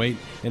first. You can wait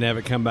and have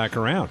it come back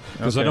around.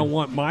 Because I don't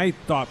want my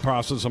thought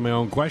process on my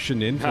own question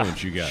to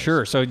influence you guys.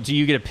 Sure. So do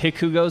you get to pick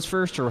who goes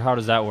first, or how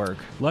does that work?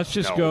 Let's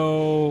just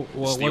go.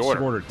 Well, what's the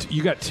order?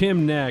 You got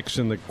Tim next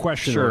in the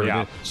question order.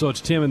 Yeah. So it's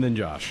Tim and then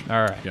Josh.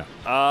 All right. Yeah.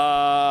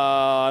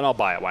 And I'll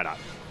buy it. Why not?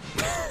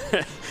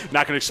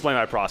 Not going to explain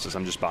my process.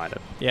 I'm just buying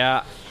it.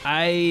 Yeah.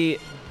 I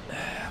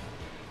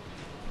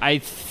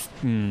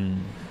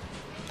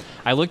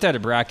looked at a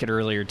bracket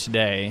earlier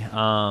today,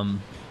 and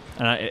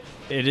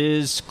it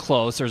is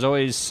close. There's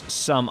always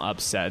some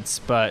upsets,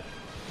 but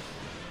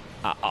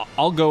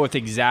I'll go with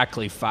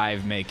exactly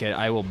 5 make it.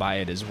 I will buy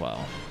it as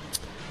well.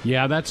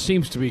 Yeah, that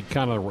seems to be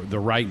kind of the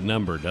right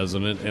number,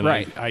 doesn't it? And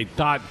right. I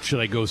thought, should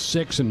I go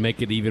 6 and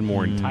make it even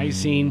more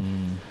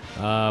enticing?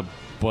 But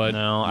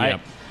no, yeah,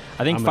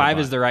 I think 5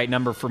 is the right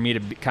number for me to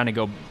kind of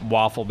go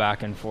waffle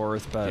back and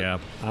forth. But yeah,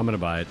 I'm going to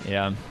buy it.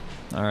 Yeah.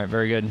 All right,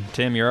 very good.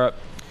 Tim, you're up.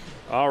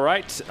 All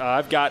right,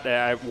 I've got.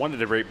 I wanted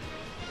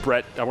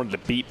to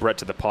beat Brett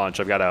to the punch.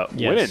 I've got a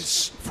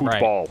women's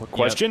football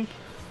question.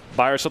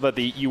 Buy or sell that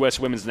the U.S.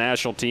 women's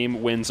national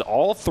team wins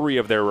all 3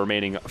 of their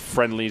remaining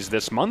friendlies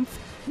this month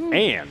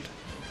and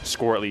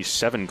score at least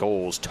 7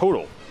 goals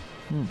total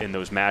in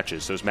those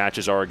matches. Those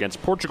matches are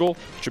against Portugal,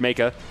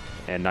 Jamaica,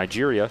 and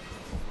Nigeria.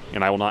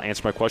 And I will not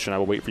answer my question. I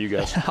will wait for you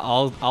guys.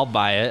 I'll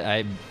buy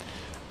it.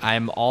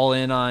 I'm all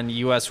in on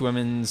U.S.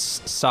 women's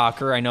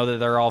soccer. I know that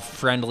they're all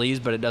friendlies,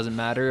 but it doesn't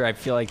matter. I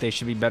feel like they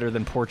should be better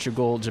than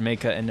Portugal,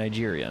 Jamaica, and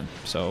Nigeria.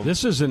 So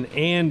this is an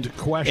and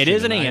question. It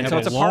is an and, so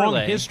it's a parlay.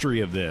 Long history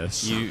of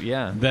this.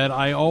 Yeah. That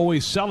I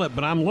always sell it,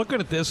 but I'm looking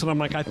at this and I'm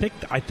like, I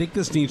think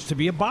this needs to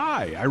be a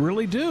buy. I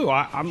really do.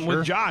 I'm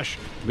with Josh.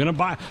 I'm gonna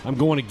buy. I'm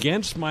going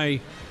against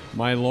my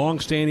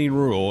long-standing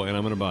rule, and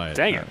I'm going to buy it.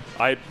 Dang it.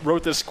 I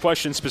wrote this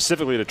question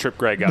specifically to trip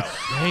Greg up.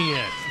 Dang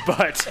it.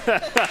 But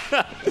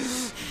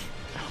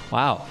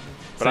wow.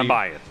 But I'm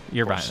buying it.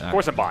 You're buying it. Of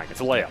course I'm buying it.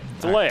 It's a layup.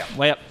 It's a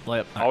layup.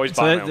 Layup. Always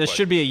so buy this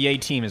should be a yay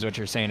team is what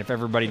you're saying. If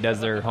everybody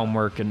does their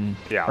homework and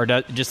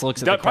just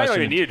looks at the question. Probably don't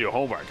even need to do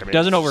homework. I mean,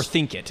 doesn't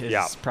overthink it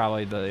is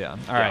probably the All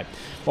right.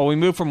 Well, we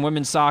move from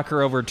women's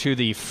soccer over to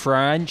the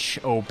French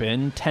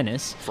Open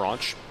tennis.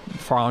 French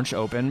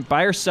Open.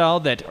 Buy or sell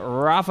that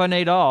Rafa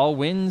Nadal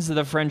wins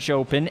the French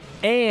Open,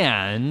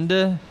 and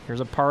here's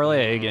a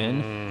parlay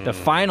again. The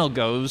final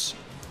goes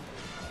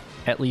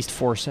at least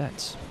 4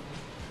 sets.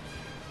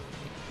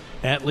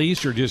 At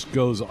least, or just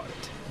goes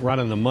right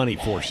on the money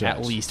 4 sets?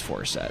 At least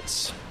 4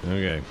 sets.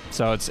 Okay.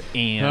 So it's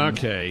and.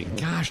 Okay.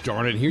 Gosh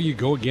darn it! Here you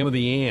go again with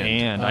the and.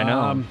 And I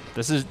know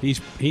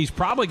he's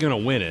probably going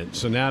to win it.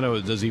 So now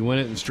does he win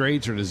it in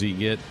straights or does he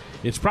get?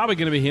 It's probably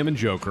going to be him and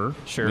Joker.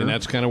 Sure. And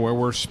that's kind of where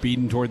we're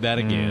speeding toward that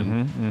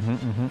again.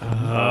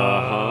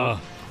 Well,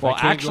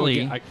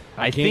 actually,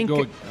 I think.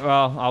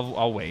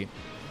 I'll wait.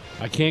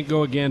 I can't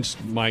go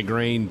against my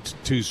grain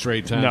 2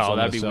 straight times. No,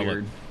 that'd be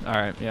weird. All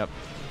right. Yep.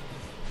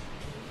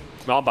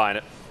 Well, I'm buying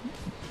it.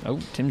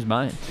 Oh, Tim's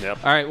buying.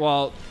 Yep. All right.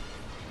 Well,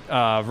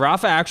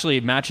 Rafa actually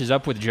matches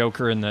up with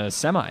Joker in the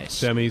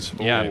semis.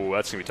 Yeah. Ooh,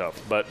 that's going to be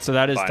tough. But so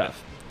that is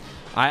tough.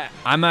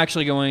 I'm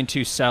actually going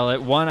to sell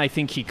it. One, I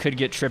think he could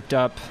get tripped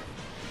up.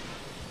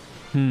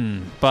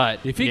 But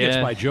if he gets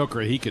by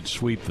Joker, he could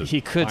sweep the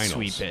He could finals.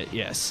 sweep it,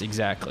 yes,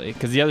 exactly.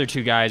 Because the other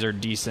 2 guys are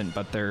decent,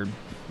 but they're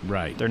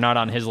not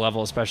on his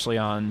level, especially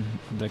on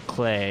the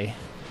clay.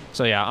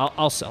 So, yeah,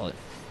 I'll sell it.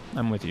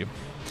 I'm with you.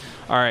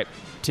 All right.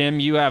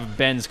 Tim, you have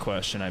Ben's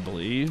question, I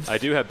believe. I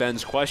do have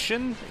Ben's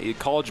question.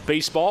 College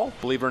baseball,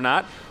 believe it or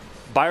not.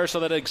 Buy or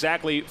sell that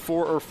exactly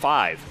 4 or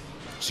 5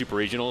 super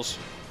regionals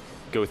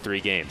go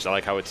 3 games. I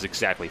like how it's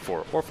exactly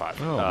 4 or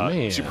 5. Oh,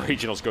 man. Super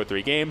regionals go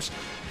 3 games.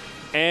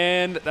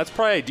 And that's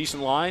probably a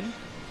decent line.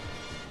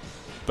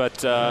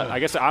 But I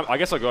guess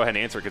I'll go ahead and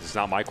answer it because it's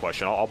not my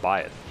question. I'll buy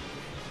it.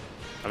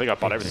 I think I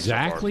bought everything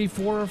exactly so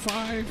far. 4 or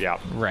 5? Yeah.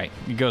 Right.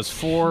 It goes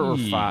 4 or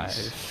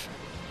 5.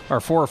 Or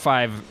 4 or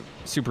 5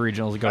 super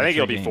regionals go I think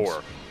to 3 it'll be games.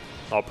 4.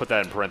 I'll put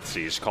that in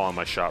parentheses, calling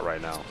my shot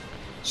right now.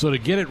 So to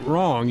get it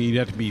wrong, you'd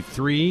have to be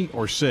 3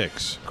 or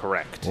 6.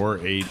 Correct. Or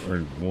 8 or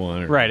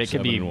 1. Or right. It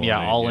could be 7 and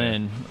 1, all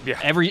in. Yeah.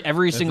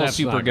 Every single that's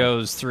super not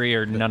goes 3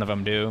 or none of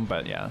them do.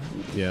 But yeah.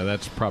 Yeah,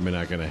 that's probably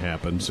not going to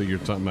happen. So you're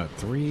talking about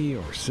 3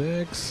 or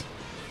 6.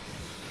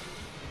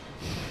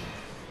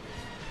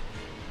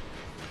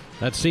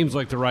 That seems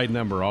like the right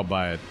number. I'll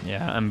buy it.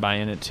 Yeah, I'm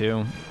buying it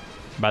too.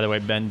 By the way,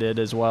 Ben did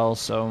as well.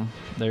 So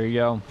there you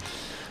go.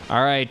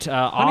 All right,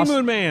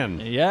 Honeymoon Man.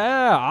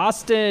 Yeah,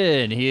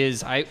 Austin. He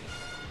is. I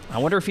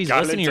wonder if he's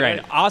listening right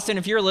now. Austin,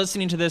 if you're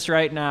listening to this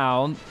right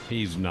now,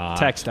 he's not.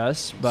 Text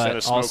us, but send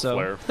a smoke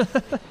also.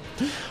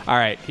 All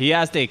right, he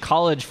asked a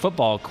college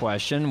football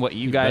question. What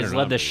you guys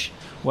led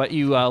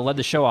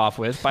the show off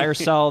with. Buy or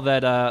sell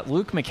that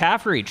Luke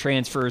McCaffrey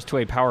transfers to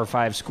a Power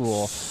 5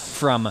 school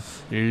from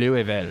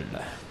Louisville.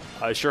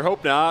 I sure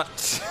hope not.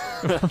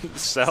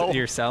 Sell.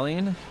 You're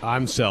selling?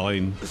 I'm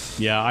selling.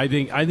 Yeah, I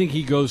think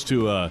he goes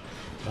to a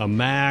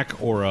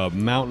MAC or a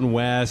Mountain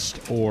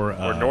West or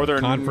Northern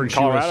Conference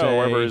Colorado, USA.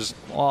 wherever his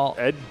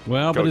Ed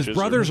but his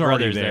brother's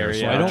already there, so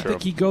yeah. I don't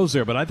think he goes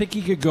there. But I think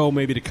he could go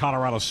maybe to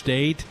Colorado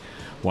State,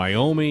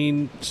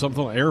 Wyoming,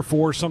 something, Air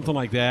Force, something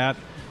like that,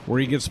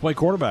 where he gets to play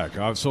quarterback.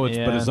 But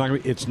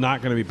it's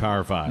not going to be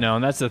Power 5. No,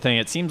 and that's the thing.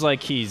 It seems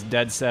like he's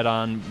dead set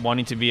on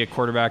wanting to be a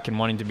quarterback and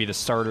wanting to be the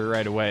starter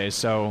right away.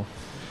 So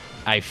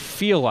I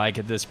feel like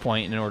at this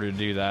point, in order to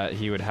do that,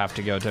 he would have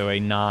to go to a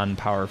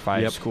non-Power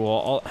 5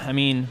 school. I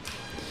mean,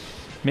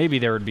 maybe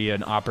there would be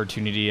an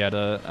opportunity at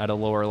a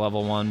lower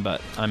level one,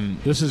 but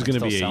This is going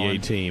to be selling. a yay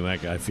team.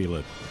 I feel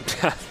it.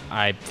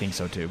 I think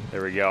so too.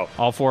 There we go.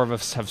 All 4 of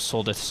us have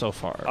sold it so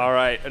far. All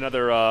right,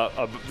 another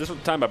this one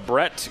time a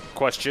Brett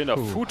question, a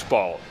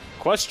football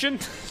question.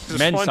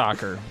 Men's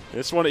soccer.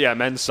 This one, yeah,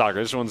 men's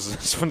soccer.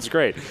 This one's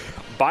great.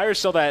 Buy or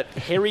sell that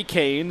Harry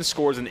Kane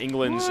scores in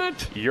England's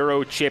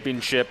Euro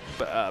Championship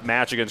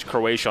match against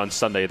Croatia on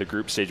Sunday, the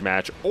group stage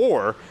match,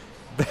 or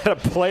that a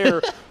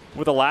player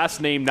with a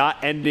last name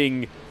not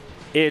ending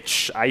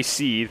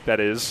IC, that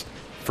is,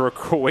 for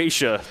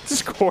Croatia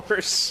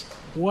scores.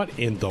 What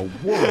in the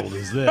world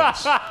is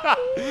this?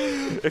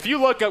 If you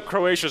look up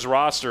Croatia's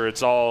roster,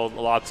 it's all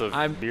lots of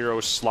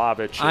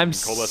Miroslavic and I'm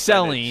Kolasinac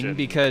selling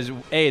because,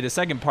 the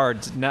second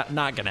part's not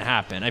going to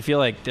happen. I feel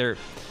like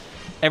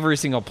every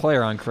single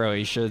player on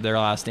Croatia, their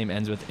last name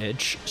ends with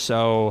itch.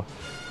 So,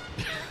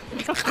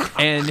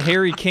 and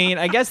Harry Kane,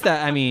 I guess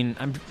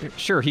I'm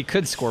sure he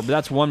could score, but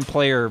that's one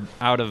player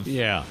out of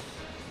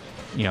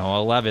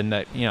 11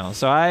 that,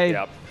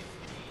 so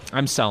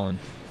I'm selling.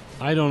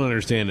 I don't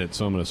understand it,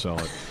 so I'm going to sell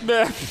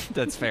it.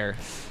 That's fair.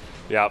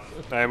 Yeah,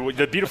 and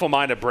the beautiful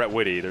mind of Brett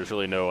Whitty. There's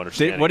really no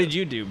understanding. What did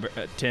you do,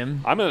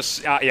 Tim? I'm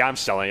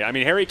selling. I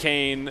mean, Harry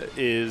Kane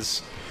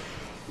is,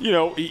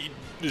 he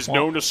is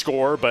known to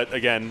score, but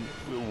again,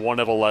 1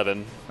 of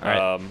 11.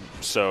 Right.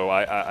 So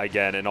I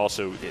again, and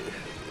also,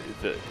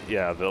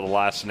 the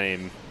last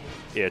name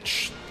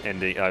itch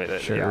ending.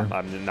 Sure. Yeah,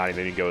 I'm not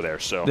even going to go there.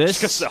 So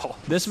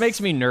this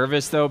makes me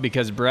nervous though,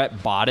 because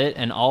Brett bought it,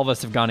 and all of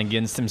us have gone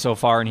against him so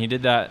far, and he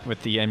did that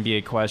with the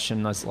NBA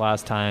question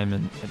last time,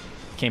 and it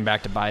came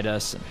back to bite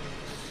us. And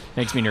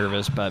makes me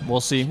nervous, but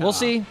we'll see. We'll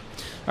see.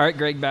 All right,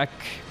 Greg, back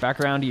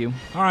around to you.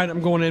 All right,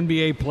 I'm going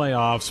NBA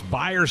playoffs.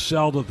 Buy or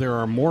sell that there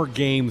are more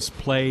games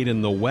played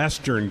in the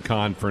Western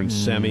Conference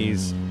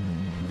semis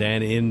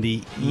than in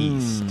the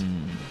East.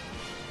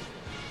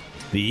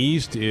 The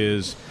East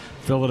is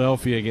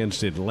Philadelphia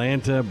against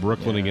Atlanta,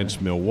 Brooklyn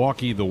against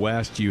Milwaukee. The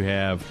West, you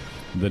have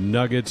the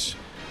Nuggets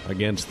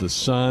against the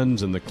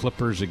Suns and the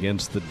Clippers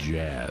against the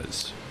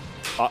Jazz.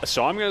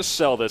 So I'm going to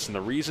sell this, and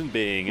the reason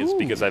being is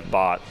because I've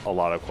bought a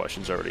lot of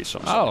questions already. So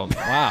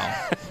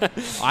wow!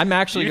 I'm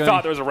actually. You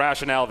thought there was a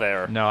rationale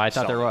there? No, I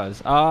thought there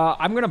was.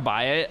 I'm going to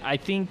buy it. I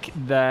think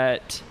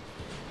that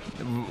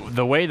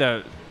the way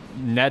the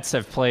Nets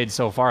have played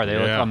so far, they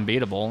look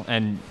unbeatable,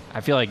 and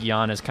I feel like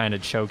Giannis kind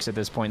of chokes at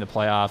this point in the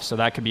playoffs. So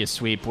that could be a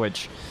sweep.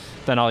 Which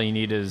then all you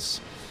need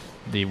is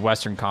the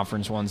Western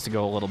Conference ones to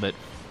go a little bit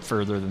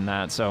further than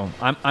that. So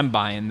I'm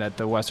buying that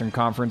the Western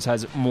Conference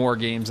has more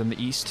games than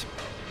the East.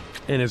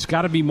 And it's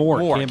got to be more.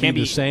 It can't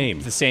be the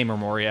same. The same or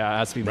more, yeah. It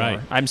has to be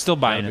more. I'm still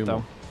buying it,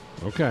 though.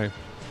 Okay.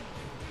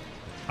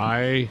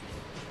 I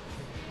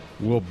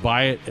will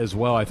buy it as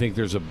well. I think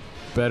there's a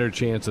better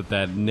chance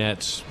that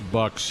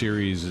Nets-Bucks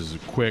series is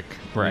quick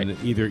than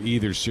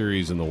either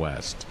series in the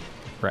West.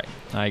 Right.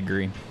 I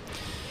agree.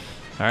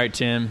 All right,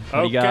 Tim.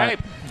 What do you got?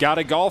 Got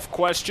a golf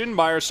question.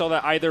 Buy or sell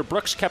that either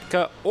Brooks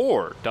Koepka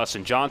or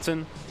Dustin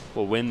Johnson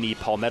will win the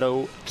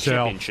Palmetto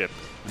Championship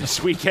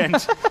this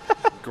weekend.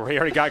 He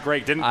already got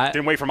Greg.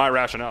 Didn't wait for my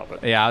rationale.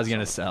 But. Yeah, I was going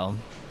to sell.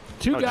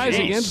 Two guys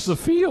against the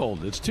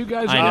field. It's two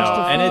guys against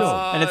the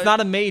field. And it's not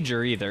a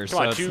major either,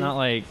 so it's not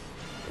like...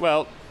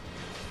 Well,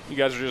 you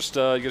guys are just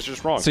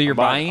wrong. So you're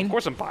buying? Of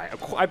course I'm buying.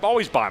 I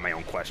always buy my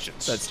own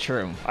questions. That's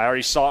true. I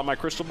already saw it in my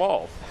crystal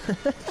ball.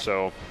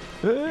 So...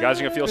 You guys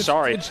are going to feel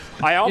sorry.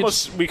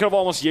 We could have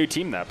almost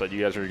teamed that, but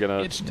you guys are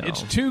going to...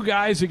 It's two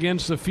guys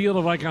against the field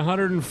of like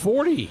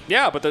 140.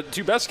 Yeah, but the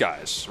two best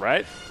guys,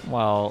 right?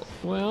 Well,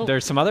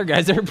 there's some other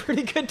guys that are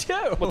pretty good,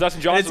 too. Well,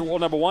 Dustin Johnson's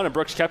world number 1, and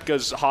Brooks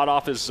Koepka's hot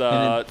off his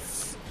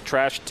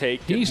trash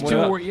take. He's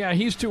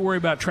too worried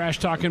about trash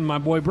talking my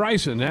boy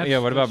Bryson.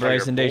 What about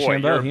Bryson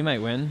DeChambeau? He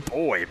might win.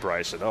 Boy,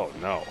 Bryson. Oh,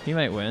 no. He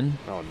might win.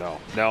 Oh, no.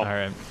 No. All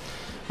right.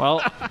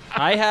 Well,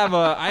 I have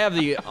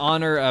the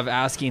honor of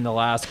asking the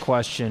last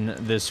question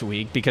this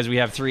week because we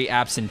have 3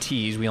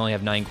 absentees. We only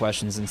have 9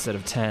 questions instead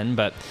of 10.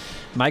 But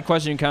my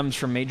question comes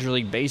from Major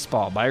League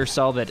Baseball. Buy or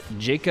sell that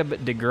Jacob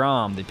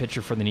deGrom, the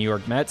pitcher for the New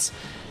York Mets,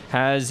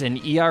 has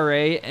an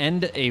ERA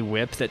and a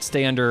WHIP that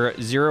stay under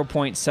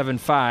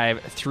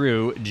 0.75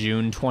 through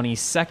June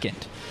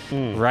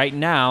 22nd. Right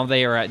now,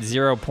 they are at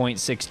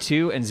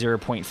 0.62 and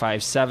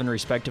 0.57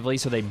 respectively,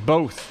 so they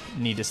both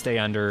need to stay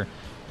under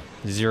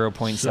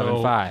 0.75.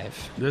 So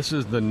this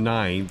is the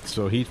 9th,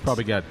 so he's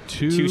probably got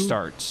two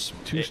starts.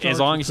 As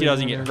long as he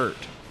doesn't get hurt.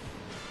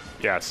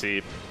 Yeah,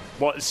 see.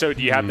 Well, so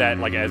do you have that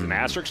like as an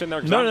asterisk in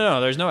there?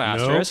 No, there's no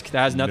asterisk.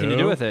 That has nothing to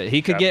do with it.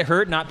 He could get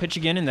hurt, not pitch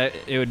again, and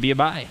it would be a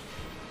bye.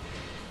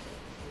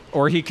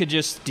 Or he could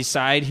just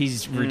decide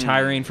he's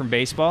retiring from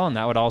baseball, and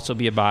that would also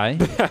be a bye.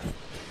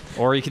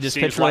 Or he could just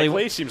pitch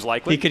Seems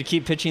likely. He could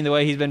keep pitching the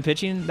way he's been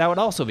pitching. That would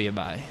also be a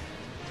bye.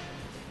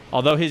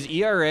 Although his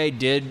ERA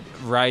did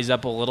rise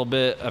up a little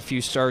bit a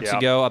few starts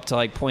ago, up to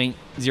like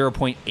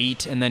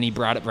 0.8, and then he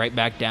brought it right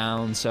back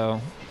down.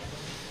 So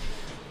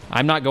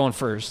I'm not going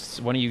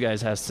first. One of you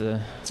guys has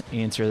to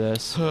answer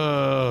this.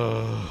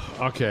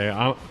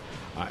 Okay.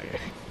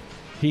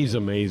 He's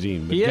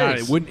amazing. But he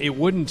is. It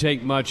wouldn't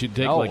take much. It'd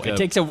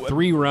take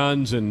 3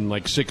 runs and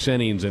like 6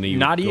 innings, and he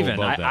not would even.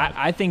 go above that.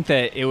 I think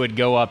that it would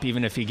go up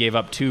even if he gave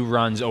up 2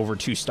 runs over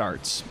 2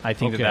 starts. I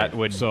think that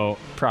would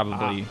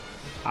probably.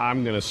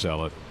 I'm going to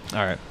sell it. All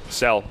right.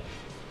 Sell.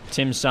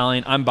 Tim's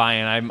selling. I'm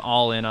buying. I'm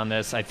all in on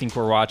this. I think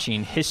we're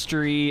watching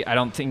history. I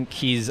don't think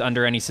he's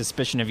under any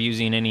suspicion of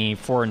using any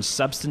foreign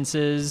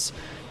substances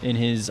on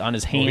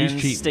his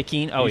hands,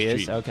 sticking. He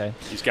is? Okay.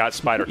 He's got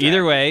spider tag.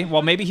 Either way,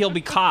 well, maybe he'll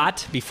be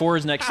caught before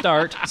his next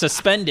start,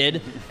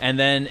 suspended, and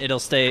then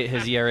his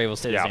ERA will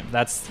stay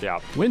the same.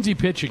 When's he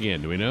pitch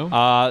again? Do we know?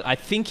 I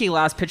think he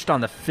last pitched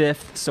on the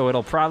 5th, so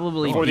it'll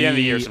probably before be the end of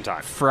the year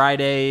sometime.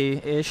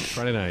 Friday-ish.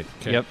 Friday night.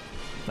 Okay. Yep.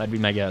 That'd be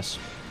my guess.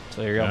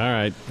 So there you go. All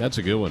right. That's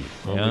a good one.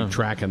 I'll be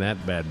tracking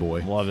that bad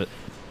boy. Love it.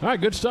 All right.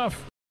 Good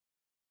stuff.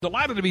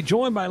 Delighted to be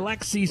joined by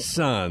Lexi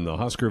Sun, the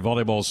Husker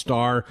Volleyball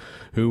star,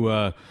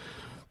 who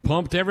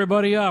pumped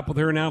everybody up with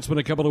her announcement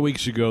a couple of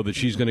weeks ago that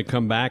she's going to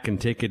come back and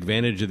take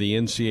advantage of the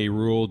NCAA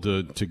rule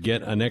to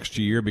get an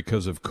extra year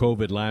because of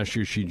COVID last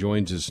year. She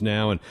joins us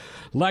now. And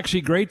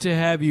Lexi, great to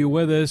have you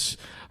with us.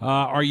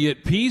 Are you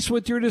at peace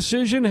with your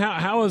decision?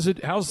 How's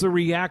the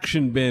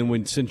reaction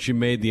been since you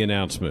made the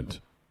announcement?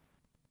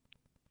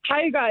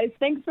 Hi, you guys.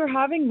 Thanks for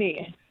having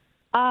me.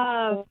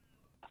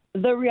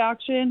 The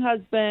reaction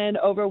has been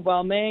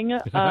overwhelming.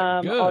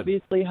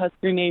 Obviously,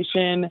 Husker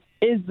Nation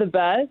is the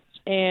best,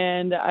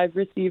 and I've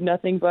received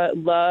nothing but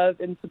love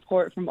and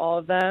support from all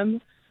of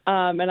them.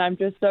 And I'm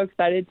just so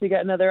excited to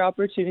get another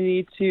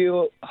opportunity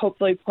to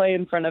hopefully play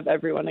in front of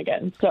everyone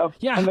again. So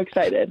yeah. I'm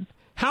excited.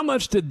 How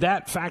much did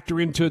that factor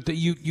into it that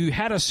you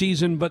had a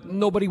season, but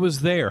nobody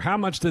was there? How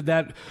much did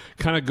that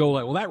kind of go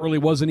like, well, that really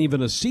wasn't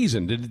even a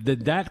season?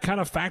 Did that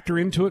kind of factor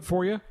into it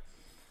for you?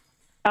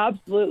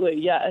 Absolutely,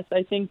 yes.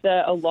 I think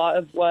that a lot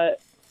of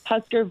what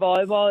Husker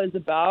Volleyball is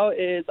about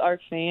is our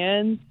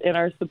fans and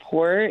our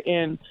support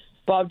and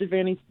Bob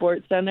Devaney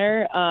Sports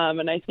Center.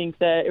 And I think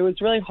that it was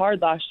really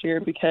hard last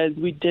year because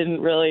we didn't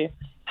really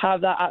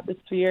have that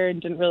atmosphere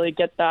and didn't really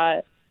get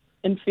that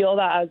and feel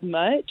that as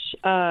much.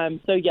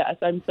 So, yes,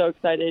 I'm so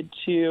excited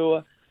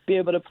to be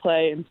able to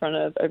play in front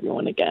of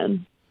everyone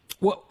again.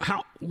 Well,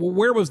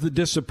 where was the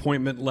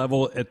disappointment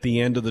level at the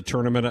end of the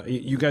tournament?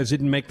 You guys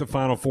didn't make the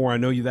Final Four. I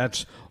know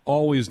that's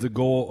always the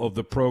goal of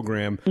the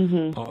program.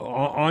 Mm-hmm.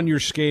 On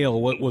your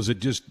scale, what was it?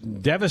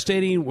 Just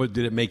devastating? Did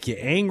it make you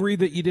angry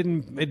that you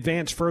didn't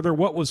advance further?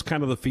 What was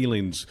kind of the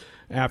feelings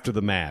after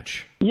the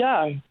match?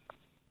 Yeah,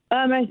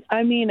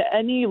 I mean,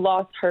 any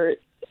loss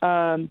hurts.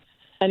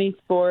 Any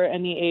sport,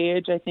 any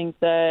age. I think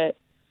that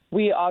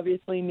we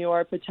obviously knew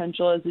our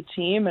potential as a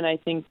team, and I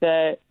think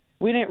that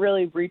we didn't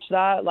really reach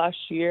that last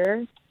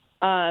year.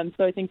 So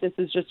I think this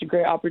is just a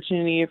great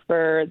opportunity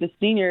for the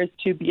seniors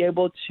to be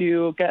able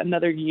to get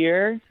another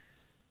year.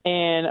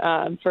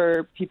 And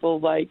for people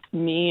like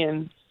me,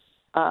 and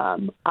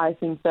I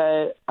think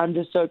that I'm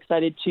just so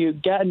excited to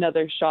get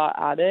another shot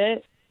at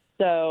it.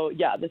 So,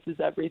 yeah, this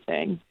is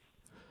everything.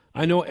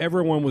 I know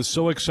everyone was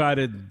so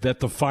excited that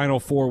the Final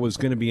Four was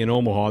going to be in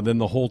Omaha. Then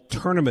the whole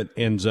tournament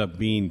ends up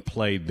being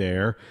played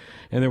there.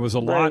 And there was a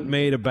lot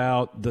made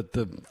about that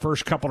the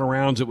first couple of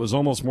rounds, it was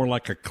almost more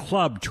like a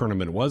club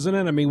tournament, wasn't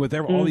it? I mean, with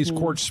all these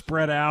courts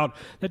spread out,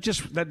 that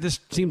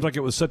just seems like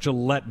it was such a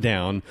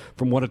letdown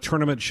from what a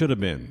tournament should have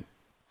been.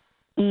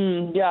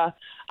 Yeah.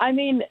 I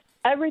mean,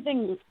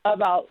 everything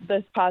about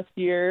this past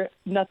year,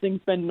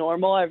 nothing's been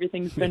normal.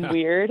 Everything's been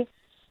weird.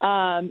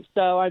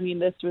 So, I mean,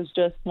 this was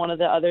just one of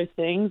the other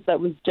things that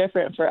was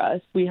different for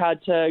us. We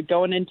had to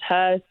go in and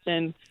test,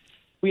 and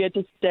we had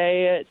to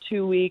stay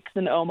 2 weeks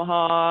in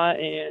Omaha,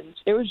 and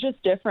it was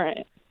just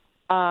different.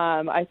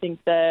 I think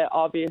that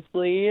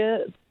obviously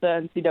the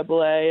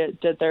NCAA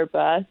did their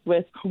best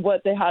with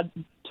what they had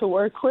to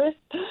work with.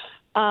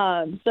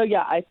 So,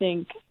 yeah, I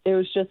think it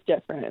was just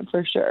different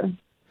for sure.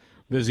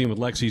 Visiting with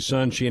Lexi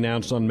Sun, she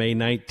announced on May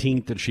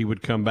 19th that she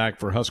would come back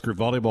for Husker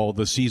Volleyball.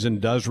 The season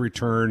does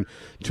return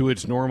to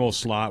its normal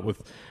slot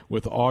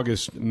with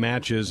August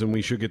matches, and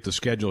we should get the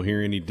schedule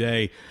here any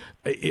day.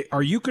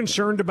 Are you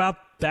concerned about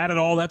that at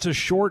all? That's a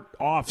short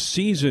off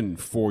season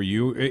for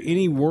you.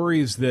 Any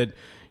worries that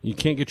you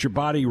can't get your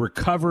body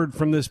recovered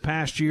from this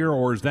past year,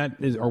 or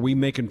are we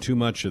making too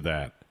much of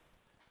that?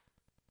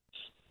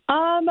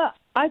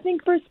 I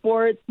think for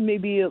sports,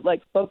 maybe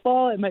like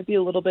football, it might be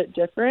a little bit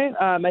different.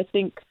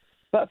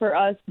 But for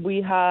us,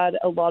 we had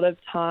a lot of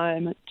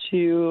time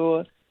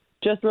to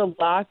just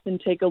relax and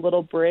take a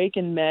little break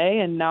in May,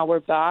 and now we're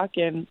back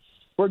and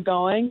we're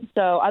going.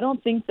 So I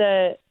don't think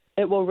that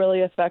it will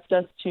really affect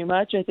us too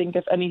much. I think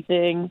if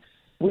anything,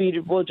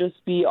 we will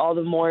just be all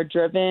the more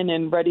driven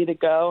and ready to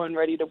go and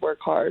ready to work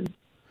hard.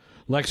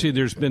 Lexi,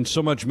 there's been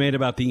so much made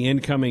about the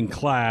incoming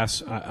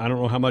class. I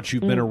don't know how much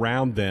you've been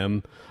around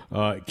them.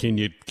 Can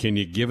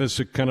you give us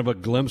a kind of a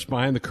glimpse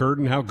behind the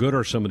curtain? How good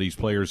are some of these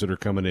players that are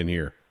coming in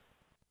here?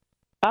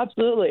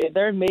 Absolutely.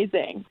 They're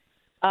amazing.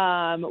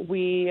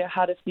 We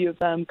had a few of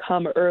them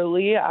come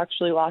early,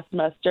 actually last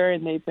semester,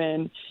 and they've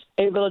been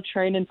able to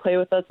train and play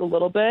with us a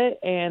little bit,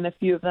 and a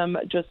few of them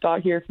just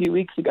got here a few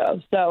weeks ago.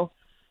 So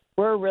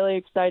we're really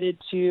excited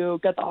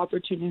to get the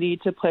opportunity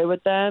to play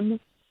with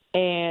them.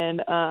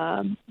 And,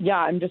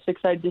 I'm just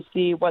excited to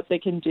see what they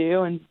can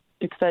do and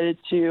excited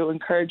to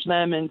encourage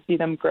them and see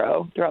them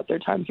grow throughout their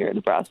time here in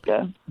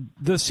Nebraska.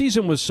 The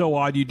season was so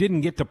odd. You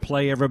didn't get to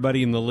play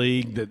everybody in the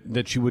league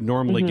that you would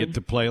normally get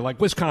to play.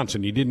 Like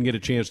Wisconsin, you didn't get a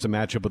chance to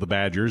match up with the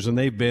Badgers, and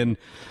they've been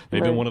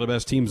one of the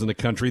best teams in the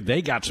country.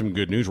 They got some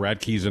good news.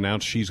 Radke's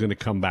announced she's going to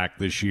come back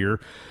this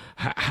year.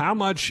 How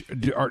much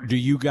do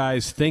you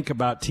guys think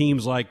about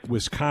teams like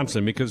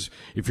Wisconsin? Because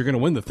if you're going to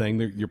win the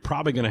thing, you're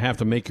probably going to have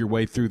to make your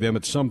way through them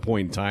at some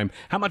point in time.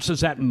 How much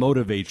does that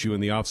motivate you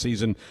in the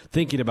offseason,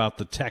 thinking about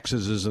the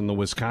Texases and the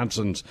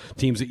Wisconsins,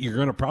 teams that you're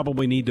going to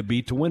probably need to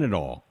beat to win it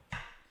all?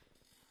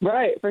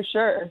 Right, for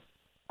sure.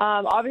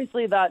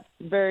 Obviously, that's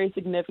very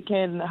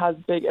significant and has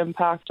a big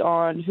impact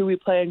on who we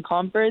play in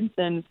conference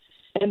and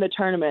in the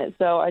tournament.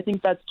 So I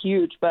think that's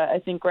huge. But I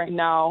think right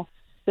now,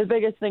 the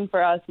biggest thing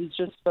for us is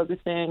just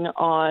focusing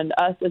on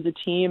us as a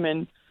team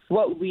and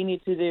what we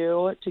need to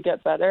do to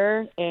get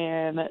better,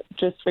 and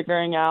just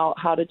figuring out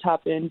how to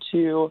tap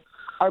into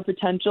our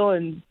potential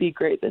and be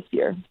great this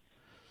year.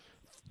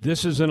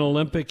 This is an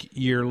Olympic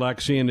year,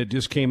 Lexi, and it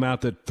just came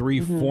out that 3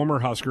 former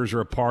Huskers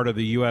are a part of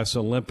the U.S.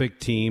 Olympic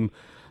team.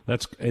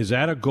 Is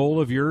that a goal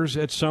of yours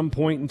at some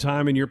point in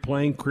time in your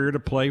playing career to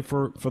play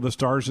for the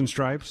Stars and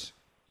Stripes?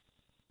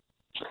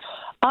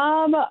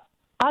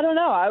 I don't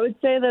know. I would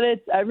say that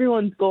it's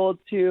everyone's goal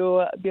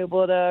to be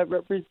able to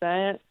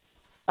represent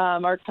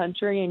our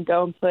country and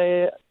go and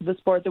play the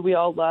sport that we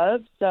all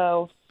love.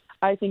 So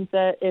I think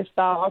that if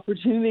that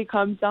opportunity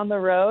comes down the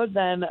road,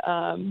 then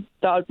that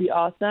would be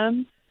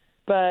awesome.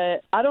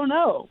 But I don't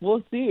know.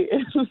 We'll see.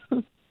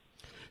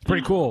 It's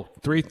pretty cool.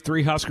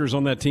 Three Huskers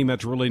on that team.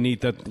 That's really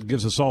neat. That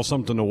gives us all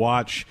something to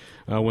watch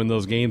when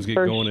those games get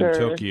going in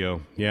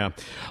Tokyo. Yeah.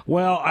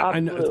 Well,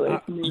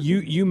 I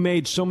you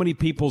made so many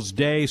people's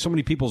day, so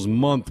many people's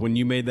month when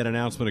you made that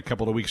announcement a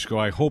couple of weeks ago.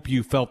 I hope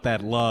you felt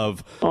that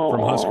love from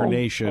Husker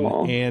Nation.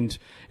 And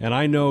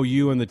I know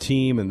you and the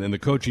team and the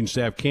coaching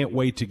staff can't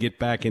wait to get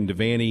back into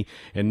Vanny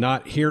and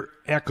not hear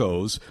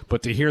echoes,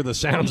 but to hear the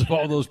sounds of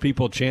all those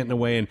people chanting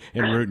away and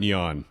rooting you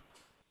on.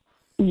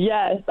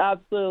 Yes,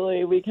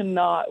 absolutely. We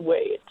cannot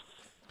wait.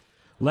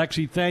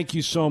 Lexi, thank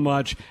you so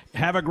much.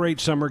 Have a great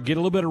summer. Get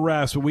a little bit of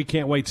rest, but we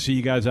can't wait to see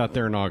you guys out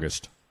there in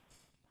August.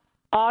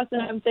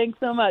 Awesome. Thanks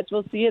so much.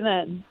 We'll see you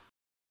then.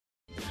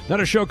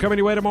 Another show coming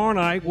your way tomorrow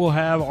night. We'll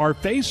have our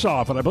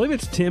face-off, and I believe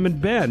it's Tim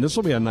and Ben. This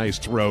will be a nice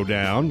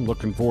throwdown.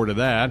 Looking forward to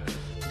that.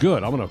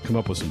 Good. I'm going to come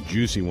up with some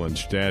juicy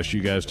ones to ask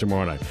you guys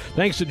tomorrow night.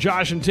 Thanks to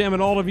Josh and Tim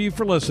and all of you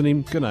for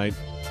listening. Good night.